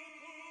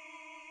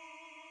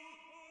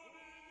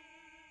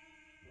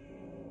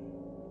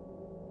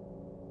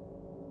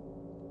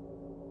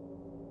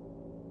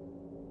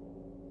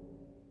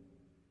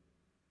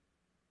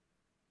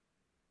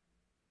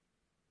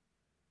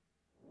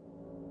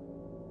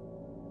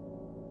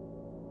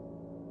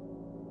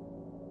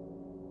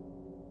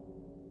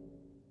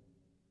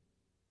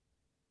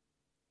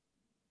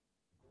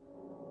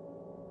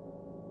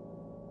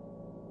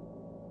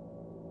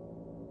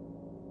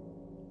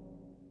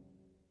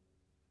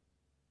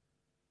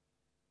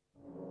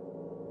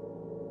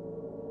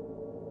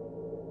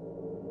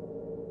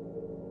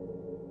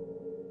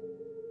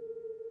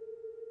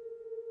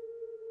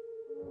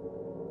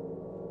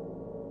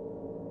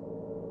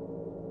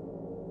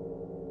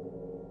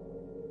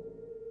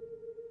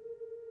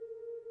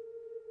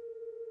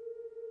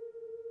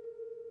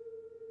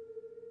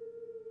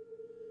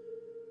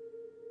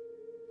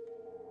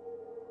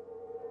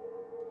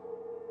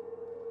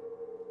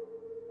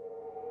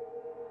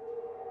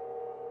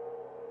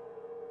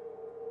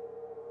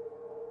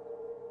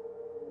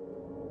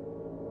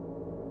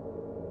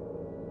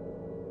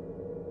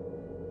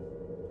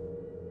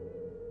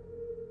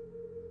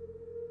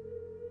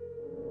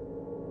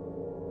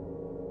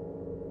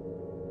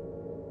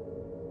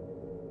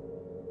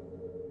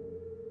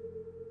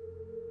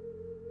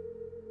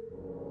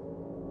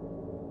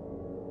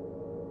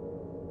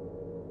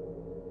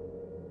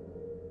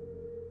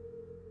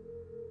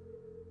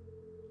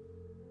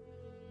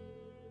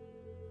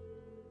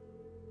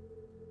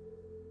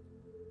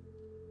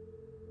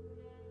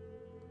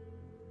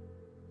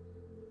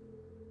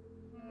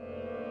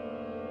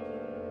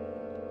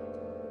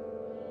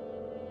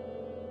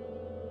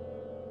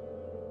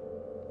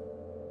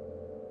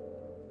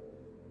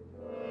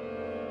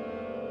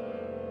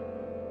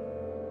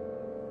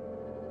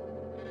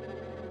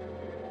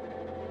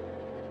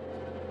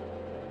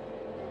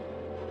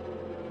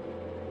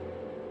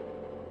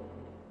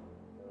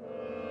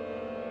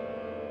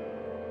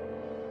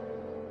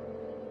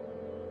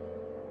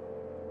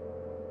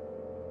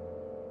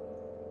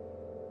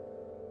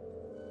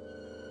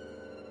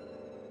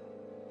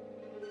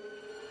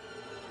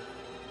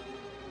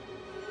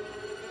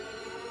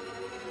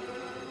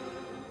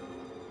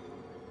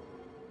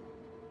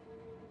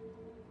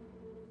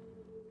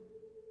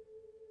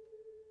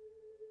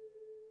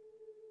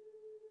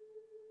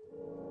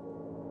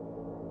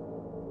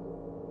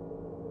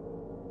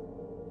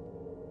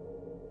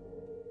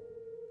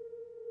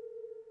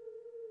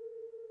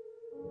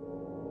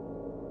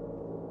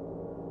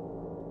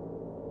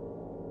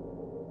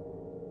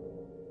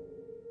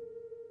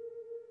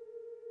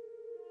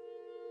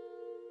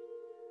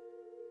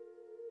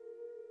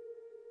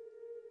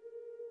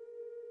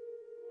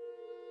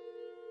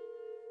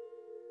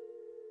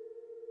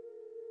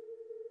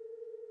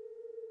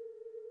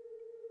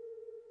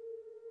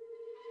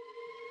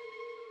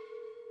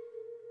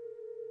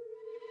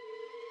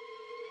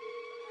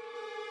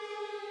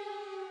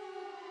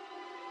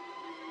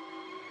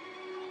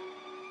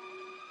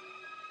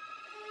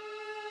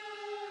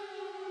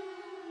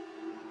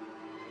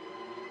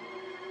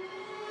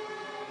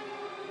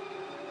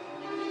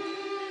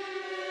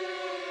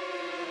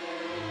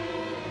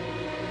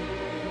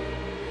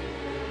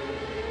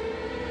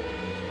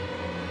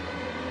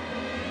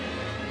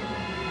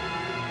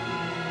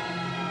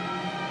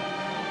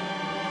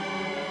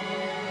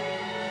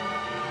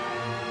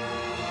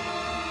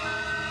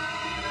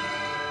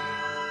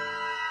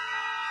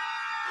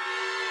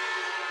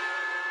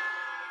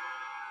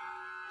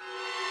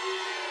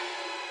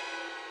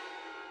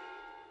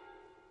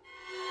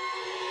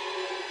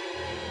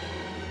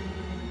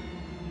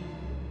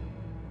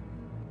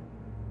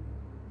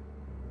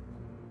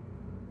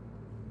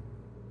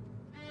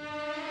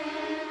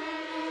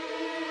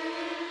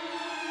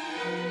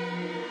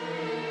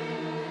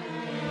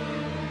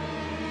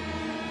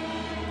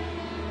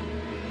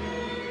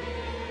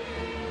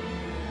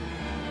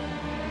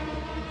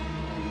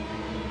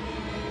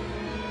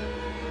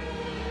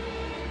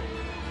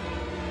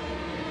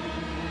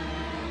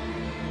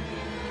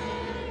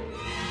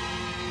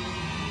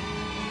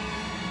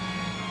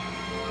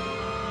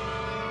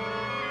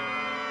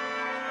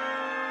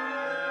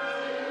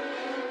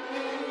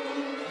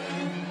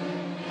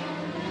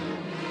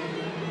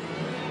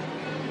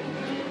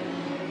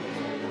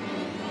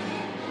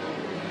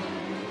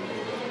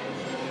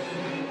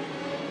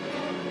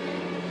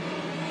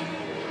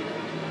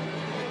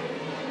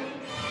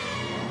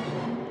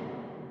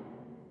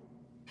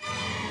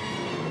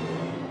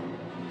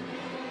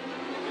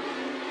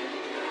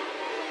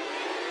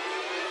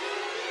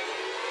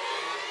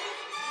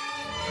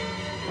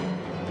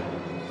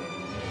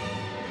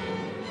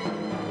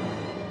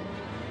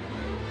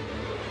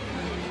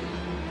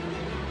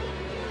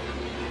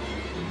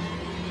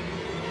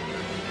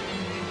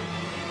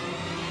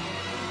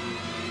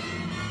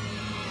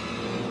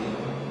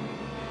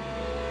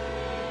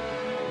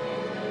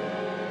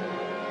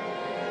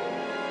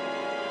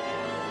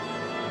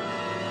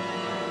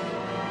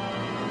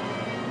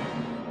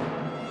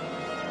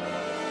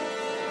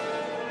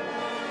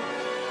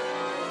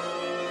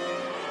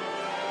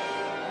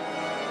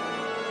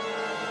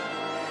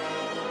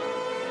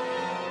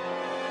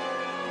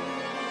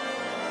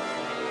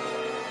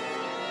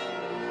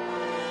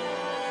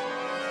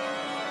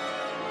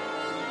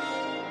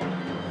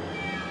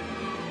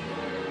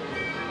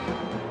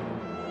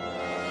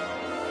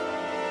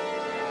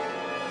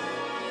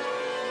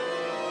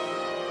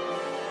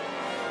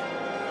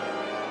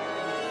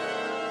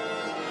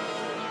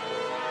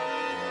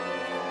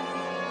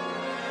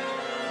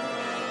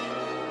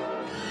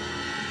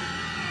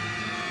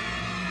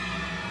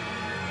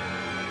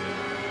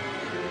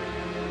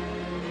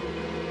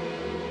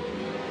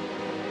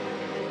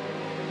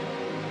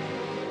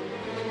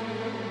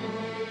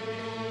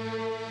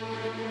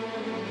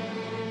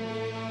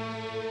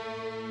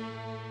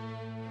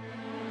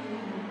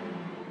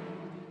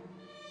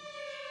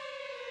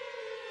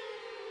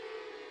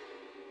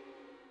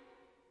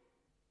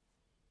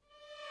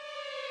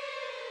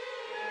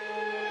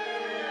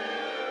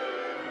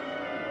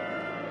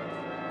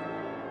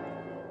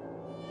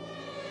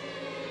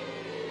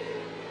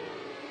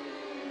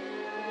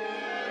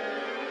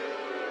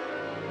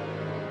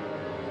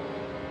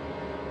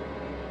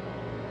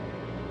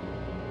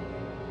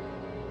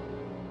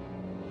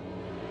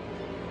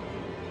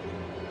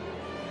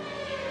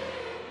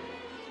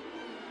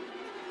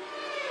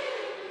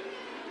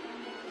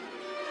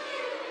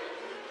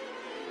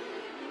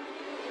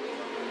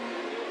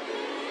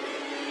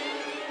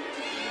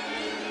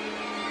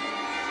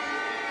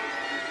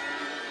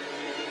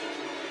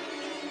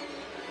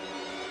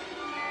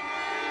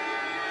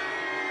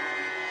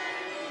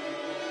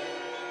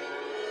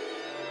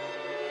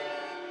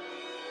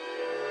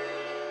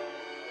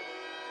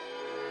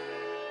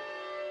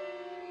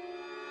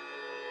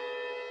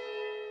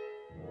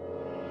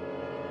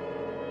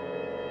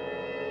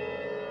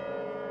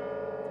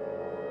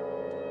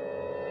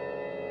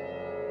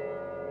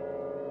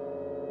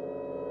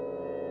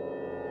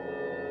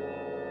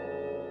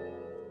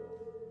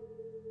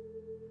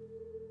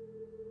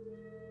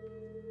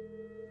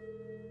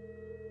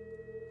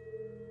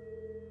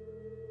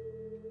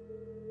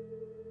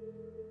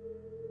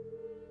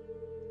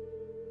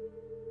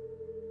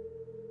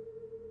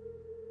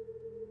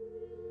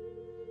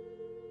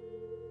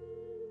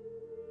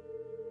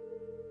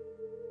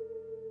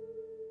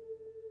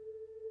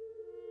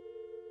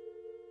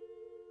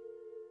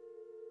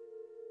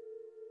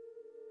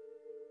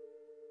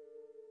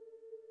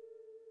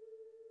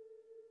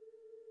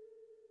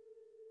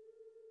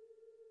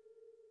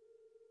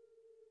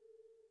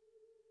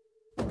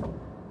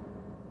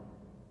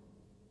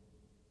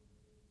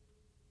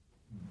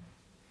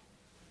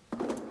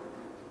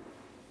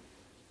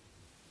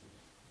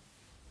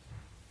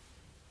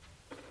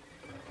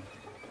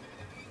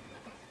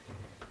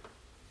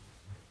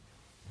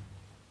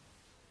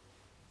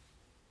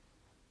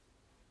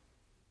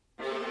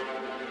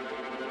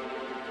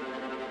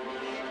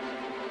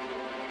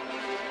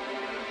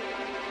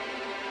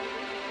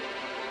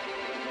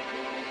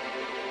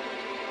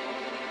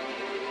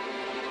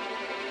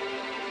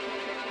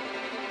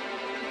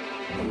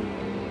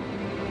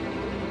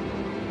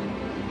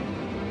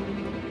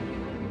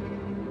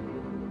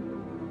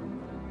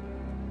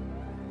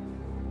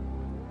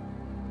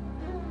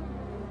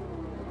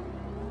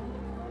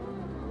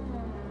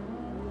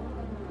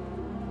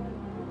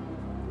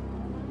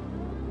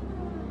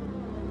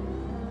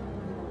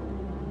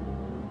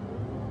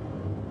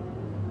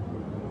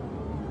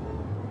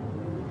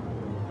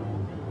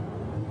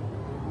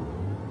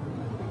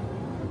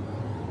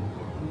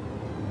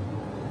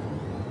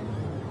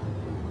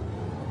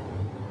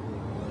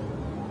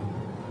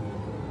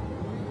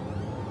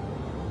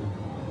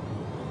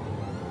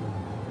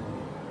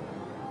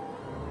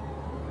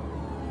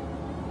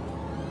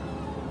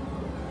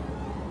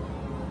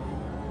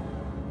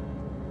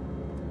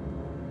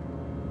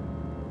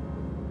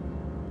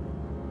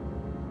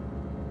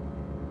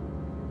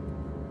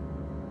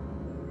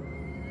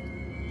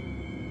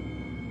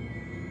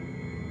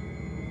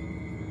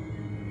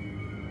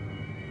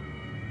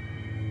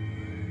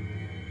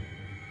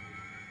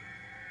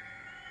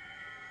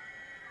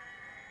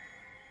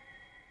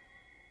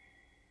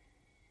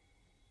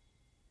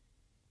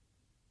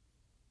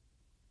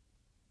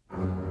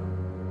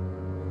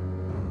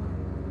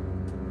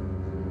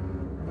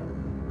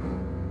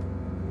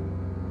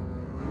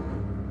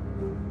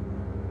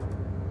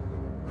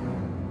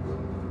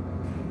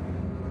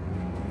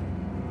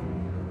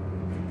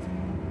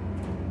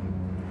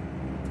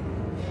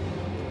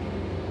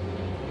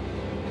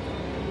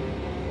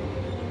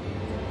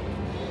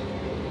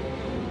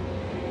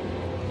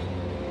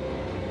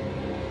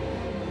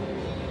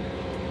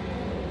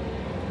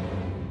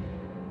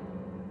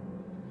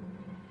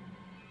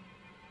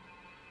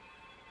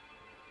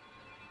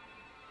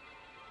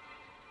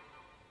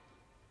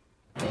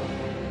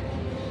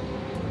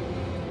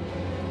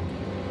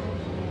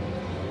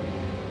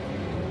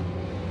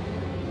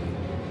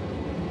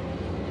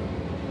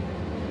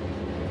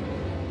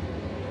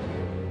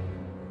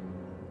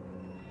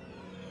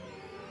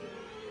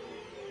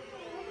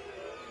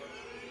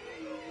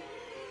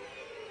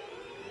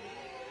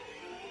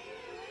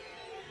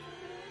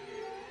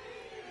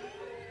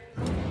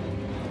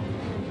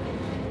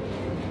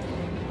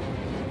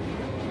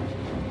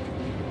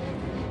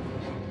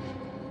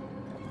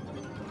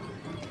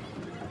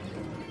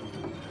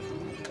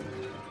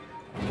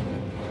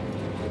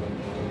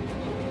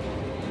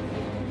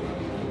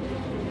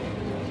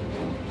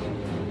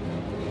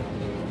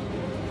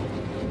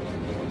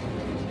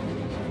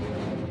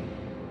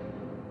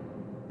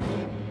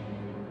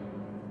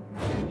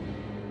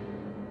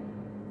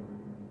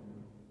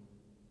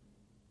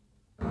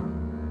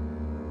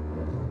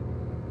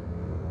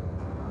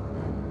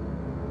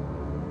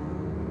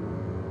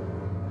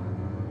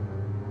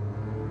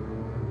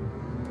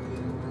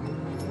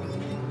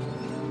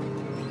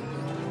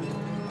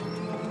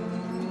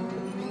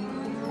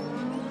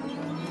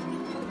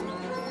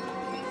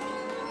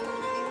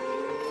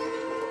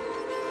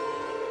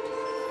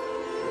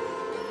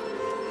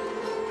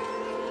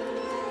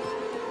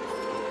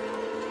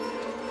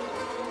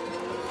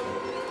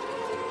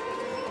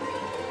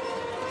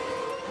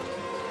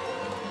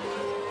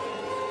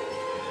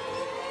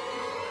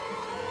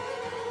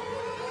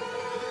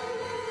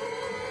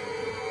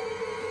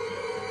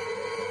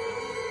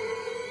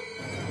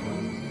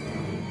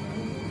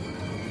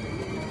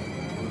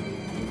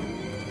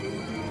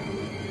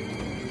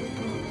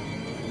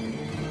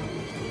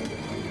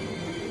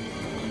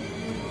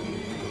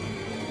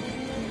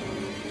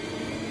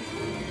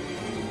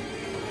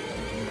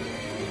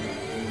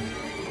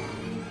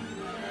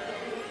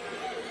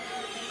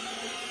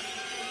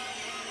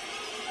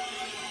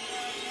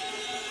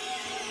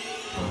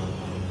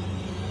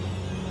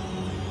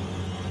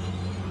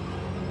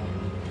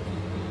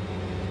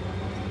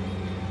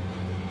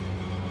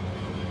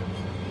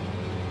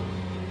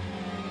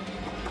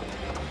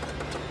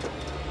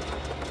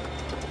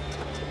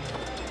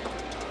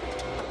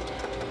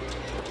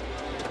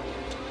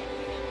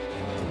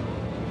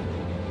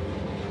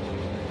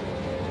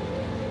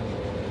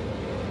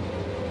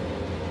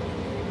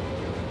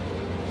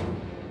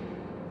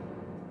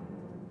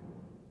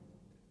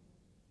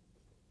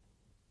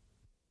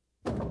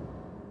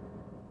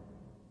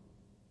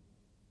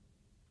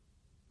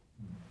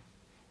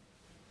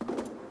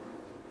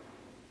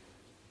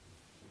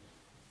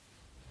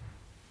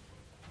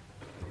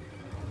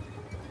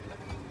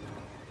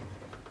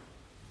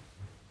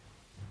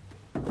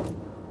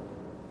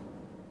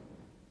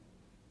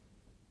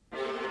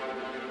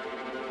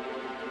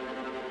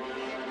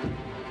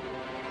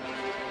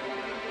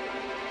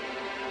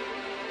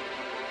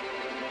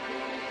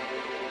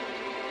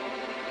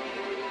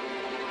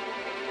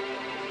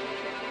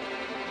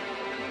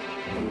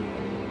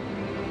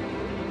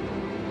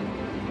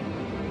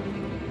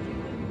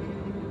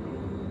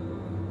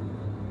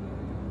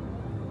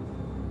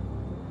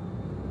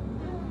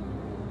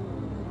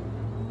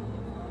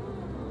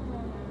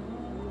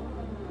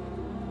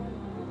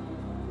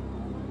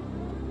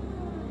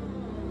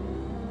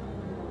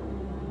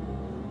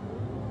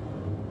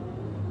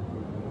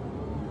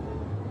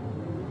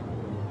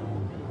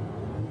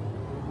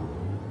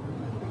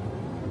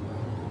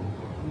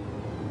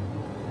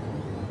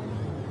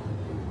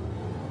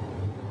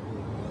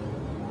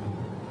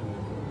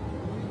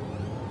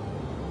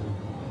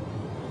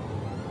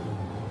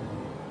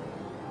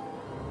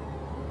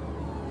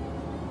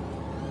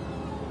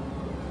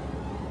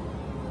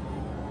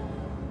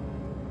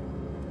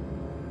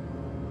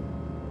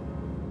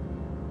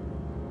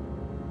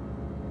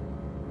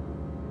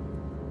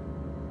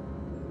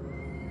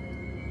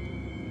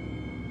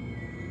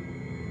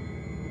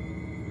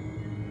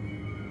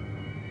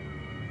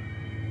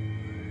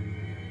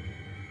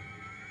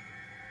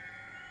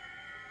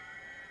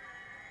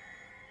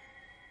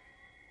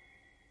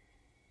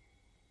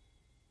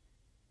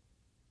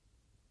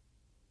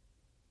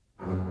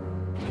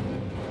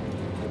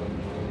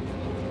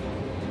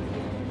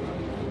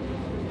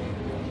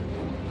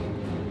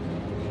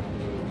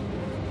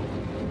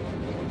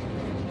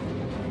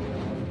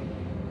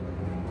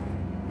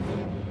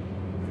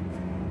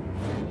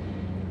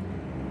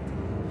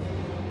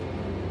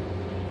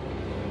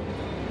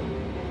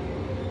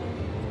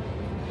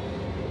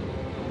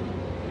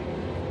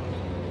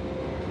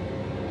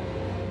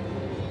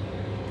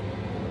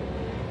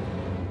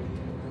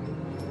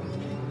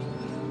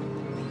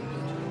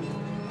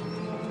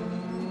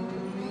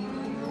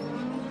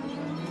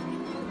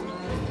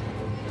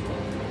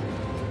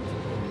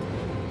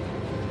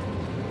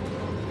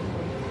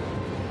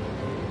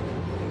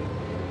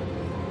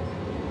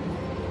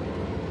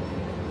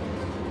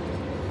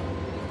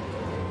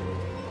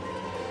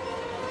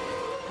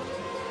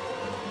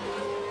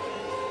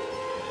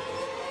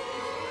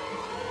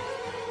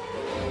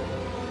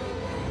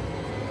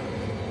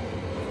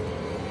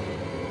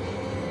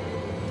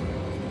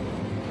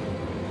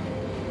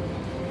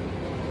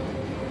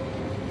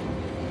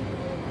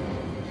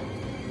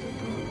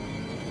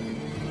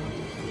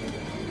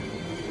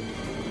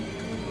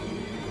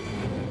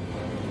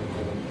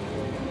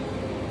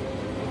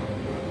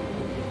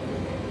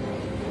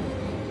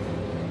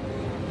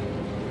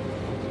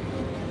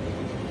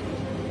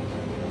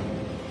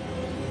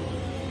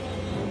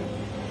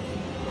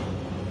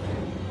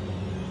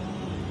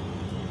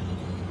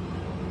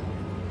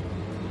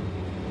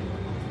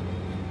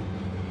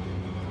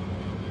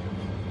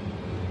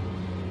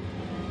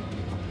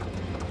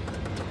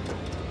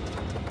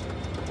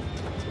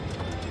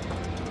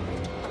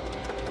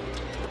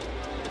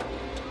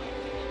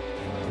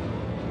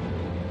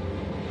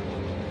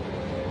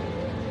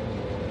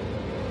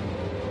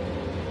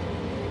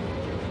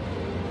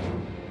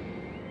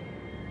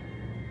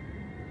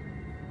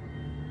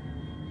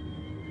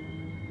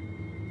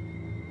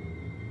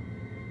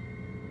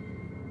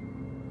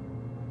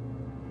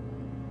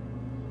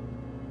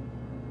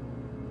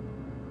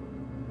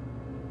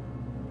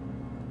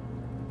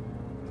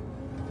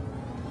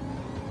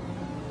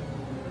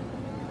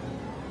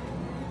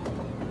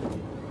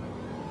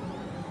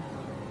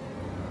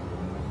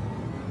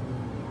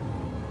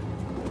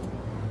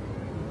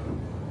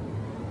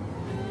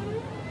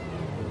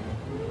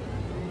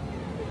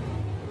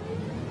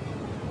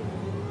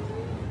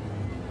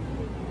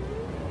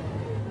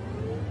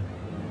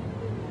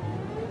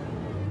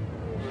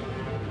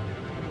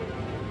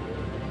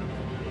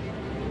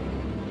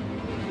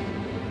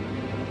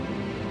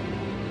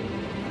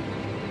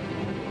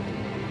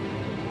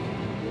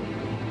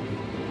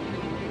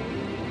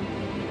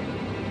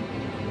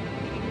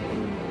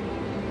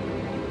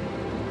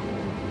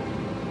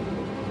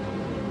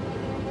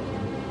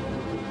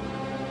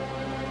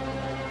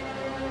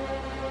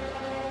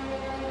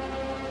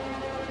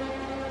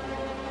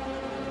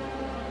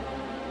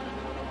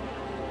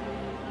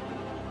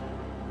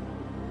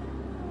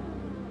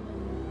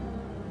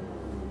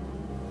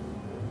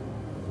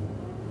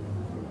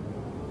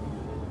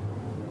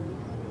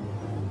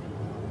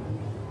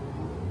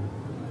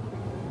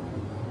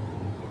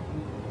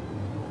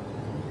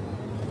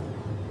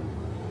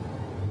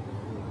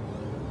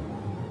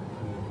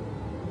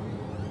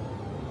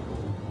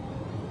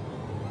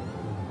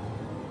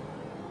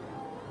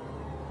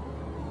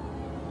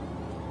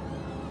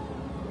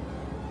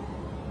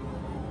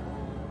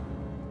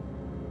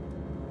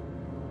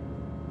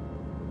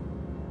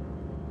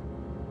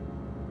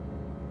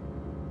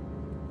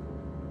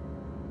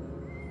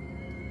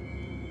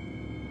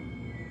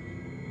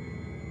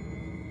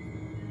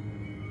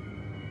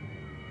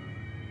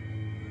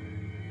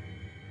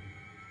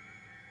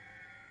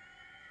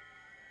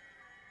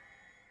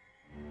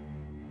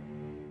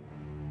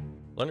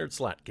 Leonard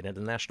Slatkin and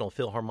the National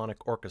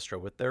Philharmonic Orchestra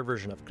with their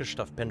version of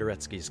Krzysztof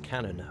Penderecki's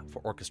Canon for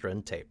orchestra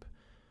and tape,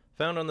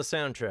 found on the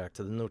soundtrack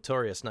to the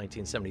notorious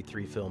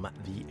 1973 film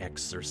The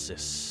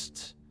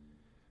Exorcist.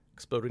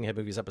 Exploding Head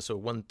Movies episode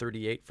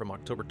 138 from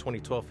October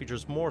 2012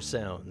 features more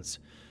sounds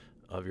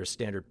of your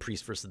standard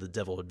priest versus the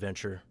devil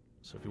adventure,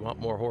 so if you want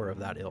more horror of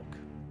that ilk,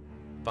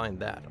 find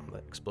that on the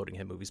Exploding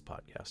Head Movies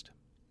podcast.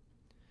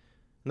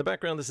 In the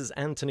background, this is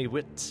Antoni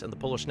Witt and the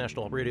Polish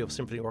National Radio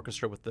Symphony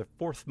Orchestra with their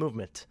fourth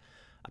movement,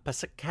 a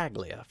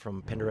Passacaglia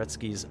from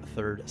Penderecki's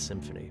Third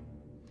Symphony.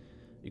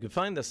 You can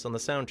find this on the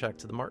soundtrack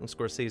to the Martin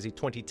Scorsese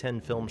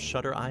 2010 film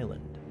Shutter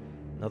Island,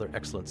 another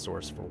excellent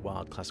source for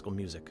wild classical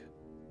music,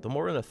 though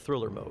more in a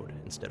thriller mode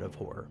instead of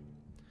horror.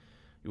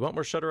 You want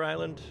more Shutter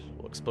Island?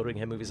 Well, Exploding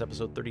Head Movies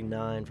episode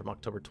 39 from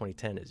October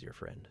 2010 is your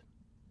friend.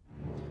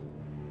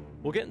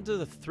 We'll get into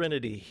the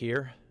Threnody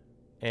here,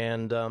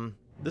 and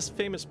this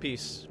famous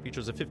piece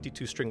features a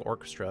 52-string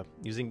orchestra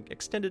using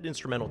extended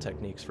instrumental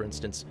techniques, for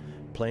instance,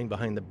 playing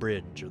behind the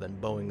bridge or then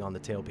bowing on the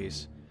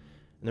tailpiece.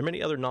 And there are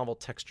many other novel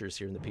textures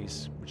here in the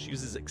piece, which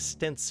uses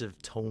extensive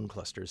tone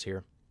clusters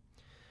here.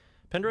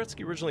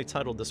 Penderecki originally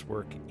titled this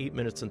work 8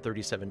 minutes and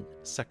 37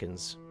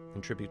 seconds,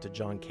 in tribute to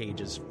John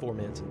Cage's 4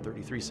 minutes and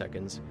 33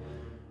 seconds,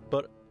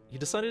 but he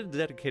decided to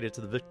dedicate it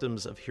to the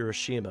victims of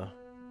Hiroshima,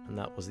 and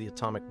that was the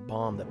atomic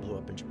bomb that blew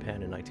up in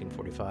Japan in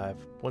 1945,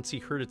 once he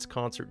heard its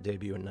concert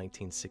debut in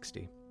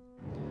 1960.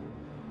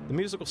 The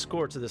musical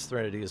score to this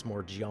Threnody is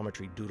more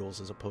geometry doodles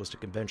as opposed to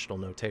conventional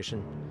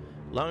notation,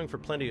 allowing for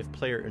plenty of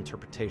player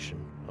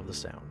interpretation of the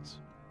sounds.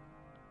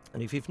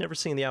 And if you've never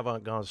seen the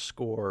avant-garde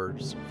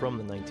scores from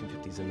the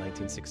 1950s and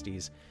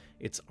 1960s,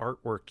 it's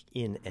artwork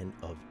in and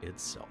of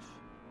itself.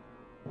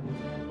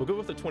 We'll go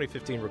with the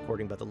 2015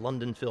 recording by the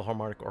London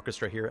Philharmonic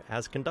Orchestra here,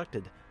 as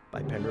conducted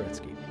by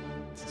Penderecki,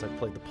 since I've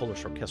played the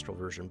Polish orchestral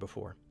version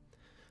before.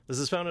 This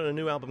is found on a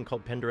new album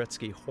called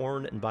Penderecki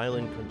Horn and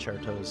Violin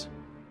Concertos.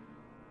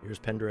 Here's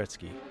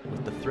Penderecki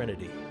with the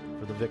Threnody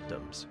for the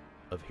victims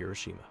of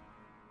Hiroshima.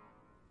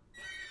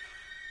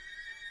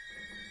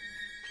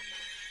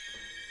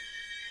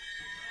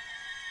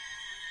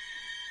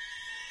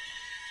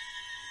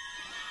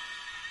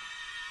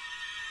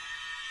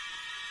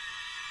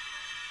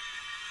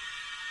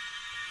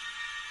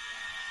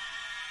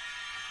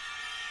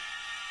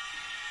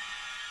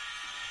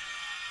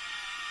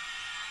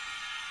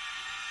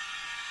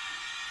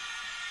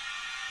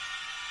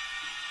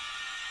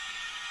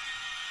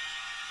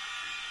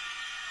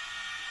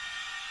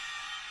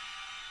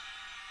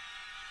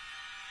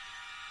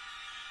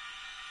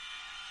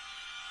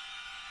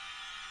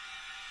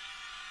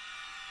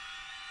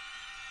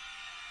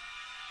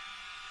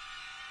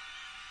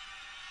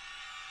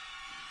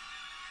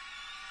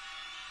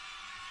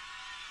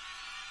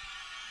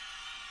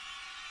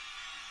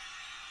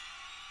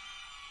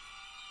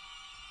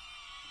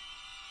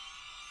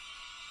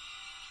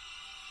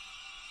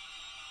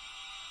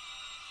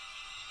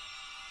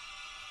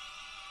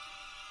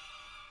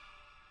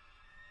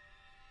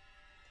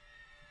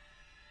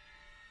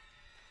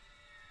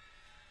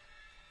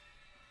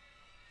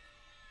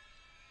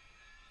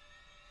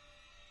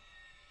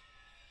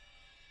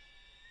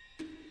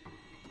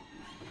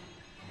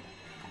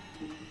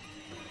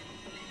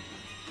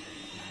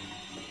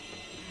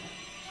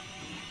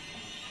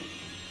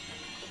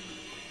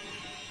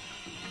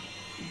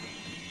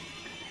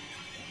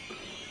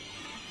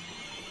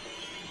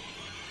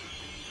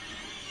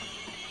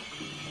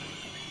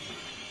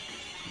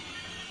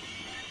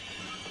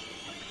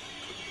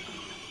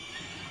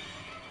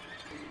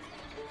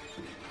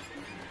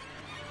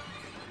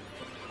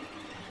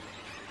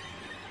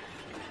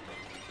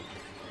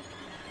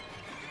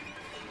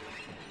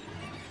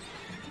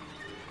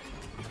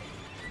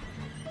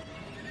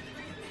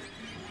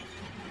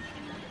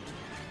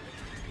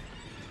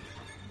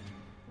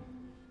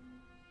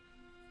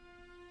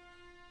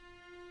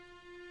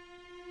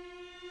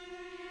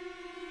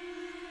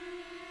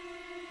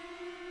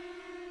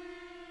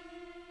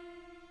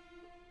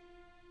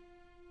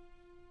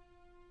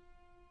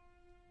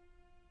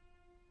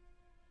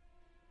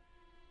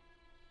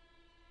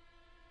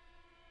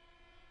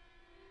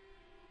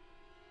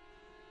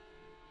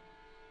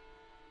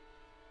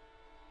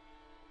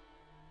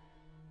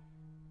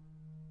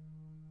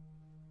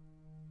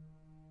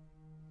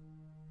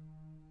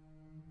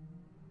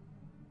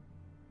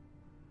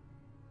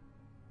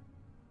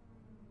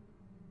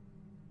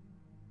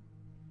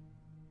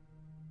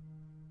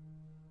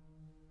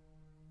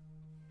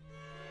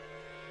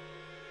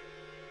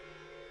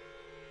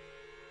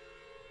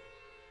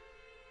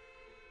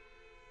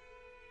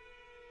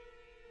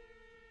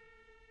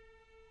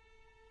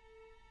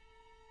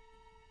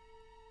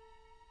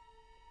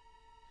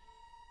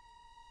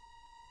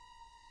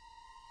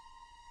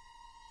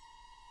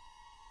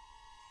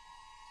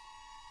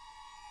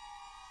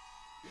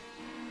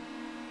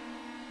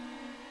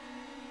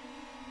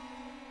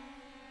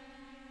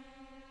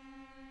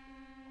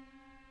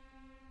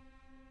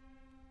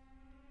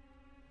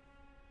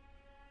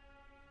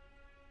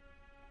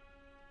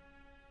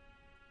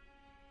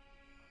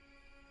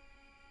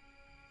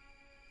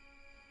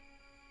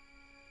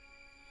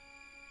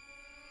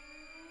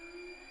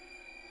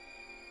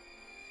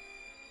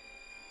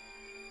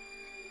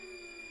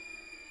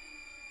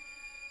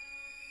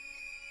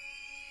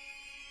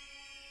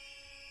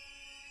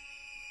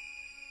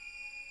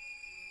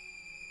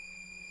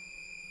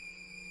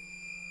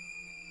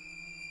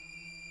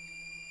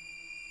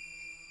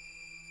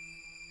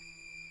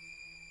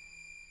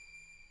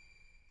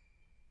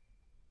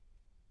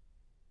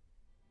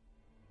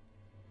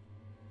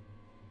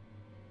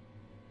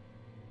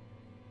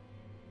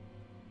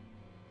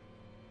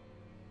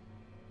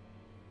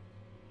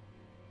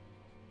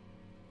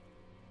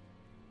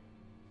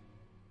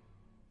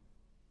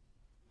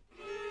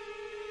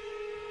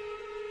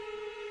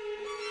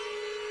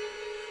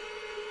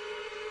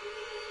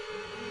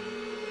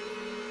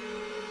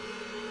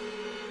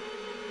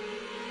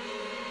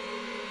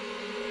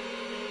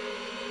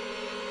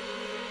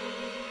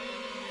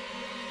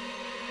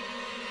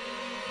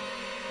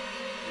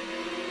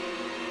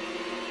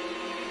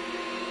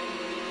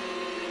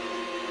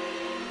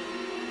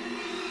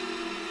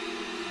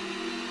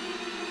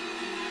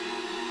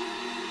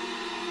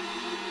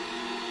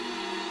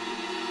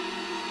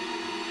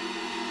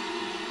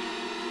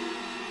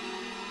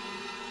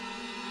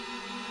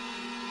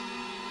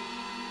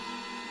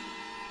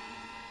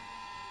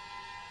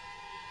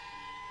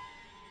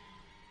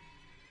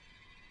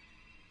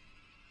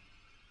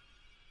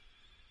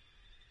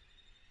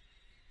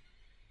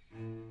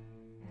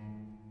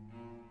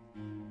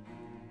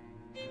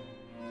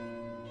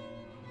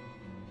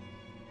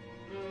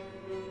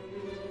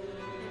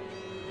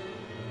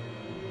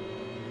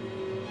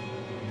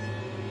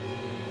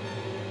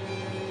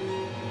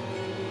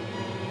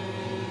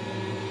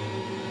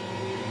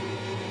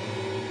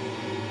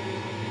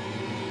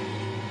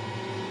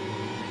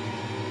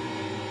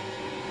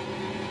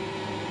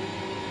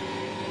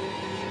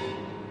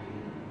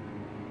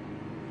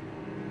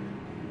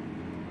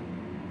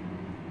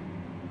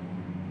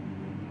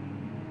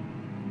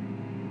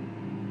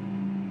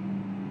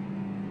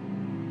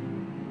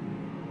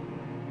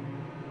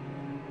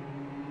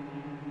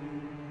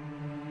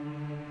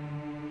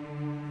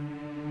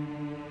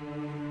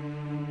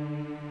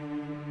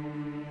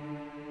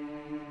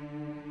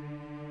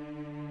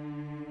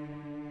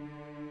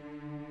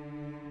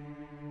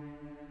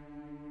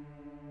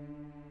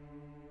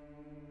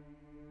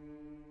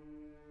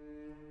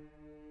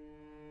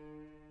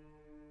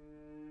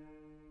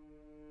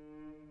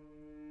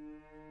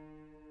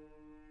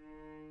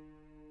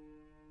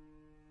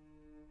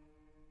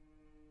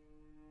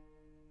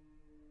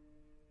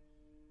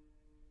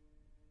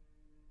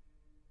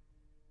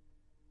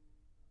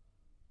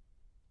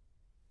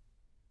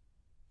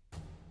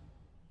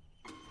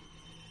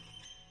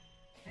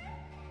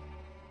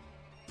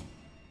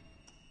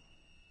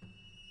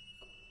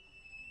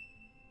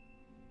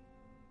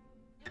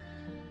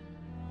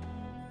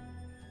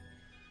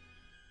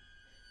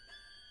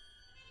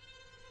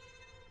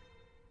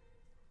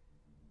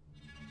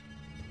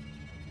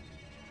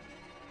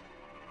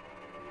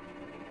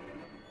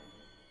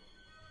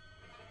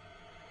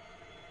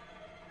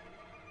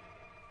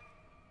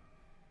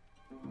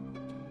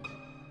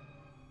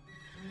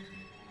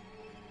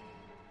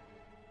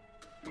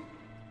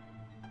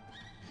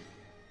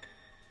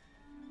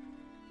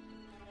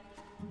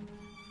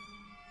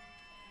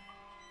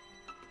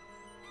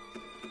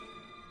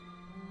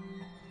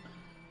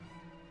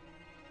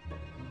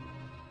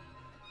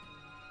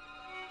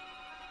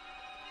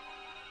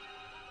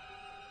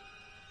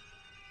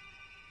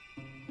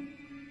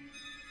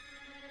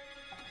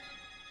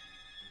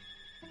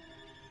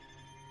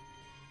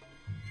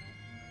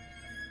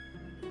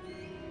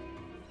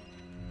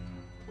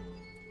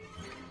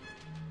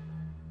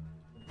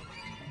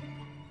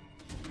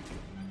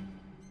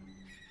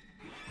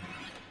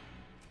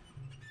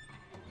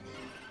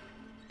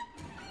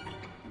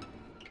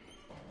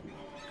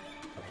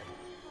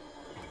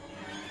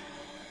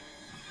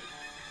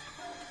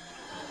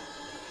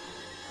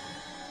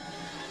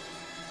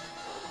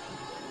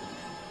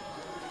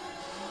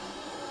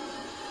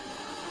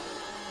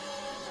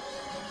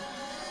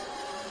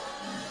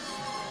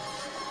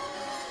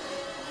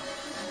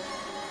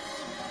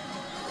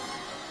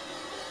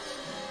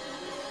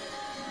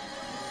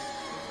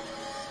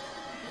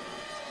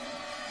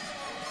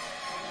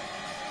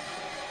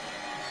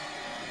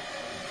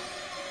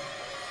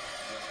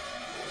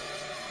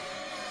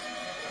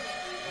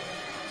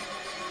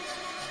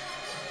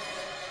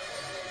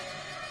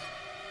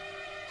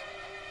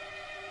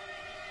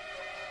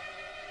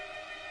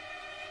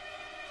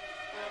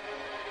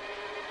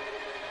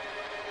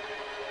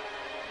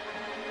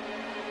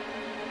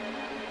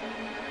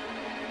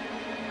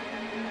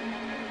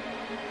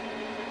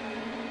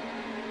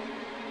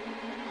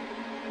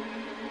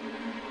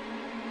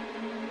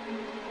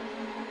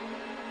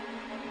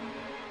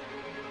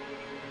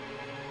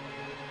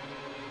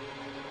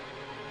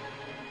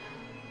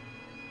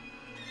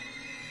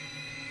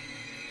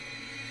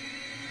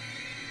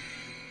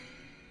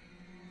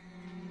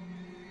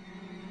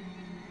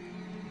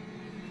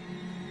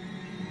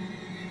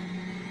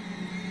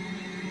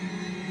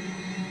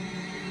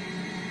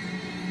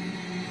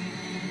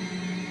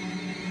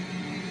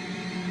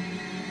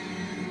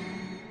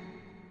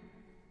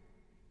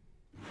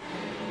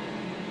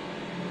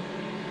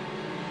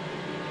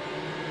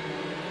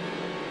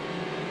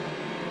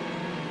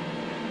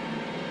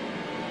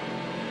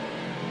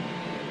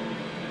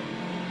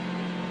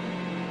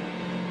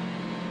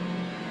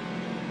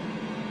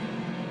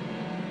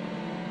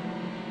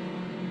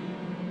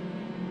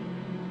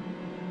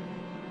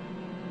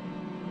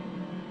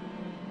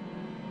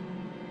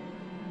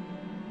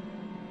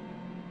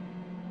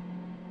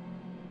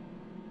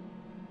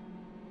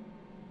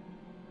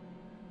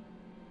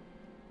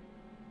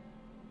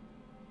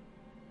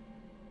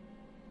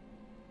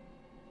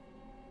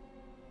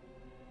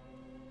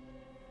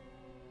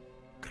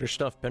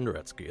 Krzysztof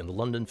Penderecki and the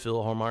London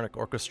Philharmonic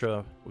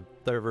Orchestra with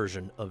their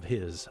version of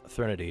his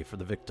Threnody for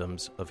the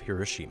Victims of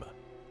Hiroshima.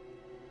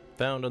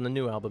 Found on the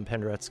new album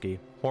Penderecki,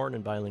 Horn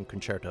and Violin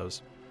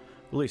Concertos,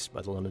 released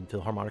by the London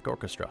Philharmonic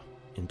Orchestra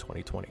in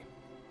 2020.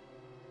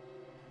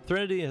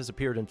 Threnody has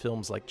appeared in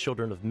films like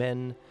Children of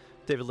Men,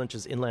 David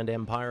Lynch's Inland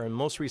Empire, and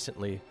most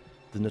recently,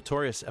 the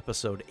notorious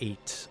Episode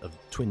 8 of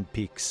Twin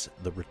Peaks: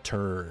 The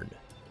Return,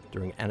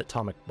 during an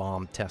atomic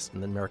bomb test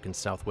in the American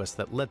Southwest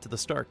that led to the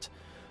start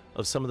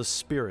of some of the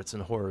spirits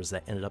and horrors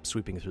that ended up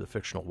sweeping through the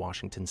fictional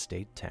Washington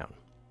state town.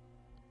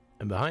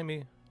 And behind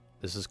me,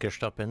 this is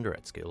Krzysztof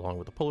Penderecki, along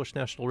with the Polish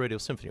National Radio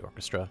Symphony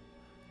Orchestra,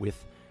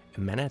 with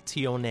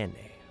Emanacjonene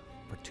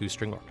for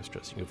two-string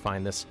orchestras. You can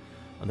find this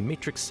on the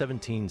Matrix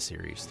 17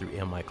 series through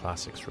AMI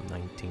Classics from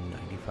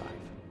 1995.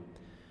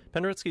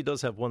 Penderecki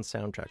does have one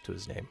soundtrack to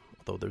his name,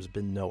 although there's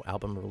been no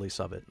album release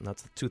of it, and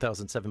that's the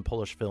 2007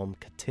 Polish film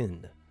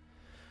Katyn,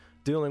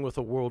 dealing with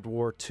a World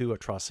War II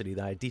atrocity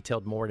that I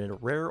detailed more in a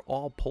rare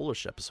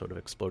all-Polish episode of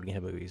Exploding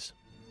Head Movies.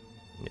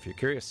 And if you're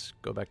curious,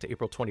 go back to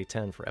April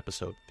 2010 for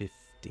episode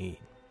 15.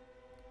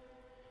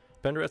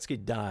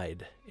 Penderecki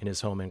died in his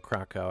home in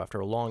Krakow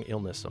after a long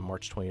illness on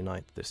March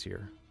 29th this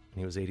year, and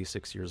he was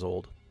 86 years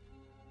old.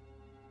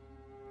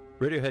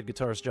 Radiohead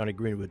guitarist Johnny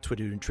Greenwood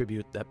tweeted in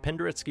tribute that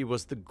Penderecki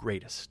was the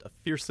greatest, a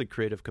fiercely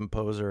creative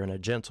composer and a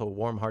gentle,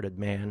 warm-hearted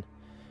man,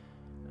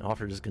 and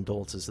offered his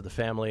condolences to the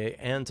family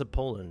and to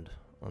Poland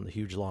on the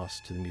huge loss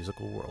to the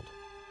musical world.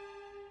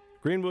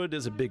 Greenwood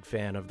is a big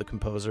fan of the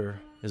composer.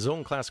 His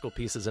own classical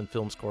pieces and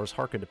film scores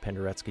harken to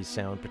Penderecki's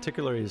sound,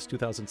 particularly his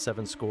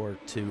 2007 score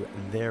to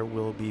There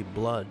Will Be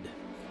Blood,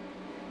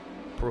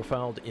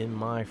 profiled in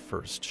my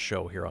first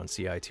show here on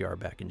CITR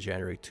back in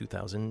January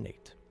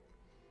 2008.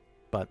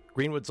 But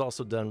Greenwood's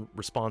also done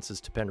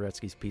responses to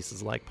Penderecki's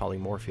pieces like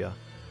Polymorphia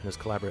and has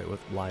collaborated with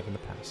live in the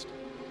past.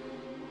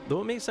 Though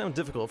it may sound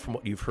difficult from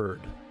what you've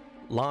heard,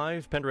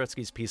 live,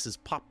 Penderecki's pieces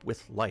pop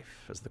with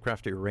life as the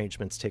crafty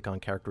arrangements take on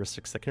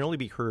characteristics that can only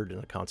be heard in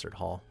a concert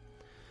hall.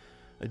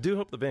 I do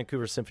hope the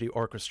Vancouver Symphony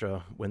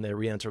Orchestra, when they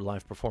re-enter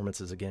live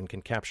performances again,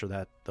 can capture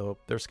that, though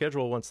their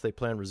schedule once they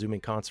plan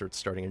resuming concerts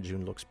starting in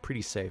June looks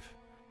pretty safe,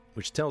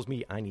 which tells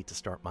me I need to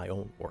start my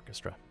own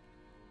orchestra.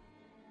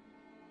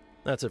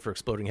 That's it for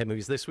Exploding Head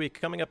Movies this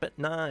week. Coming up at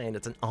 9,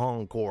 it's an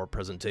encore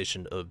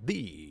presentation of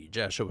The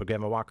Jazz Show with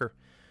Grandma Walker,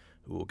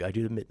 who will guide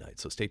you to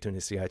midnight, so stay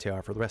tuned to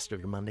CITR for the rest of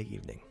your Monday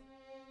evening.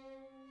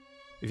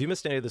 If you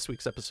missed any of this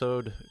week's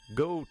episode,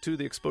 go to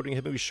the Exploding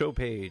Head Movies show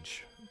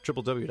page,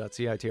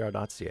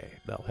 www.citr.ca.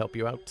 That'll help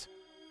you out.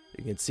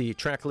 You can see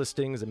track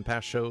listings and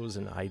past shows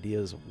and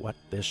ideas of what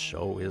this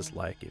show is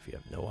like if you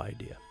have no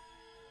idea.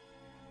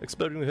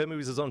 Exploding Head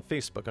Movies is on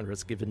Facebook under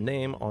its given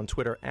name, on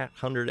Twitter at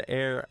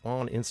 100air,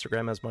 on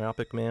Instagram as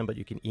Myopic Man, but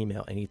you can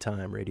email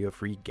anytime,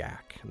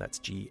 radiofreegak, and that's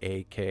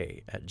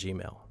GAK at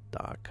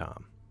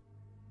gmail.com.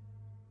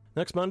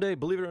 Next Monday,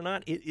 believe it or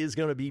not, it is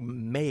going to be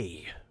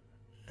May,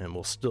 and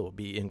we'll still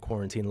be in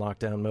quarantine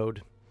lockdown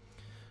mode.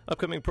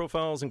 Upcoming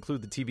profiles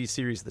include the TV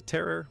series The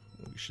Terror.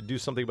 We should do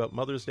something about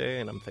Mother's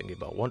Day, and I'm thinking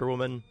about Wonder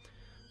Woman.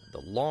 The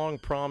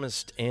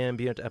long-promised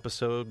ambient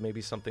episode, maybe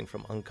something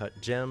from Uncut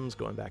Gems,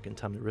 going back in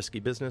time to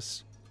Risky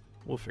Business.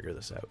 We'll figure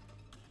this out.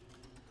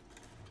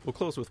 We'll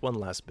close with one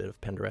last bit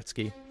of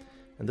Penderecki,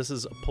 and this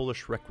is a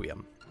Polish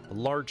Requiem, a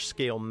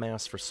large-scale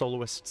mass for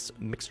soloists,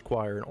 mixed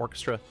choir, and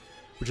orchestra,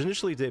 which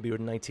initially debuted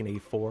in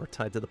 1984,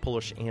 tied to the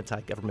Polish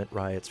anti-government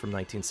riots from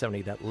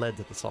 1970 that led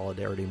to the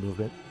Solidarity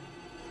movement.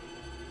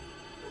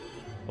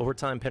 Over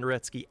time,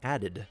 Penderecki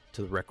added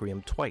to the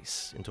Requiem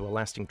twice into a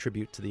lasting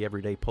tribute to the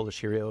everyday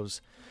Polish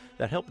heroes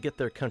that helped get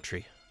their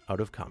country out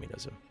of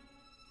communism.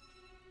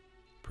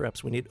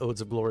 Perhaps we need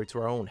odes of glory to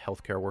our own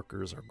healthcare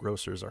workers, our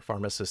grocers, our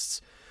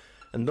pharmacists,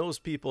 and those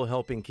people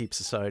helping keep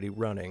society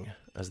running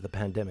as the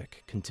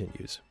pandemic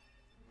continues.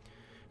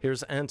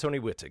 Here's Antoni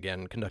Witt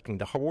again conducting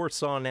the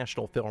Warsaw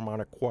National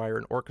Philharmonic Choir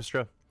and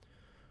Orchestra.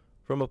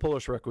 From a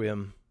Polish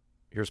Requiem,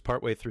 here's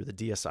partway through the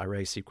Dies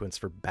Irae sequence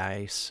for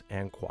bass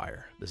and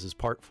choir. This is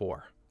part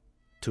 4,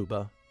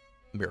 Tuba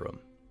Mirum.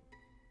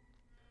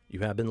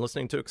 You have been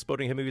listening to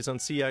Exploding Head Movies on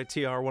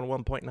CITR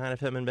 101.9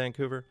 FM in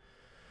Vancouver.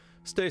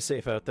 Stay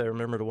safe out there.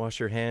 Remember to wash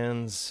your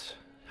hands.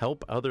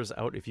 Help others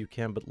out if you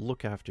can, but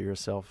look after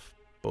yourself,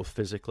 both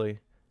physically,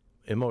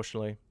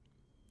 emotionally,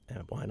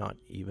 and why not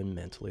even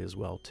mentally as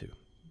well, too.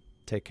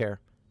 Take care,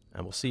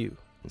 and we'll see you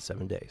in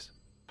 7 days.